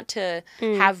now. I want to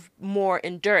have more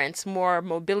endurance, more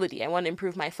mobility. I want to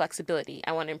improve my flexibility.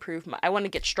 I want to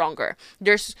get stronger.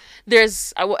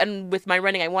 And with my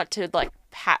running, I want to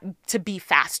to be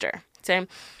faster. Same.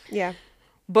 Yeah.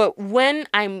 But when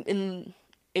I'm in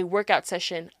a workout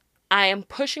session, I am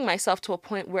pushing myself to a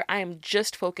point where I am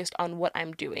just focused on what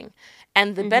I'm doing.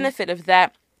 And the benefit of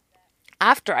that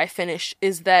after I finish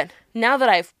is that now that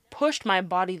I've pushed my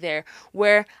body there,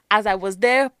 where as I was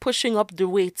there pushing up the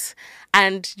weights,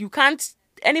 and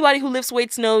anybody who lifts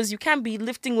weights knows you can't be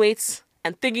lifting weights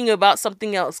and thinking about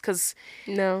something else, because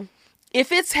no,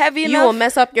 if it's heavy enough, you will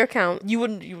mess up your count. You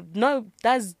would know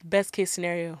that's best case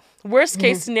scenario. Worst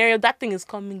case scenario, that thing is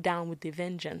coming down with a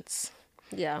vengeance.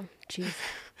 Yeah, jeez.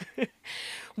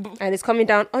 And it's coming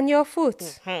down on your foot.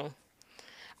 Mm-hmm.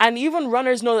 And even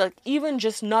runners know that even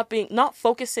just not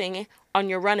focusing on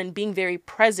your run and being very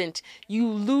present, you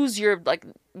lose your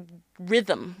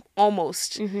rhythm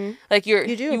almost. Mm-hmm. Like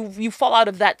you fall out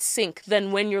of that sync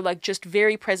then when you're just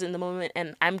very present in the moment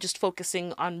and I'm just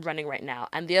focusing on running right now.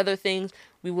 And the other things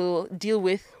we will deal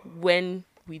with when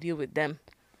we deal with them.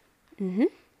 Mm-hmm.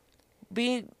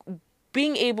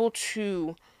 Being able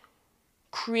to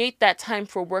create that time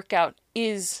for workout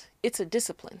it's a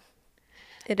discipline.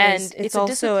 It is. It's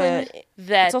also a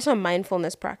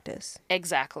mindfulness practice.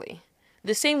 Exactly.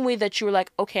 The same way that you were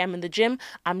like, okay, I'm in the gym,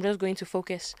 I'm just going to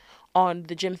focus on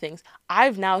the gym things.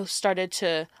 I've now started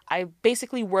I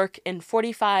basically work in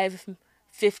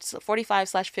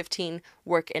 45/15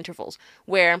 work intervals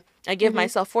where I give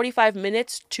myself 45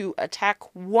 minutes to attack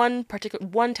one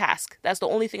task. That's the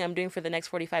only thing I'm doing for the next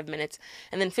 45 minutes.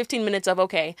 And then 15 minutes of,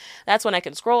 okay, that's when I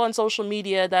can scroll on social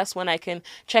media. That's when I can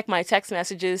check my text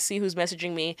messages, see who's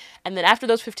messaging me. And then after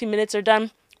those 15 minutes are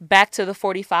done, back to the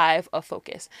 45 of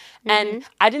focus. And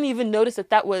I didn't even notice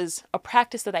that was a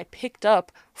practice that I picked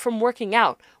up from working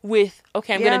out with,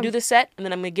 okay, I'm going to do the set and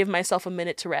then I'm going to give myself a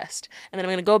minute to rest. And then I'm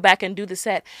going to go back and do the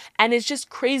set. And it's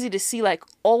just crazy to see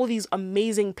all these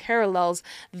amazing parallels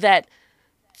that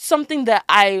something that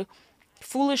I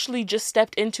foolishly just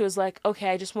stepped into is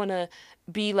okay, I just want to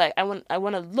be I want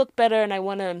to look better and I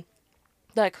want to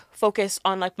focus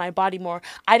on my body more.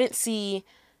 I didn't see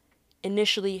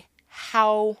initially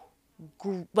how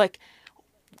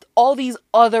all these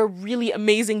other really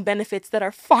amazing benefits that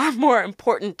are far more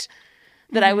important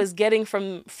that I was getting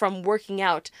from working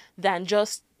out than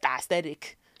just the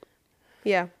aesthetic.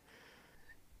 Yeah.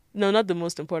 No, not the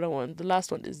most important one. The last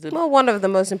one is one of the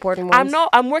most important ones.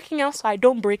 I'm working out so I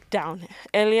don't break down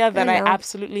earlier than I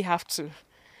absolutely have to.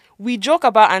 We joke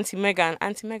about Auntie Megan.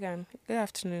 Auntie Megan, good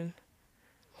afternoon.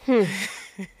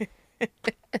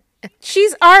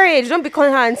 She's our age. Don't be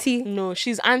calling her auntie. No,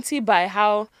 she's auntie by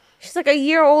how... She's a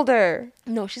year older.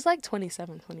 No, she's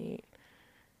 27, 28.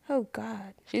 Oh,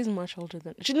 God. She's much older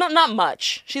than... She's not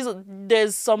much.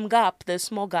 There's some gap. There's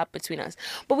small gap between us.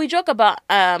 But we joke about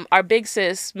our big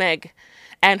sis, Meg,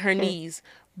 and her knees.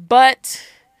 But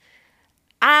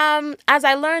as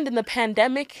I learned in the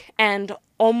pandemic and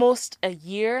almost a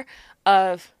year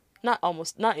of... Not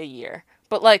a year,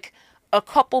 but a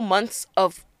couple months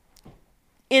of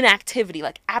inactivity,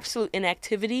 absolute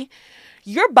inactivity,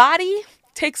 your body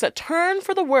takes a turn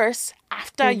for the worse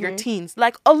after your teens.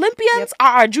 Olympians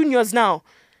are our juniors now.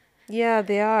 Yeah,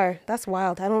 they are. That's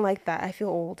wild. I don't like that. I feel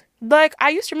old. I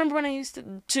used to remember when I used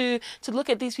to look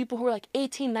at these people who were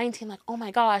 18, 19, oh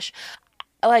my gosh.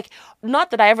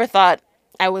 Not that I ever thought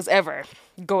I was ever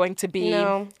going to be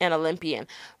an Olympian.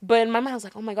 But in my mind, I was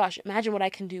oh my gosh, imagine what I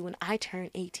can do when I turn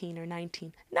 18 or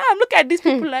 19. Now I'm looking at these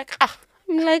people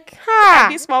I'm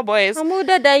these small boys. I'm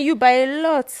older than you by a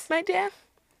lot. My dear,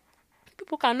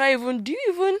 people cannot even, do you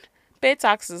even pay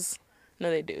taxes? No,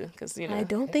 they do, because, I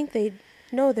don't think they,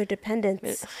 no, they're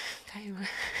dependents.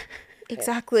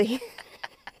 Exactly.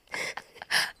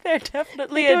 They're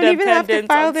definitely a dependent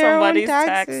on somebody's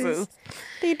taxes.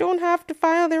 They don't have to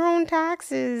file their own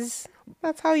taxes.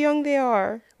 That's how young they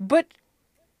are. But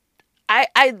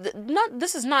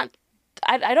this is not,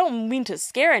 I don't mean to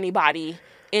scare anybody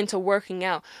into working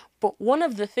out, but one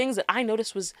of the things that I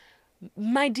noticed was,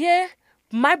 my dear,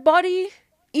 my body,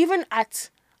 even at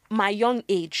my young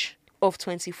age of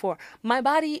 24, my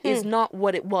body is not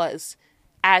what it was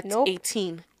at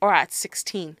 18 or at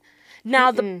 16.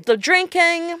 Now, the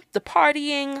drinking, the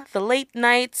partying, the late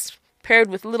nights paired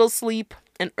with little sleep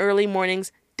and early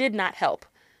mornings did not help.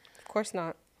 Of course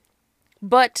not.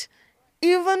 But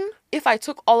even if I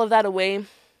took all of that away,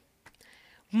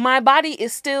 my body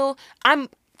is still, I'm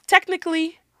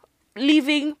technically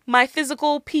leaving my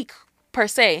physical peak, per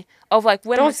se, of like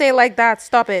when... Don't say it like that.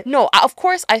 Stop it. No, of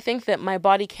course I think that my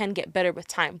body can get better with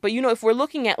time. But, if we're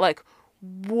looking at like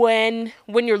when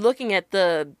you're looking at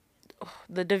the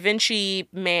Da Vinci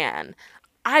man,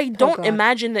 I don't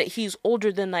imagine that he's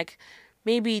older than like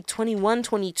maybe 21,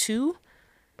 22.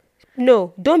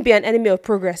 No, don't be an enemy of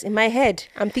progress. In my head,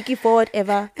 I'm thinking forward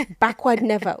ever, backward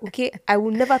never, okay? I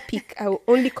will never peak. I will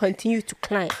only continue to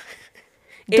climb.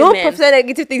 Amen. Don't prophesy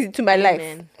negative things into my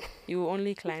life. You will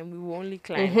only climb. We will only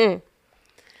climb.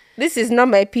 This is not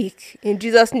my peak. In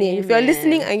Jesus' name. Amen. If you're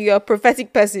listening and you're a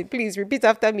prophetic person, please repeat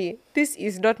after me. This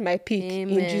is not my peak.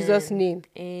 Amen. In Jesus' name.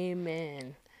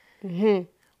 Amen.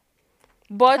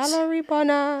 But... Calorie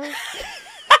burner.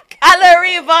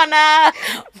 Calorie burner.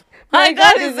 My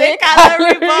God is a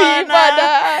calorie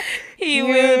burner. He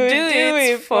will do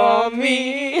it for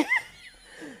me.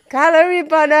 Calorie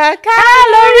burner.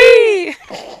 Calorie.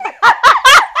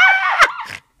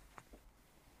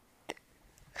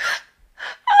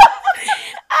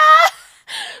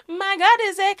 My God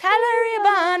is a calorie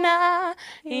burner.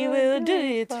 He will do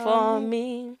it for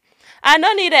me. I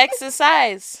don't need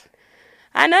exercise.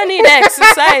 My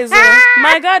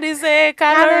God is a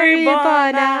calorie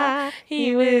burner.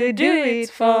 He will do it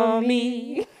for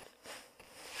me.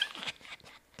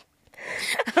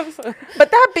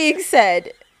 But that being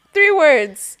said, 3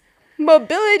 words.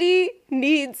 Mobility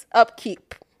needs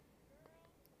upkeep.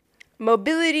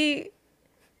 Mobility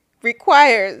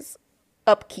requires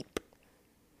upkeep.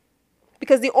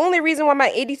 Because the only reason why my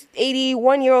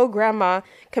 81-year-old grandma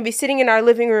can be sitting in our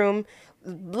living room,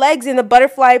 legs in the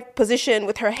butterfly position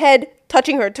with her head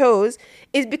touching her toes,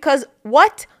 is because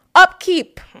what?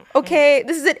 Upkeep. Okay,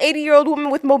 this is an 80-year-old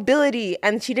woman with mobility,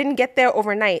 and she didn't get there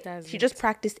overnight. She just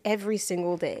practiced every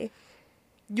single day.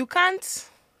 You can't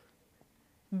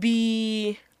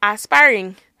be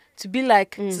aspiring to be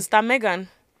like Sister Megan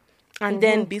and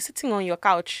then be sitting on your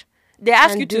couch. They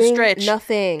ask you to stretch.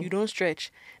 Nothing. You don't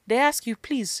stretch. They ask you,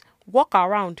 please, walk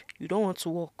around. You don't want to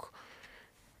walk.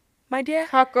 My dear.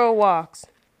 Hot girl walks.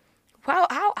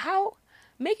 How?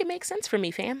 Make it make sense for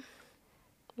me, fam.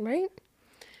 Right?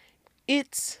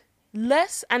 It's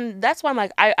less, and that's why I'm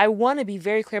like, I want to be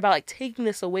very clear about like taking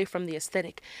this away from the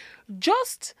aesthetic.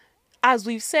 Just as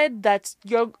we've said that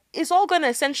it's all going to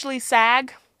essentially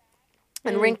sag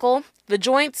and wrinkle. The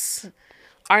joints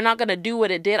are not going to do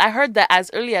what it did. I heard that as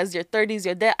early as your 30s,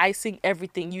 you're there icing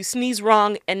everything. You sneeze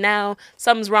wrong, and now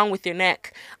something's wrong with your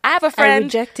neck. I have a friend. I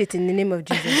reject it in the name of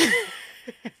Jesus.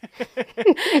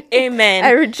 Amen.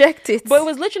 I reject it. But it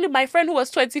was literally my friend who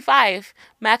was 25.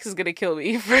 Max is going to kill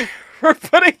me for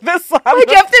putting this on. Why'd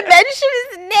you have to mention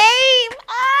his name?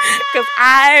 Because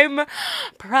I'm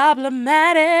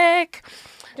problematic.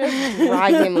 Just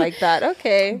drag him like that.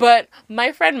 Okay. But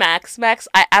my friend Max,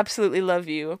 I absolutely love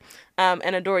you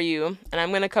and adore you. And I'm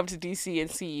going to come to DC and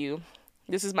see you.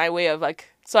 This is my way of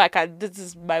this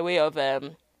is my way of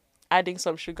adding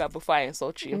some sugar before I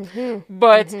insult you.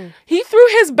 But he threw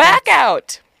his back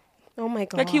out. Oh my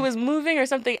God. Like he was moving or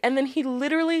something. And then he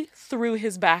literally threw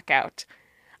his back out.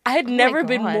 I had never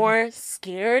been more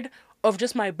scared of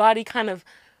just my body kind of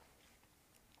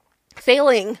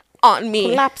failing on me.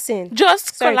 Collapsing.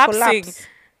 Collapsing.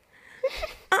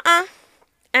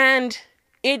 And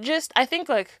it just, I think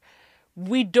like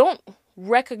we don't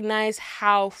recognize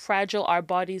how fragile our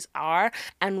bodies are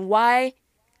and why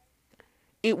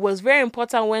it was very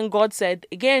important when God said,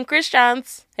 again,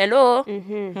 Christians, hello.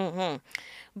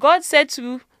 God said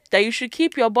that you should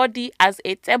keep your body as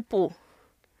a temple.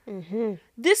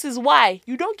 This is why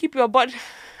you don't keep your body.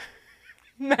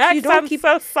 Max, I'm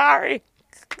so sorry.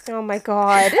 Oh my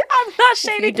God. I'm not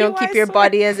shading you. If you don't keep your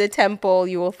body as a temple,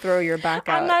 you will throw your back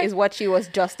out, is what she was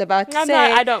just about to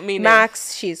say. I don't mean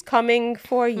Max, she's coming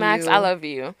for you. Max, I love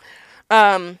you.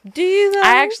 Do you though?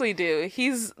 I actually do.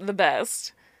 He's the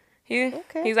best.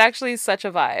 He's actually such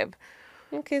a vibe.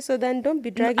 Okay, so then don't be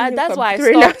dragging him that's from why I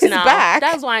throwing stopped his now. back.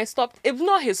 That's why I stopped. It was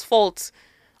not his fault.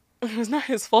 It was not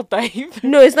his fault that he...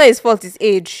 No, it's not his fault. It's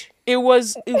age.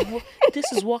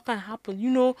 This is what can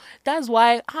happen. That's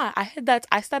why I had that.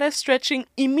 I started stretching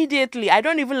immediately. I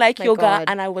don't even like My yoga, God.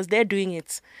 and I was there doing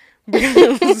it.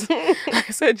 Because I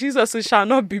said, Jesus, it shall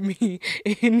not be me.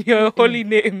 In your holy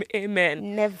name,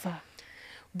 amen. Never.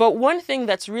 But one thing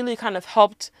that's really kind of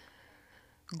helped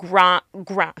ground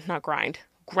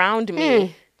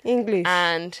me English.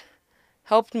 and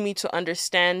helped me to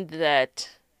understand that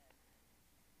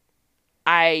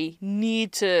I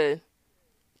need to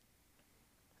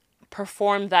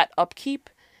perform that upkeep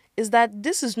is that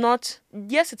this is not,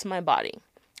 yes, it's my body,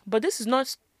 but this is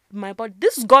not my body.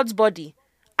 This is God's body.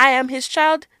 I am his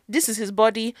child. This is his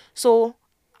body. So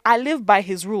I live by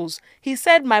his rules. He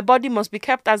said my body must be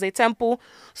kept as a temple.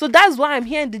 So that's why I'm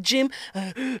here in the gym.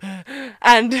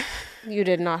 And You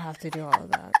did not have to do all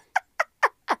of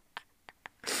that.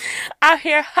 out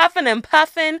here huffing and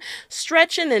puffing,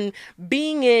 stretching and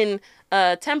being in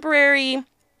temporary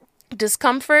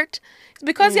discomfort. It's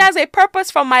because he has a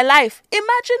purpose for my life.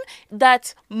 Imagine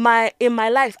that in my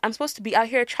life I'm supposed to be out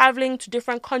here traveling to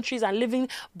different countries and living,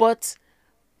 but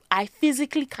I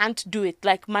physically can't do it.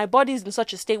 Like, my body is in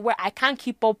such a state where I can't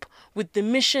keep up with the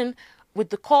mission, with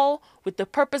the call, with the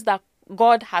purpose that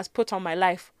God has put on my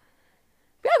life.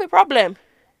 We have a problem.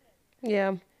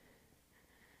 Yeah.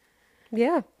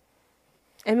 Yeah.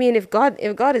 I mean, if God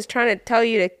is trying to tell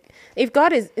you to, if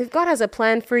God has a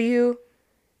plan for you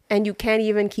and you can't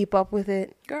even keep up with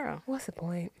it, Girl, what's the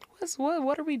point?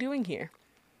 what are we doing here?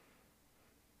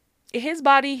 His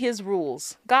body, his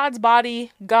rules. God's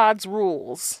body, God's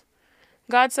rules.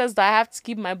 God says that I have to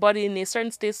keep my body in a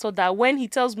certain state so that when he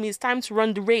tells me it's time to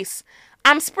run the race,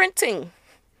 I'm sprinting.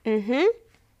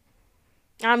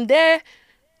 I'm there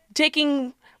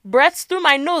taking breaths through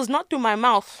my nose, not through my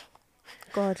mouth.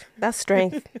 God, that's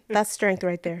strength. That's strength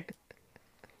right there.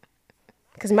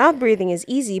 Because mouth breathing is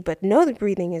easy, but nose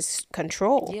breathing is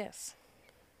control. Yes.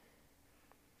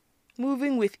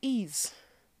 Moving with ease.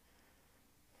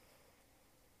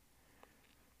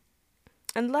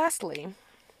 And lastly,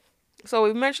 so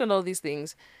we've mentioned all these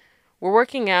things. We're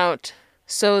working out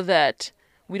so that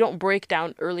we don't break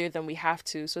down earlier than we have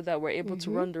to, so that we're able to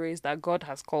run the race that God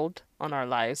has called on our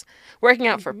lives. Working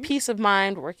out for peace of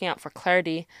mind, working out for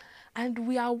clarity, and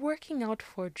we are working out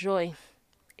for joy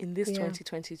in this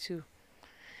 2022.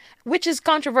 Which is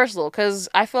controversial, because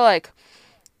I feel like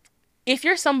if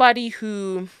you're somebody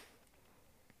who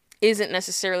isn't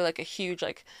necessarily like a huge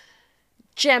like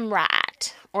gym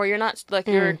rat, or you're not like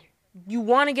you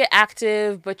want to get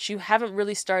active, but you haven't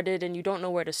really started and you don't know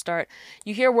where to start.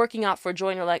 You hear working out for joy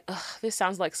and you're like, ugh, this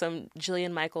sounds like some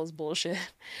Jillian Michaels bullshit.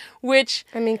 Which,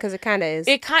 I mean, because it kind of is.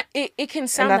 it can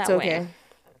sound and that's that okay. way.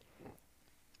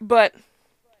 But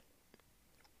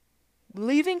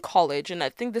leaving college, and I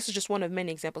think this is just one of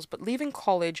many examples, but leaving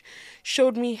college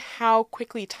showed me how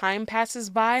quickly time passes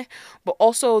by, but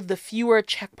also the fewer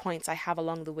checkpoints I have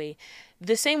along the way.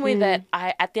 The same way that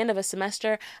at the end of a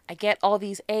semester, I get all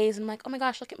these A's and I'm like, oh my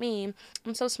gosh, look at me.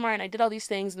 I'm so smart and I did all these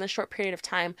things in a short period of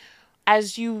time.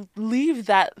 As you leave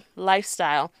that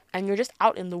lifestyle and you're just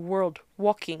out in the world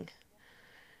walking,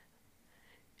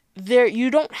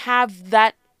 you don't have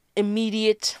that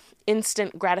immediate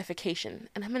instant gratification.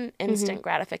 And I'm an instant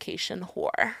gratification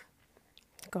whore.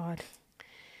 God.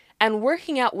 And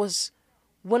working out was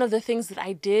one of the things that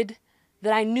I did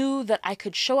that I knew that I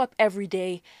could show up every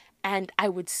day and I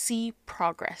would see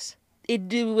progress.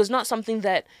 It was not something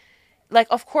that, like,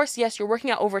 of course, yes, you're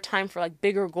working out over time for like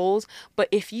bigger goals, but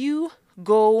if you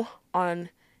go on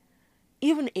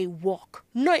even a walk,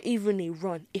 not even a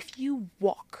run, if you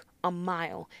walk a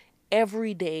mile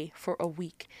every day for a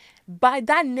week, by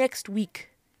that next week,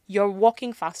 you're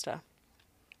walking faster.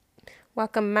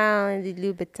 Walk a mile in the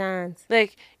Louboutins.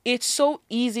 Like, it's so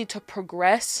easy to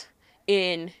progress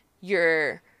in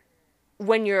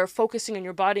when you're focusing on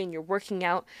your body and you're working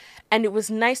out. And it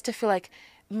was nice to feel like,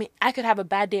 I could have a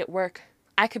bad day at work.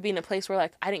 I could be in a place where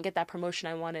like I didn't get that promotion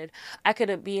I wanted. I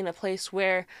could be in a place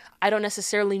where I don't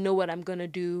necessarily know what I'm going to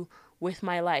do with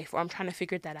my life, or I'm trying to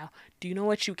figure that out. Do you know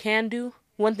what you can do?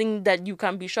 One thing that you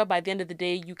can be sure by the end of the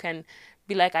day, you can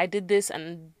be like, I did this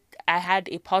and I had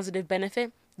a positive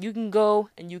benefit. You can go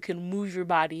and you can move your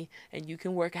body and you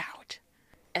can work out.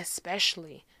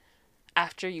 Especially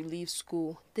after you leave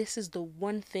school. This is the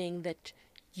one thing that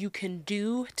you can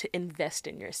do to invest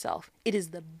in yourself. It is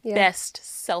the best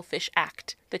selfish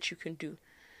act that you can do.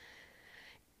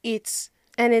 It's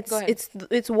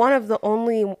one of the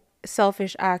only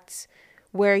selfish acts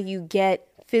where you get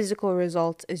physical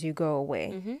results as you go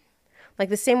away. Like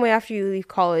the same way after you leave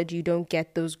college, you don't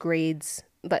get those grades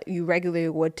that you regularly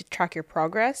would to track your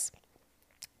progress.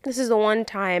 This is the one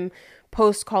time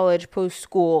post college, post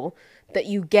school, that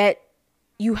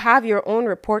you have your own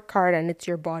report card and it's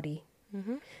your body.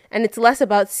 Mm-hmm. And it's less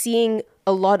about seeing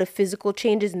a lot of physical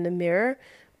changes in the mirror,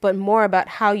 but more about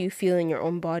how you feel in your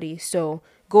own body. So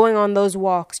going on those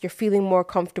walks, you're feeling more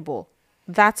comfortable.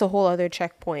 That's a whole other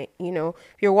checkpoint. You know,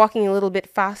 if you're walking a little bit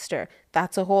faster,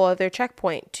 that's a whole other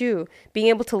checkpoint too. Being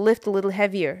able to lift a little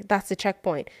heavier, that's a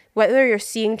checkpoint. Whether you're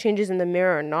seeing changes in the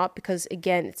mirror or not, because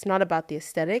again, it's not about the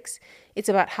aesthetics, it's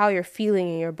about how you're feeling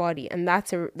in your body. And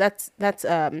that's a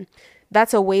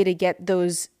way to get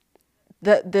those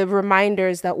the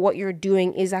reminders that what you're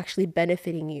doing is actually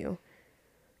benefiting you.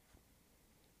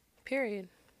 Period.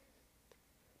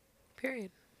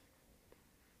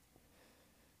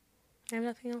 I have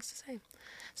nothing else to say.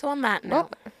 So on that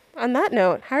note. Well, on that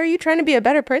note, how are you trying to be a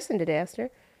better person today, Esther?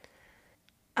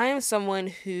 I am someone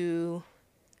who,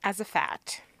 God,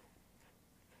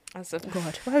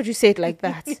 why would you say it like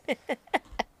that?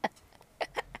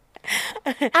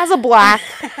 As a black.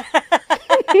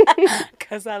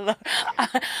 Because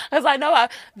I know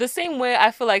the same way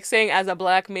I feel like saying as a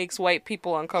black makes white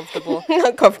people uncomfortable.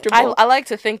 I like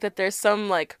to think that there's some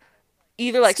like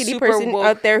either like skinny super person woke,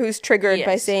 out there who's triggered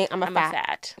by saying I'm a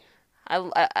fat.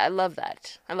 I love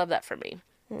that. I love that for me.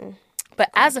 But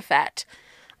as a fat,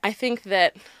 I think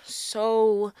that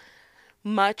so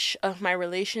much of my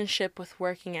relationship with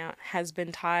working out has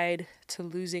been tied to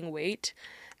losing weight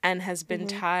and has been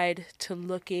tied to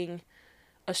looking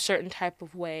a certain type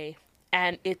of way.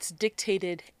 And it's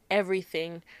dictated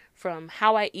everything from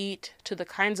how I eat to the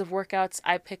kinds of workouts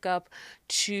I pick up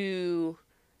to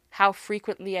how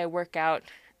frequently I work out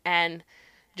and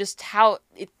just how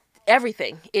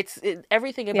everything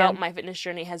about my fitness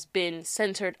journey has been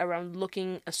centered around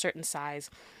looking a certain size.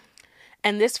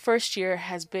 And this first year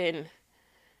has been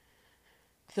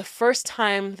the first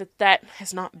time that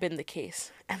has not been the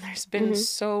case. And there's been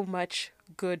so much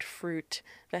good fruit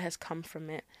that has come from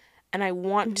it. And I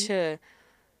want to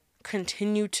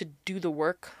continue to do the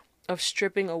work of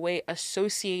stripping away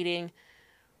associating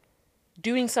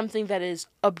doing something that is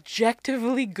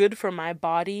objectively good for my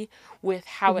body with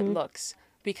how it looks.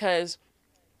 Because,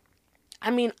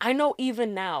 I mean, I know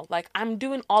even now, like, I'm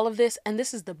doing all of this, and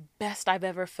this is the best I've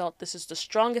ever felt. This is the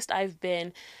strongest I've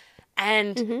been.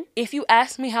 And if you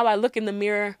ask me how I look in the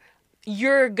mirror,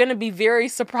 you're going to be very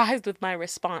surprised with my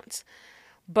response.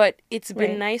 But it's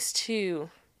been nice to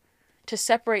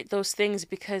separate those things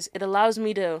because it allows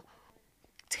me to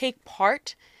take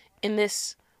part in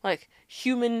this, like,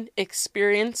 human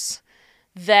experience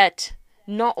that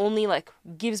not only, like,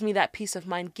 gives me that peace of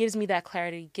mind, gives me that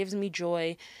clarity, gives me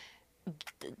joy,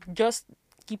 just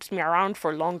keeps me around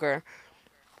for longer.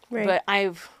 But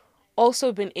I've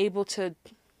also been able to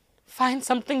find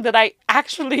something that I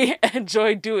actually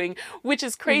enjoy doing, which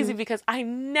is crazy because I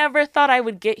never thought I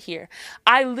would get here.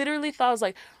 I literally thought, I was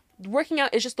like, working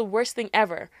out is just the worst thing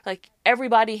ever. Like,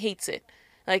 everybody hates it.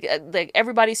 Like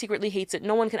everybody secretly hates it.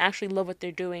 No one can actually love what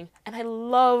they're doing. And I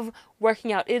love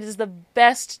working out. It is the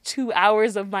best 2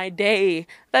 hours of my day.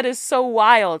 That is so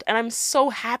wild. And I'm so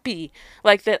happy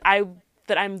like that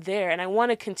I'm there. And I want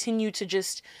to continue to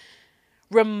just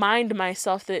remind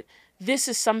myself that this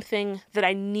is something that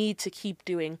I need to keep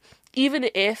doing. Even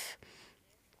if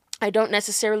I don't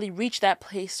necessarily reach that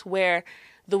place where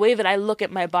the way that I look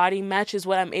at my body matches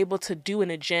what I'm able to do in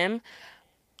a gym,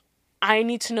 I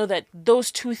need to know that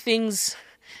those two things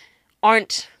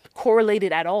aren't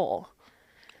correlated at all.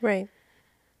 Right.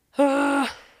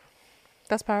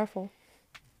 That's powerful.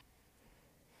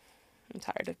 I'm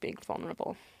tired of being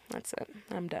vulnerable. That's it.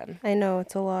 I'm done. I know,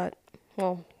 it's a lot.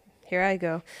 Well, here I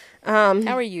go.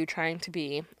 How are you trying to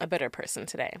be a better person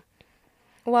today?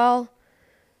 Well,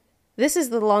 this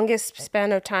is the longest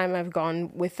span of time I've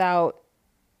gone without,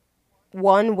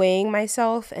 one, weighing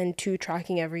myself, and two,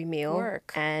 tracking every meal.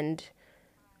 And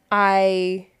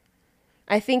I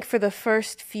think for the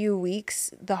first few weeks,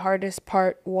 the hardest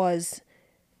part was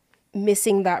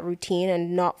missing that routine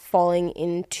and not falling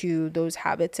into those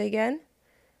habits again.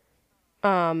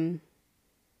 I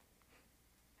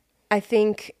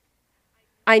think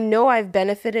I know I've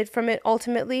benefited from it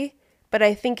ultimately, but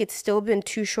I think it's still been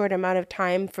too short amount of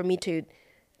time for me to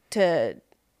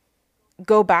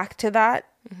go back to that.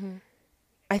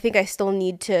 I think I still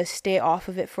need to stay off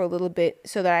of it for a little bit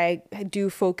so that I do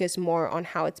focus more on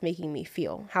how it's making me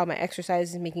feel, how my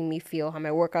exercise is making me feel, how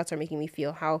my workouts are making me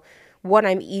feel, how what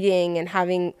I'm eating and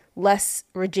having less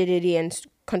rigidity and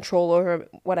control over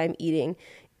what I'm eating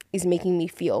is making me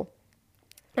feel.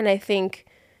 And I think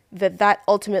that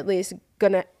ultimately is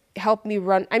going to help me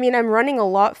run. I mean, I'm running a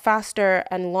lot faster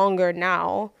and longer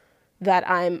now that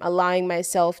I'm allowing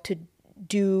myself to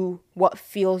do what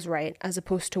feels right as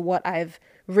opposed to what I've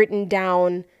written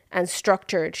down and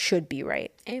structured should be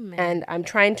right. Amen. And I'm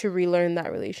trying to relearn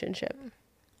that relationship.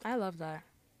 I love that.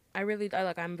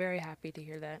 I'm very happy to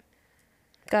hear that.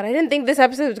 God, I didn't think this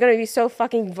episode was going to be so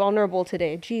fucking vulnerable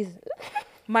today. Jeez.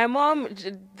 My mom,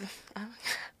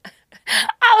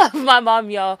 I love my mom,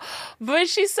 y'all. But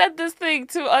she said this thing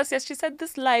to us. Yes, she said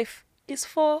this life is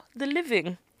for the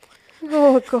living.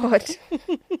 Oh, God.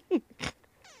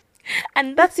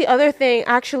 And that's the other thing.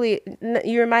 Actually,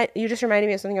 you just reminded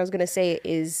me of something I was going to say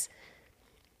is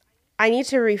we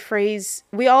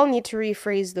all need to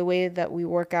rephrase the way that we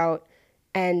work out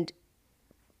and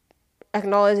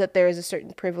acknowledge that there is a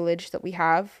certain privilege that we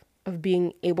have of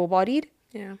being able-bodied.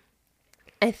 Yeah.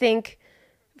 I think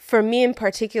for me in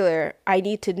particular, I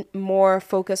need to more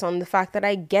focus on the fact that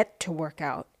I get to work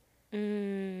out.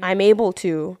 I'm able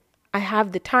to. I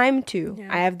have the time to. Yeah.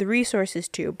 I have the resources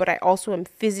to, but I also am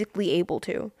physically able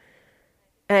to.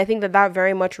 And I think that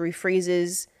very much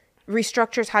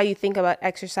restructures how you think about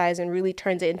exercise and really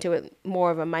turns it into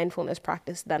more of a mindfulness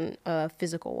practice than a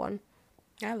physical one.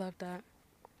 I love that.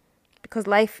 Because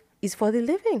life is for the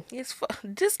living.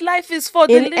 This life is for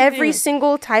the living. In every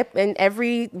single type, in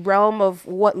every realm of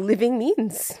what living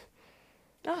means.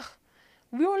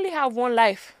 We only have one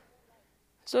life.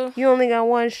 So you only got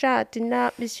one shot. Do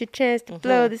not miss your chance to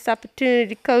blow. This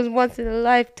opportunity comes once in a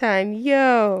lifetime.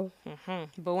 Yo.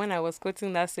 But when I was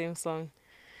quoting that same song,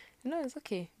 it's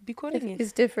okay. Be quoting it.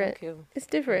 It's different. Okay. It's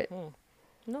different.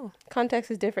 No. Context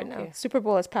is different now. Super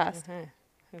Bowl has passed.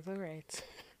 It's all right.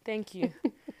 Thank you.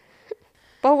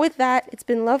 But with that, it's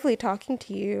been lovely talking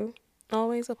to you.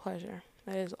 Always a pleasure.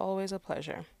 That is always a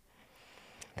pleasure.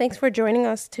 Thanks for joining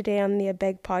us today on the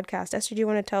Abeg podcast. Esther, do you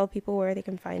want to tell people where they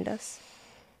can find us?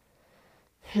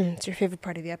 It's your favorite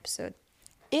part of the episode.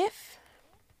 If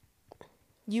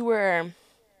you were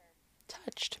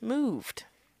touched, moved,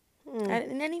 and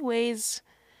in any ways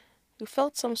you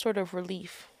felt some sort of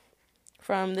relief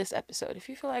from this episode, if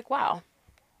you feel like, wow,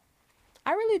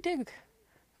 I really dig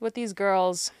what these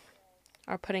girls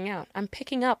are putting out, I'm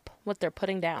picking up what they're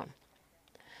putting down,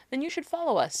 then you should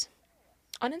follow us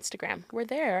on Instagram. We're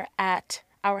there at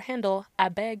our handle,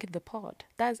 Abeg the Pod.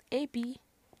 That's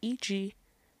ABEGTHE.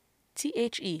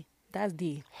 That's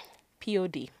the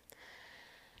POD.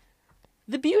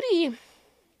 The beauty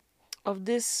of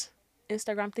this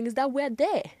Instagram thing is that we're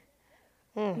there.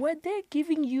 We're there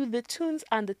giving you the tunes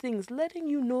and the things, letting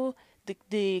you know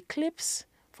the clips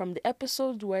from the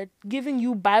episodes. We're giving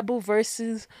you Bible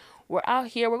verses. We're out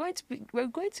here. We're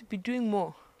going to be doing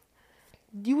more.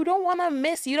 You don't want to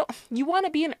miss. You want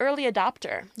to be an early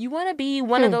adopter. You want to be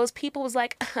one of those people who's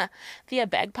like, the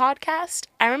Abeg podcast.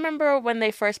 I remember when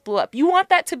they first blew up. You want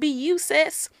that to be you,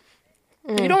 sis.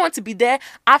 You don't want to be there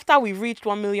after we've reached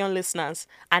 1 million listeners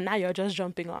and now you're just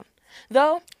jumping on.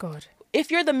 Though, God, if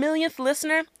you're the millionth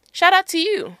listener, shout out to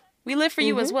you. We live for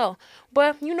you as well.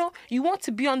 But, you want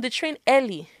to be on the train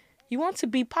early. You want to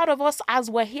be part of us as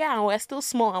we're here and we're still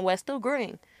small and we're still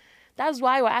growing. That's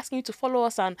why we're asking you to follow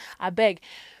us on Abeg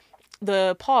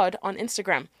the Pod on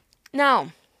Instagram.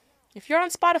 Now, if you're on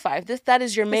Spotify, that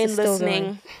is your main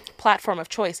listening platform of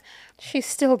choice. She's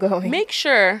still going. Make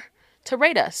sure to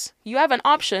rate us. You have an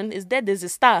option. Is there there's a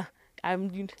star.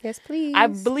 Yes, please. I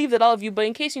believe that all of you, but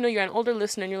in case you're an older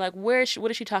listener and you're like, what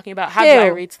is she talking about? How do I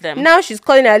rate them? Now she's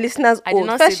calling our listeners old.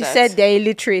 First she said they're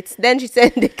illiterate. Then she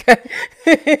said they can.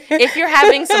 If you're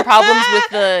having some problems with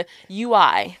the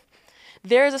UI,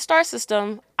 there is a star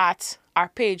system at our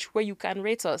page where you can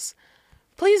rate us.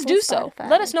 Please do so.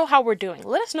 Let us know how we're doing.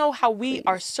 Let us know how we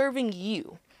are serving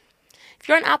you. If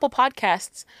you're on Apple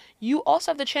Podcasts, you also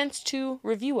have the chance to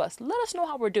review us. Let us know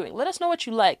how we're doing. Let us know what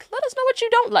you like. Let us know what you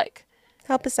don't like.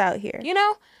 Help us out here.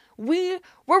 We're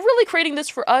really creating this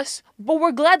for us, but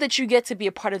we're glad that you get to be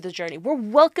a part of the journey. We're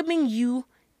welcoming you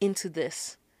into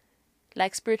this,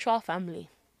 like spiritual family.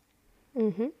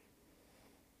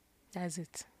 That's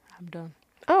it. I'm done.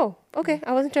 Oh, okay.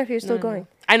 I wasn't sure if you were still going.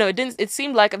 I know it didn't. It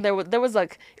seemed like there was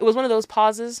like it was one of those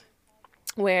pauses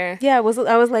where I was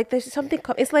like, there's something.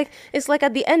 It's like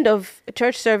at the end of a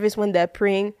church service when they're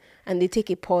praying and they take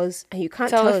a pause and you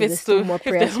can't tell if there's still more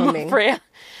prayer coming.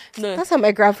 No. That's how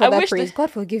my grandfather prays.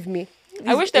 God forgive me.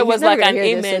 I wish there was like an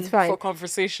amen for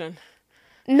conversation.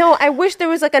 No, I wish there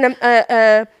was like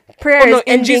a prayer. Oh, no,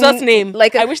 in Jesus' name.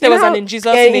 Like I wish there was an in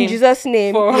Jesus' name. In Jesus'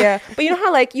 name. Yeah. But you know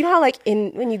how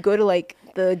in when you go to like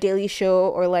the Daily Show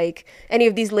or like any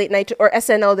of these late night or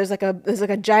SNL, there's like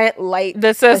a giant light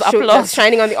that says applause that's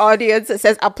shining on the audience. It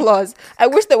says applause. I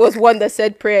wish there was one that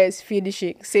said prayer is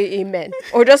finishing. Say amen,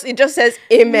 or it just says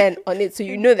amen on it, so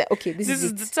you know that okay, this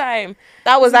is the time.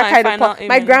 That was that kind of part.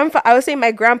 My grandpa. I was saying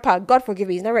my grandpa. God forgive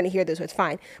me. He's never gonna hear this, so it's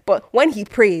fine. But when he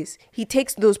prays, he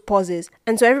takes those pauses,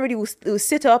 and so everybody will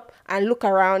sit up and look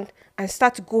around and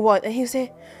start to go on, and he'll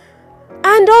say,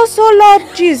 "And also Lord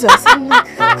Jesus." I'm like,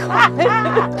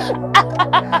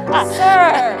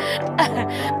 sir,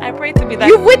 I pray to be that.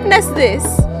 You've witnessed this.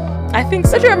 I think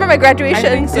so. Don't you remember my graduation? I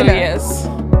think so. dinner? Yes.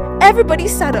 Everybody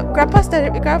sat up.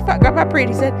 Grandpa prayed.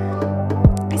 He said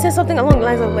something along the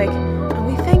lines of like, "And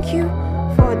we thank you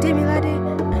for Demilade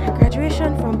and her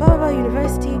graduation from blah blah blah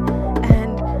university,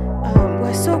 and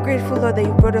we're so grateful, Lord, that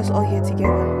you brought us all here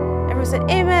together." Everyone said,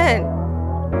 "Amen."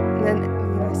 And then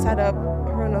I sat up.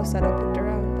 Everyone else sat up, looked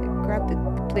around, and grabbed the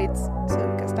plates so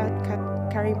we could start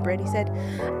carrying bread. He said,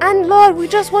 "And Lord, we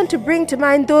just want to bring to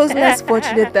mind those less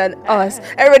fortunate than us."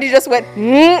 Everybody just went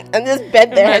and just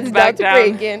bent their heads down to pray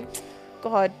again.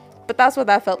 God. But that's what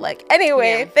that felt like.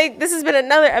 Anyway, this has been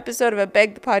another episode of A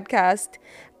Beg the Podcast.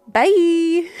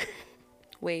 Bye.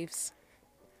 Waves.